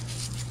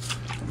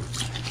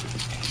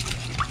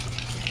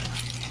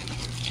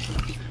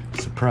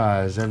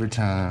 Surprise every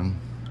time.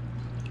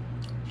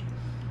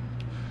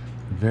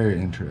 Very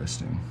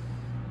interesting.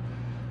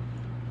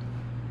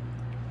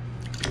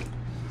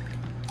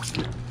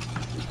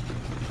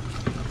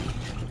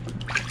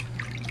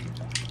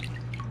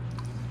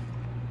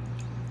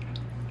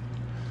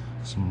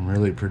 Some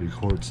really pretty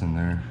quartz in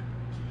there.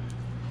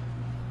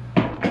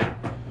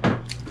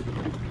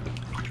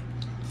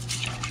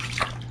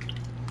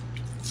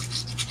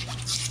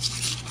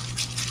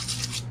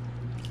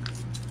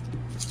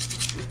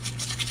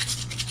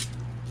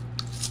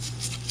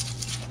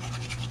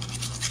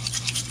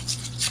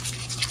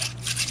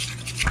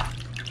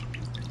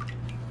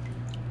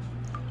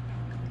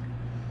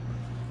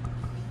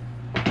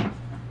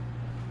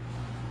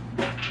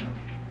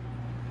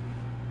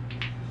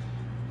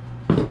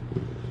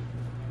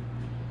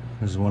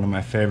 This is one of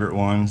my favorite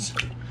ones.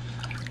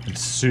 It's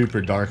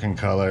super dark in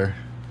color,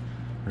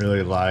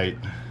 really light.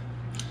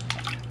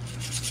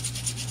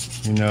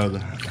 You know,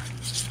 the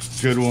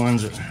good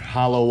ones are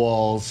hollow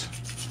walls.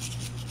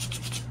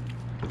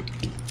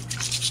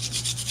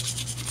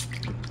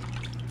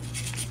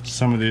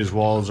 Some of these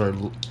walls are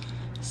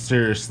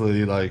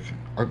seriously like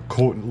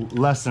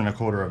less than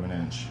 1/4 of an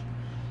inch.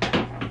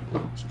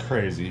 It's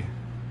crazy.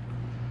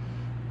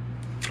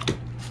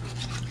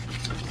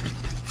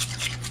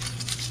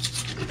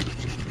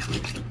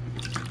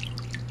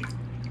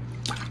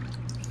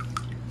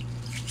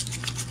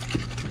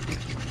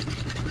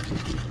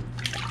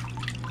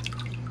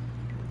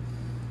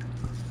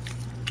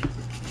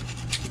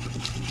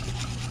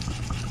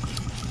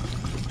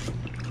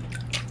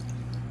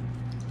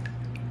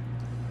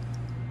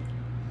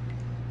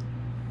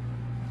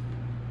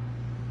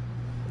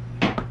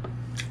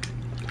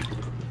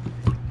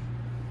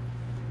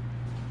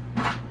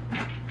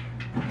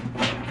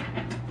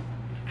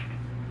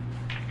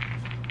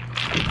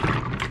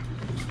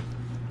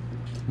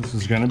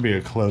 This is going to be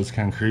a closed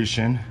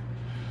concretion,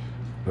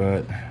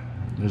 but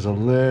there's a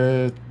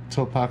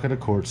little pocket of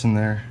quartz in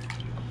there.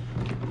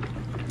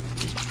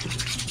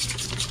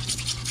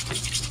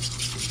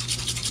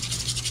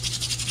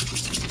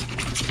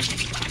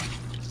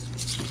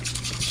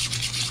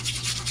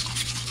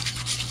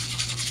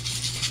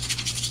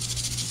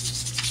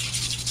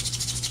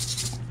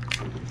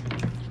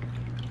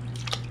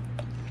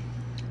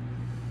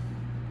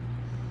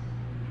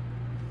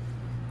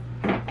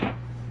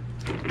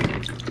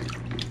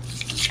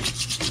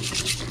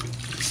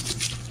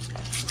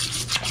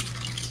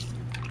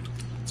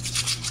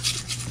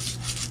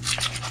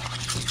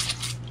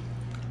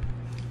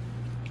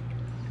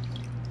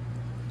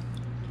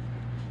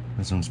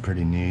 This one's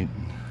pretty neat.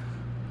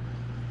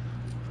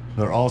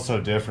 They're all so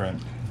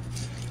different.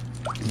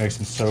 It makes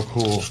them so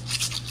cool.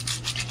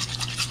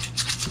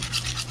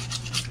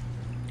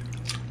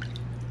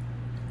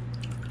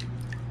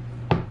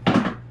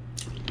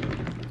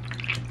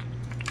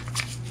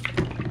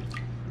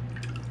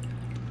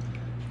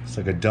 It's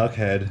like a duck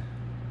head.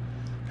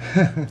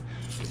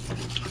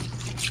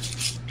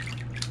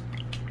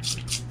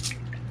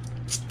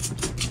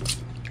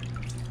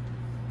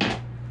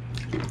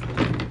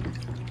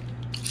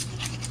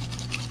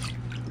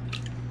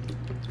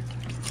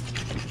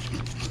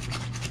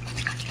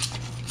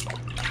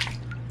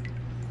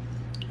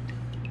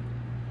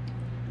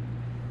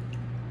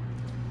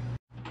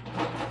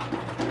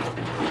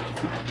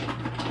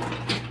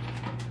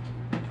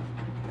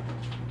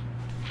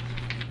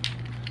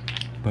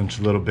 Bunch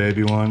of little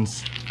baby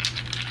ones.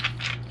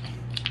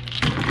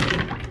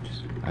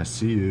 I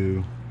see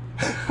you.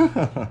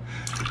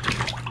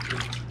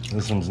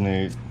 This one's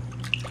neat.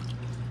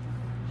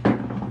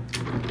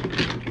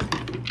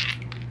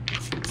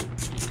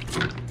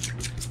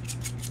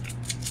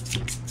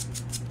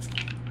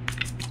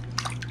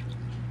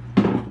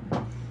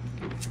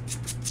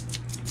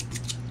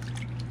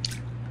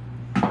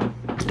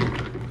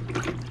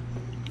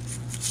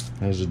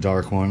 There's a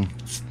dark one.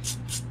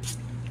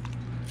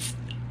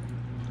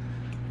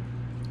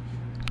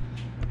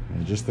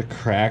 And just the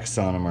cracks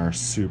on them are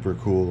super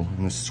cool.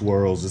 And the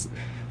swirls.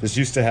 This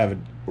used to have a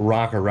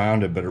rock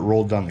around it, but it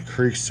rolled down the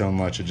creek so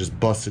much it just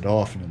busted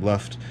off and it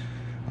left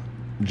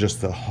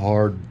just the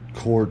hard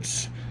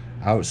quartz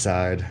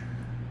outside.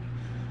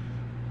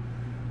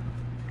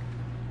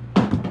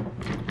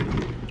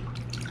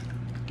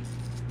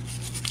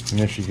 And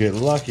if you get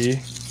lucky,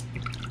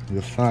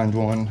 you'll find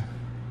one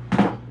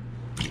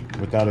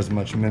without as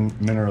much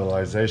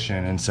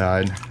mineralization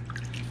inside,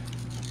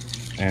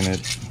 and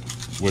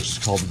which is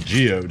called a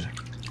geode.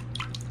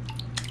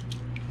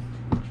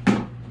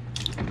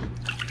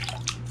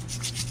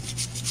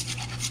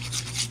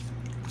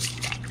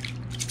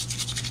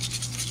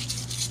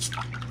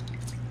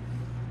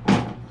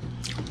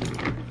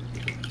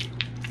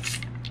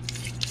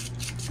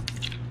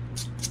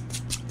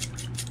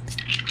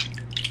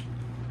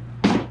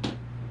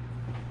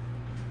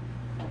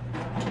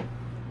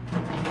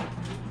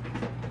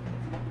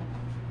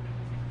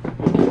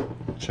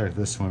 Check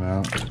this one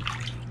out. I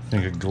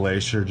think a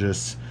glacier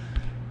just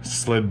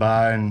slid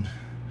by and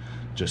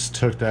just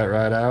took that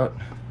right out.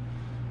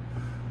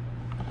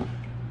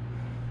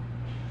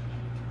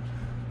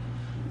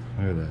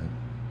 Look at that.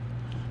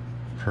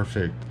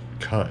 Perfect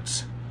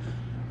cuts.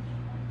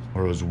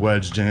 Or it was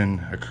wedged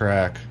in a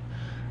crack.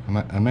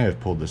 I may have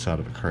pulled this out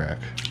of a crack.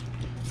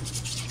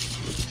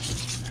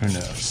 Who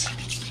knows?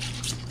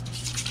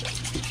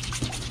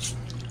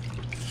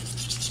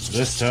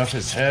 This stuff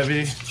is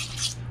heavy.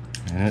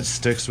 And it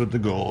sticks with the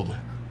gold.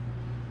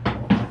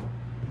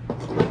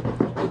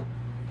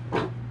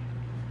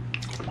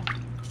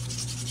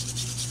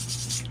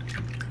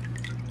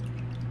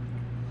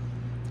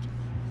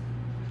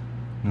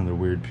 Another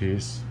weird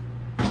piece.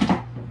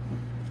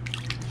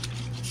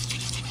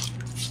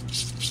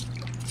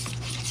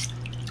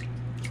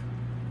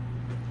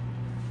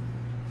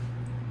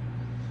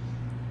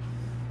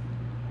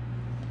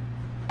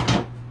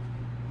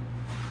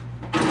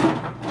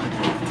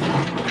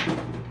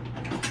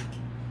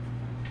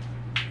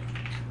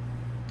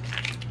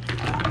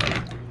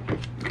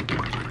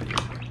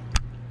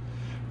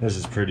 This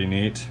is pretty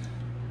neat.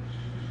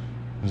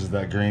 This is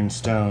that green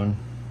stone.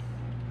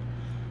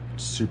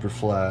 It's super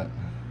flat.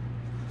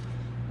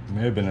 It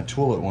may have been a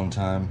tool at one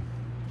time.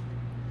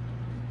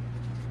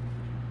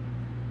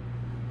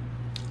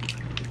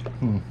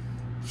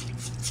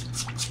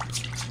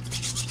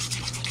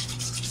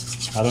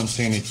 I don't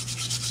see any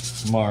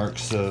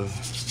marks of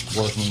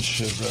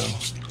workmanship though.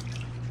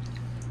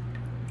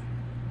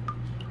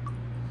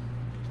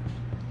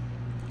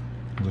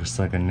 Looks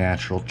like a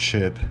natural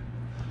chip.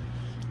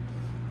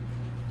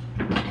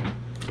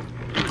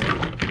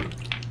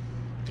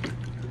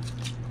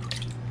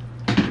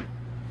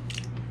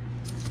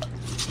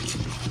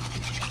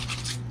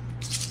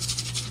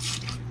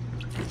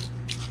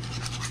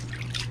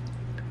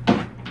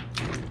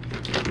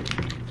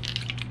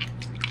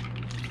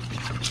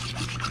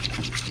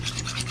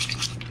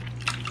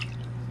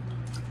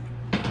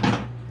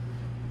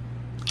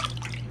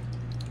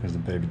 Here's a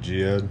baby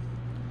geode.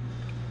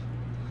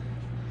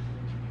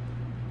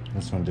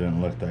 This one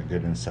didn't look that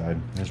good inside.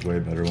 There's way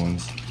better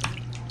ones.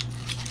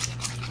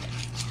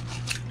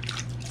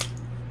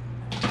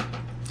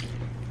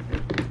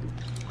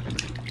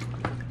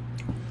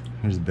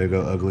 Here's a big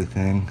old ugly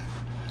thing.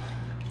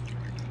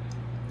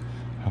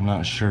 I'm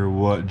not sure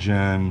what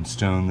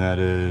gemstone that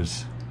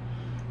is,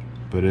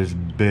 but it's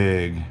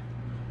big.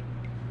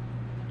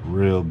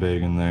 Real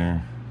big in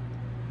there.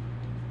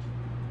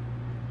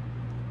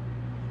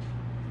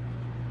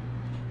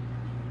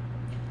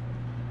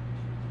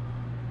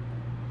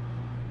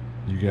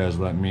 You guys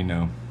let me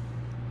know.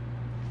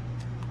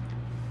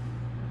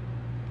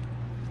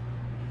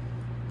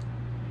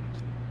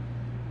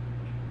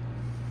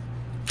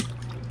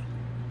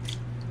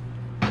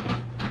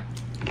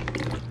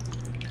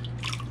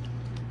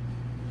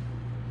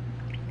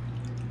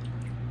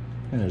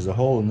 And there's a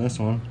hole in this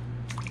one.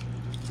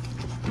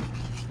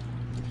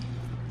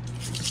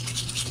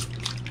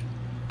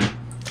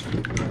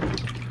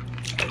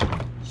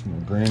 Some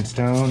more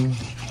greenstone.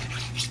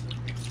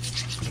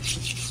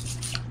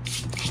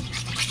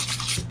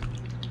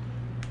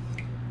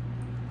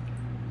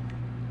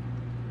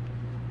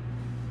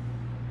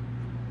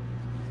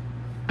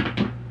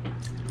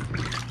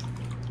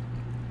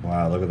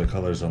 Wow, look at the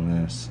colors on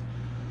this.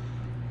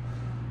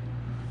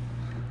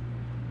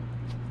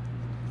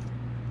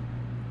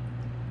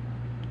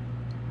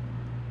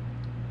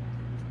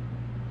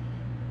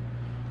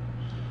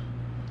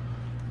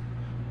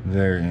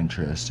 Very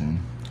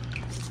interesting.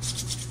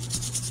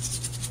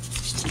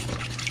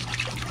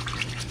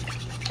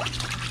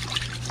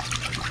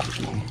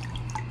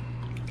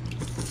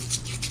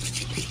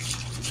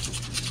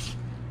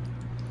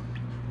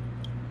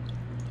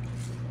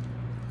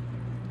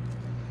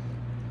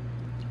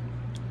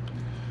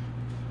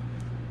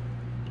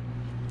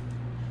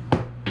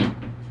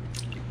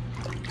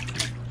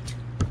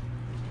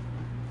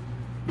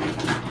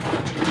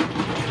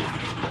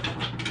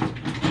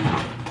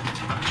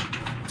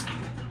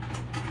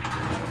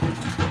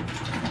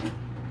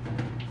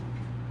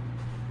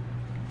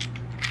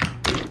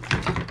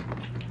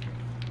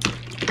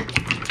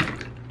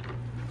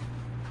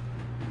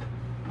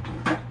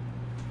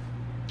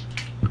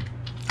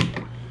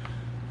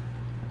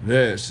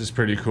 This is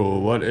pretty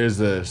cool. What is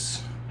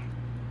this?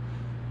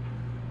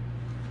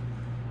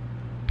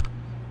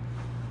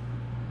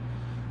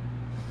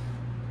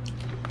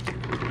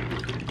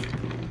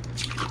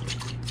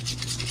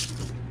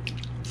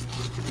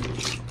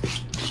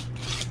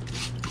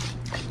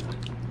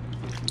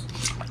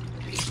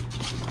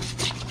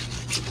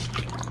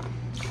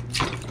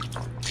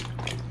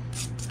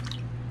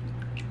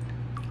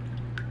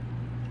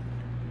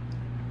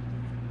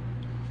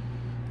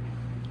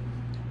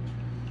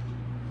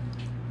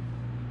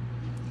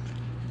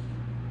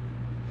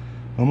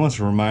 Almost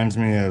reminds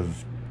me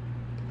of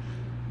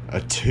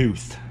a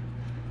tooth,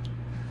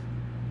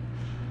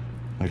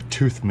 like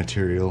tooth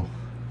material.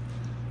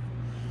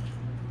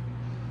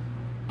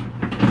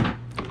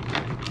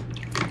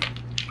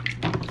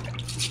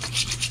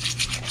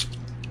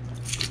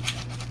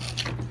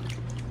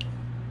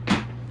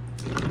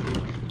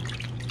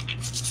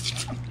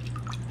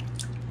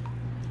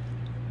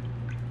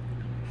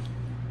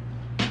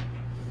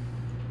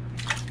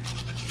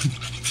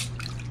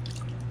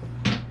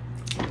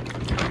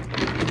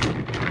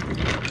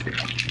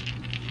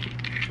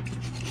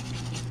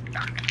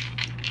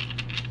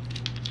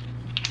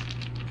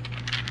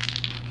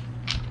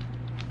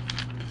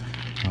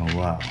 Oh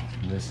wow,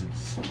 this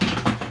is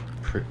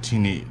pretty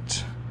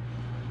neat.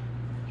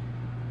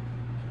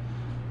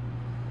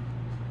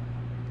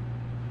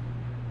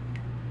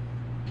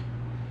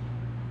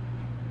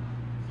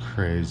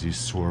 Crazy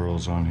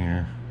swirls on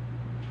here.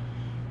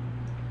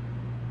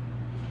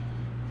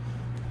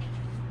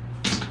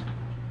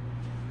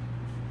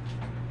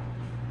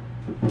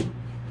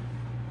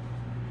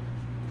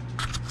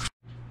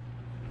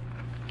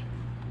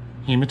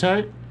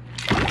 Hematite?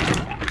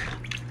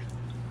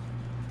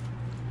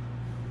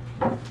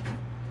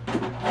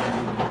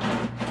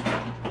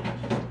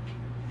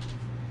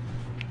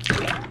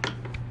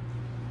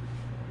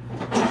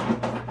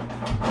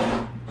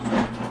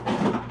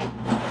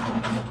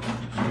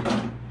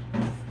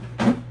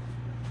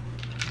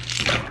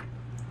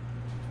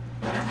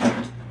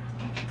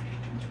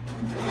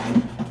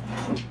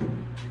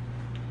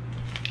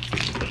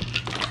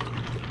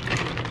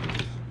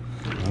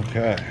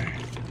 Okay.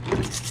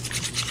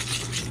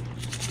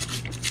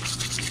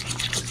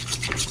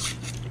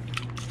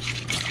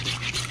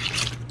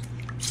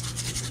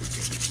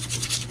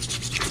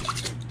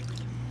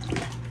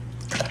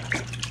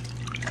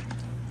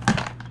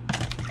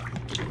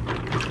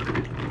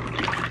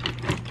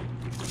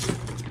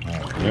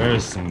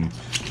 There's some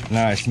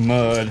nice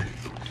mud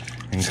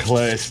and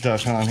clay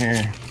stuck on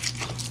here.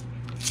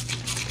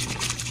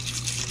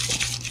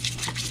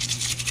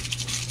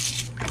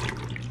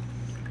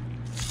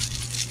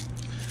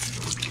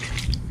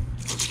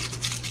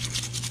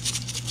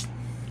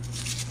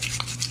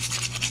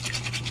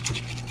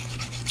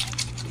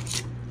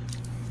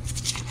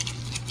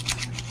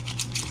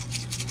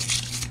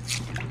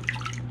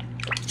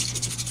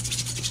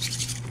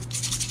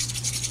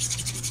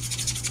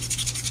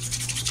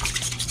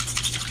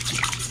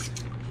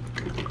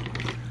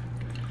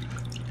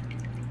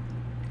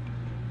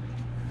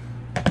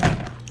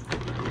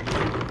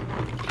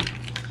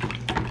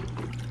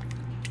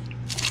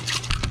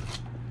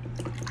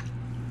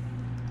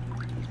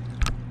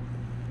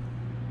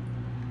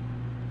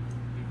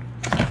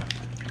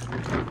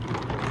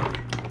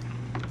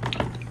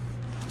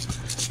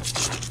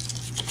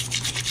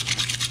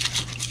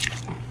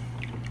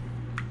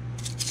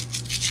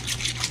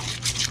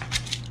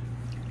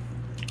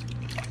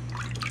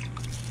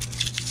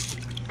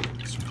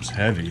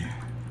 Heavy.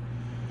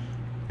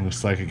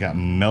 Looks like it got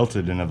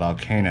melted in a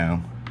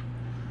volcano.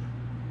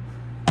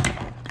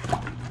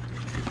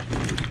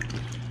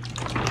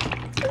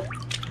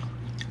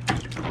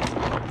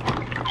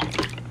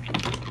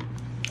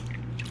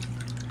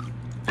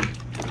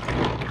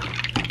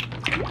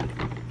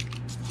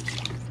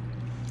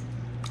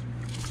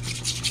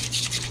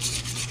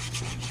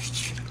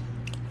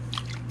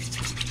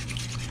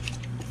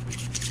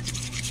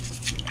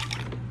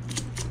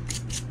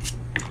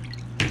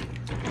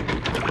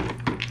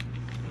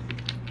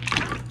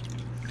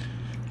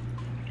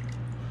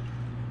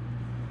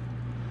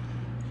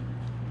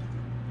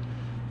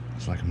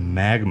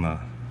 magma.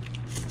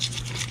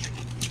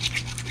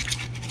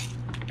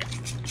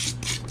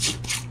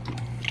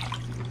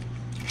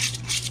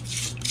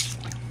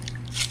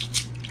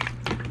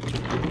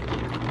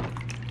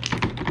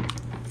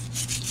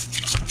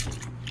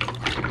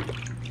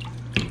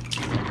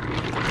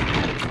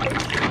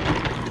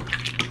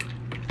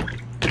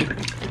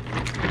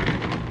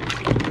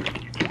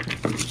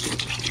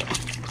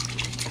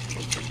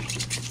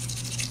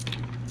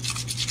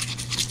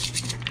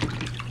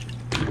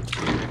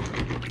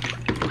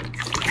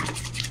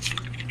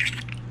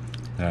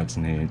 That's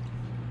neat.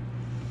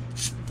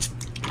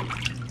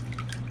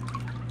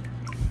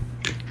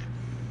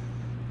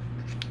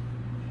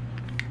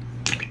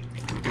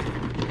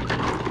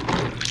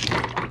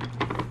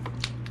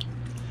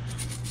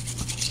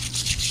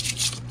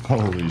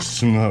 Holy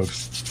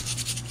smokes.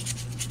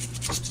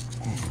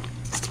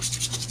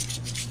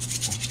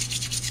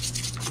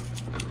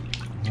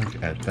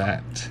 Look at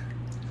that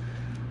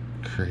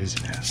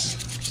craziness.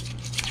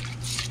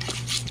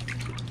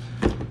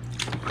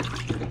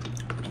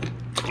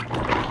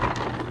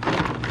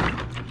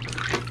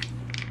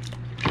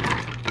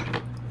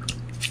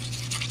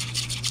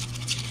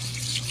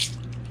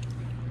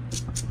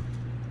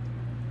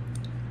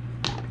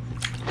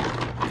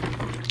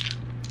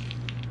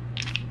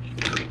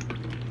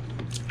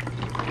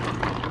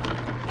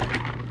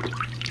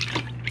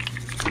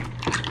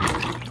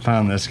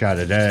 Found this guy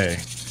today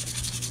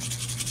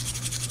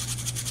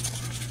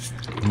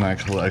in my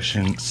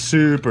collection.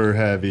 Super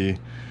heavy.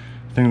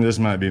 I think this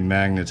might be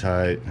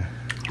magnetite.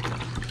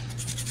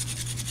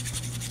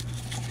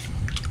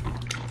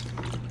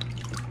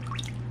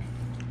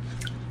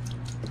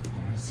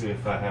 Let's see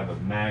if I have a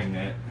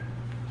magnet.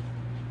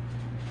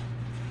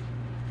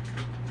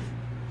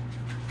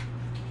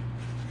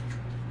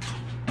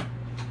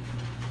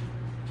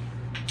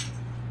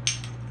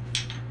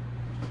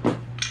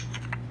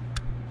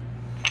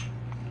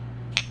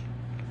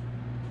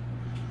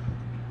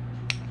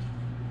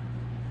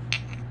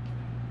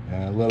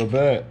 A little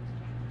bit.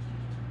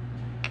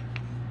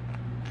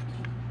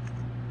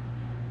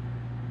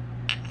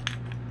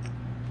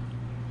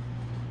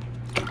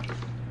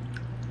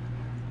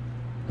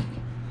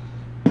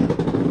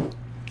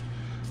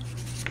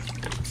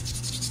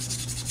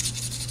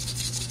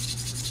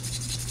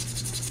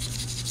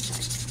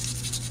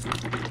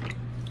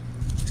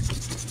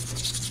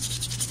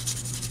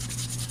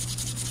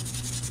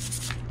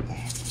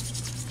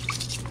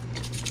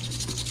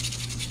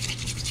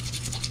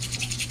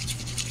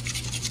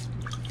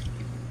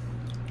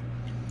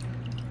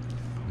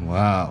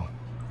 Wow.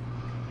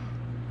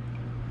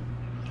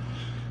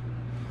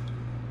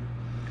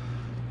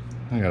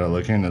 I gotta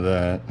look into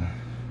that.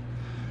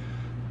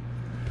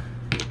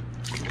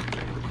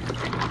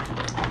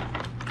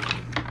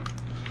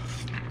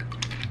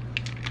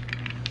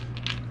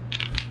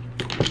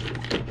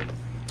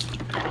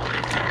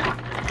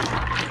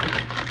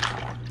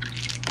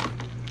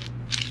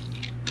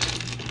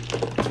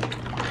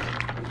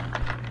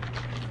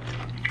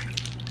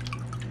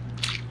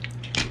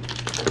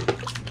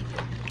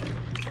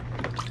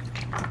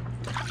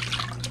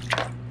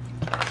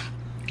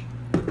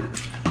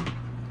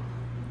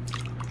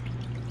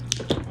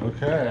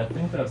 Okay, I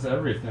think that's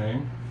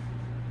everything.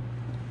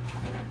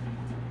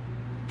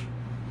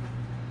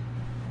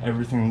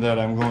 Everything that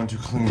I'm going to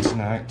clean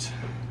tonight.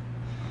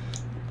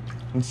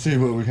 Let's see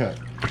what we got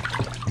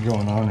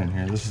going on in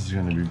here. This is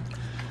going to be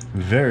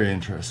very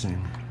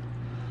interesting.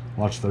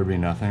 Watch there be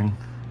nothing.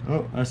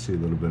 Oh, I see a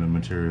little bit of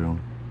material.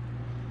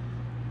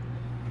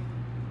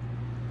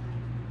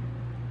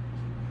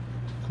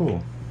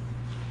 Cool.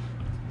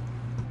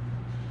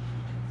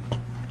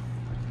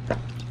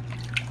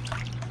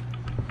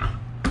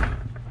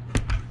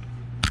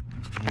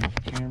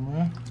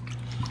 Camera.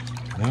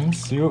 And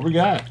see what we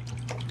got.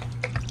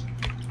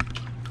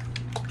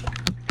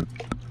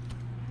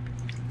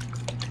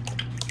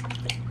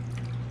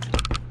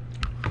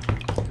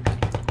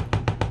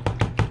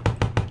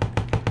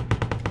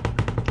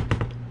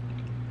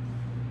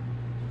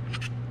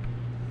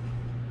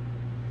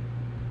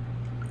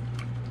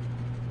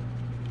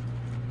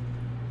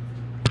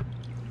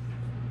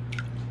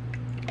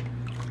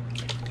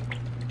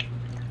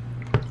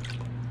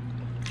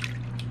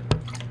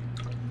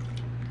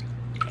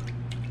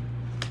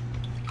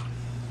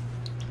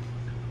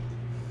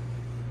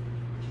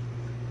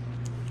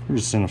 We're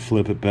just gonna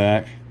flip it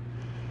back.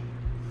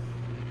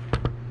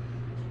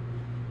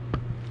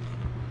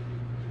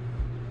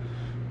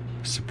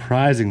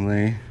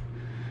 Surprisingly,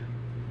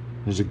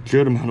 there's a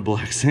good amount of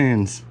black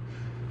sands.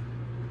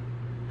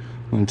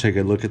 I'm gonna take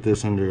a look at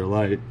this under a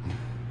light.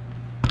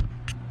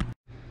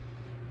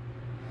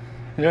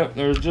 Yep,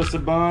 there's just a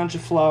bunch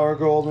of flour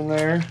gold in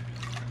there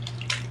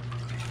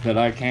that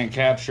I can't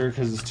capture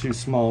because it's too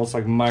small. It's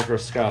like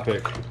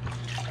microscopic.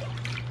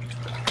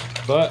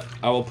 But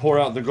I will pour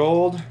out the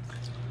gold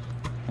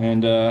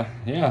and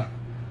yeah,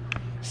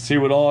 see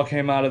what all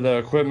came out of the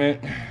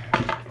equipment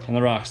and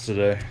the rocks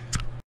today.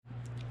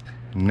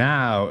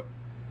 Now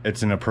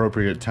it's an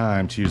appropriate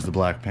time to use the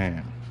black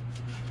pan.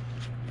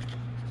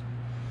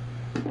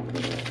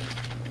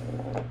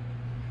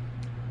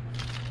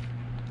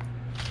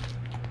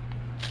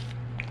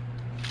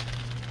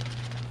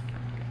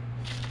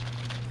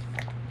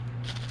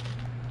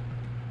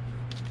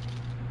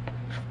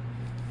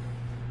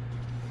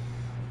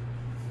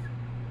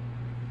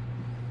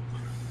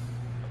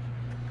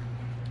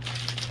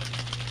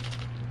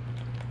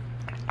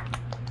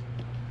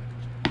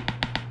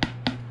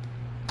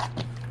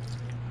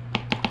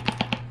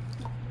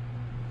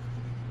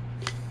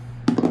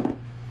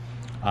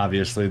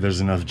 Obviously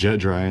there's enough jet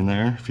dry in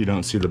there if you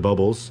don't see the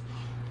bubbles.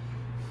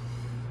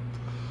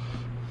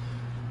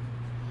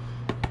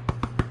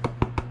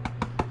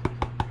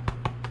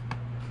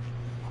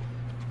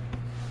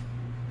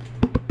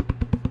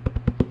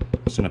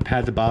 Just gonna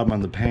pat the bottom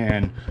of the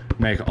pan,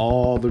 make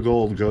all the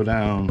gold go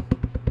down.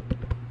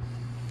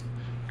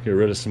 Get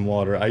rid of some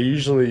water. I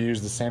usually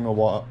use the same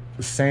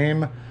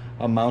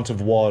amount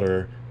of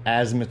water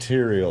as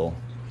material.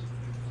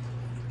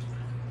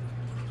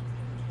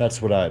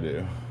 That's what I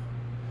do.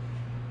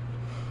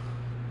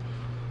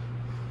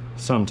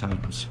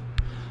 Sometimes.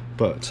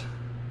 But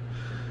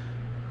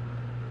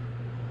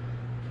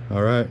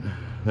all right,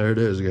 there it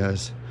is,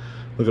 guys.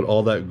 Look at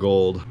all that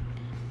gold.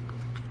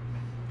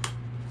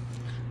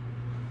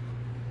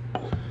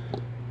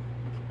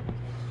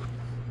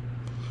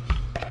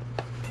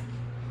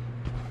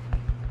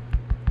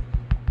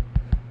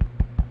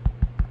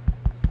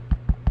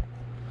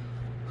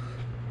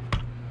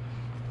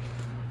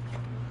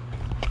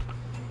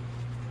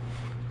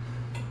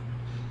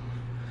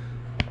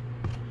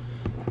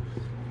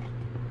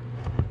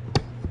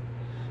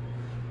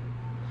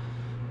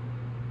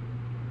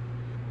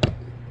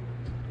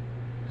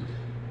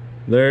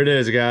 There it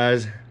is,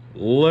 guys.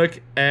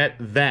 Look at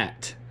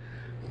that.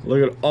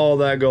 Look at all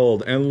that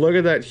gold. And look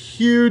at that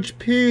huge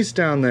piece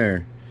down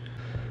there.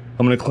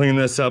 I'm gonna clean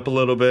this up a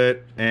little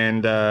bit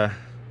and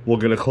we'll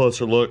get a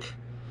closer look.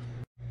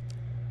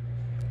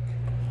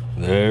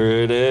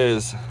 There it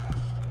is.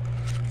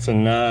 It's a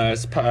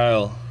nice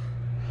pile.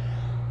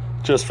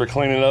 Just for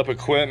cleaning up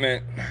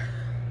equipment.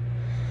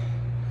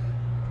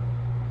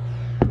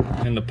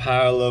 And a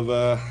pile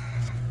of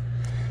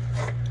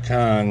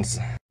cons.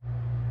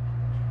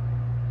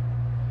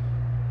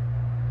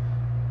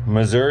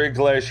 Missouri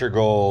Glacier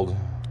gold.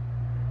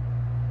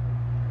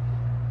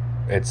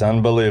 It's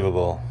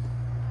unbelievable.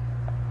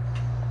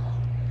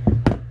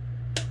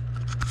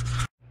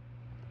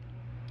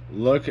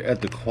 Look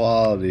at the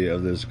quality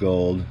of this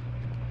gold.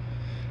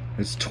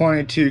 It's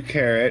 22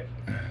 karat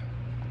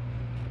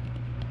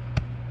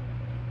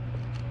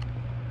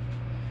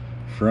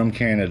from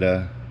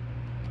Canada.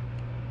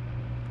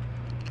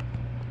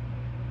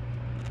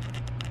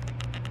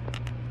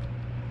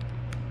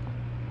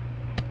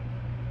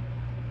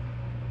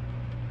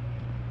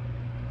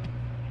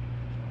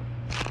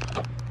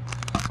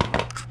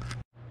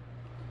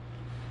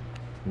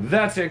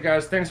 That's it,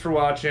 guys. Thanks for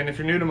watching. If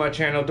you're new to my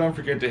channel, don't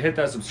forget to hit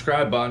that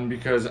subscribe button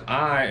because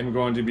I am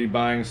going to be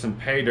buying some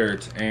pay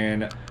dirt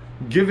and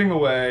giving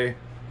away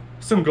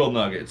some gold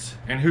nuggets.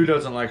 And who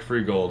doesn't like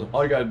free gold?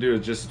 All you gotta do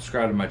is just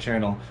subscribe to my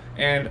channel.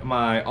 And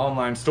my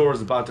online store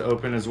is about to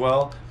open as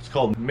well. It's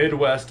called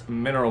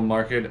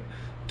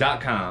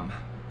MidwestMineralMarket.com.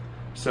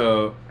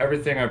 So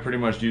everything I pretty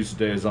much use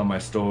today is on my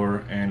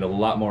store and a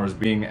lot more is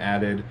being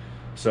added.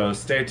 So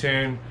stay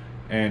tuned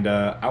and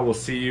I will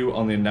see you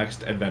on the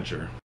next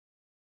adventure.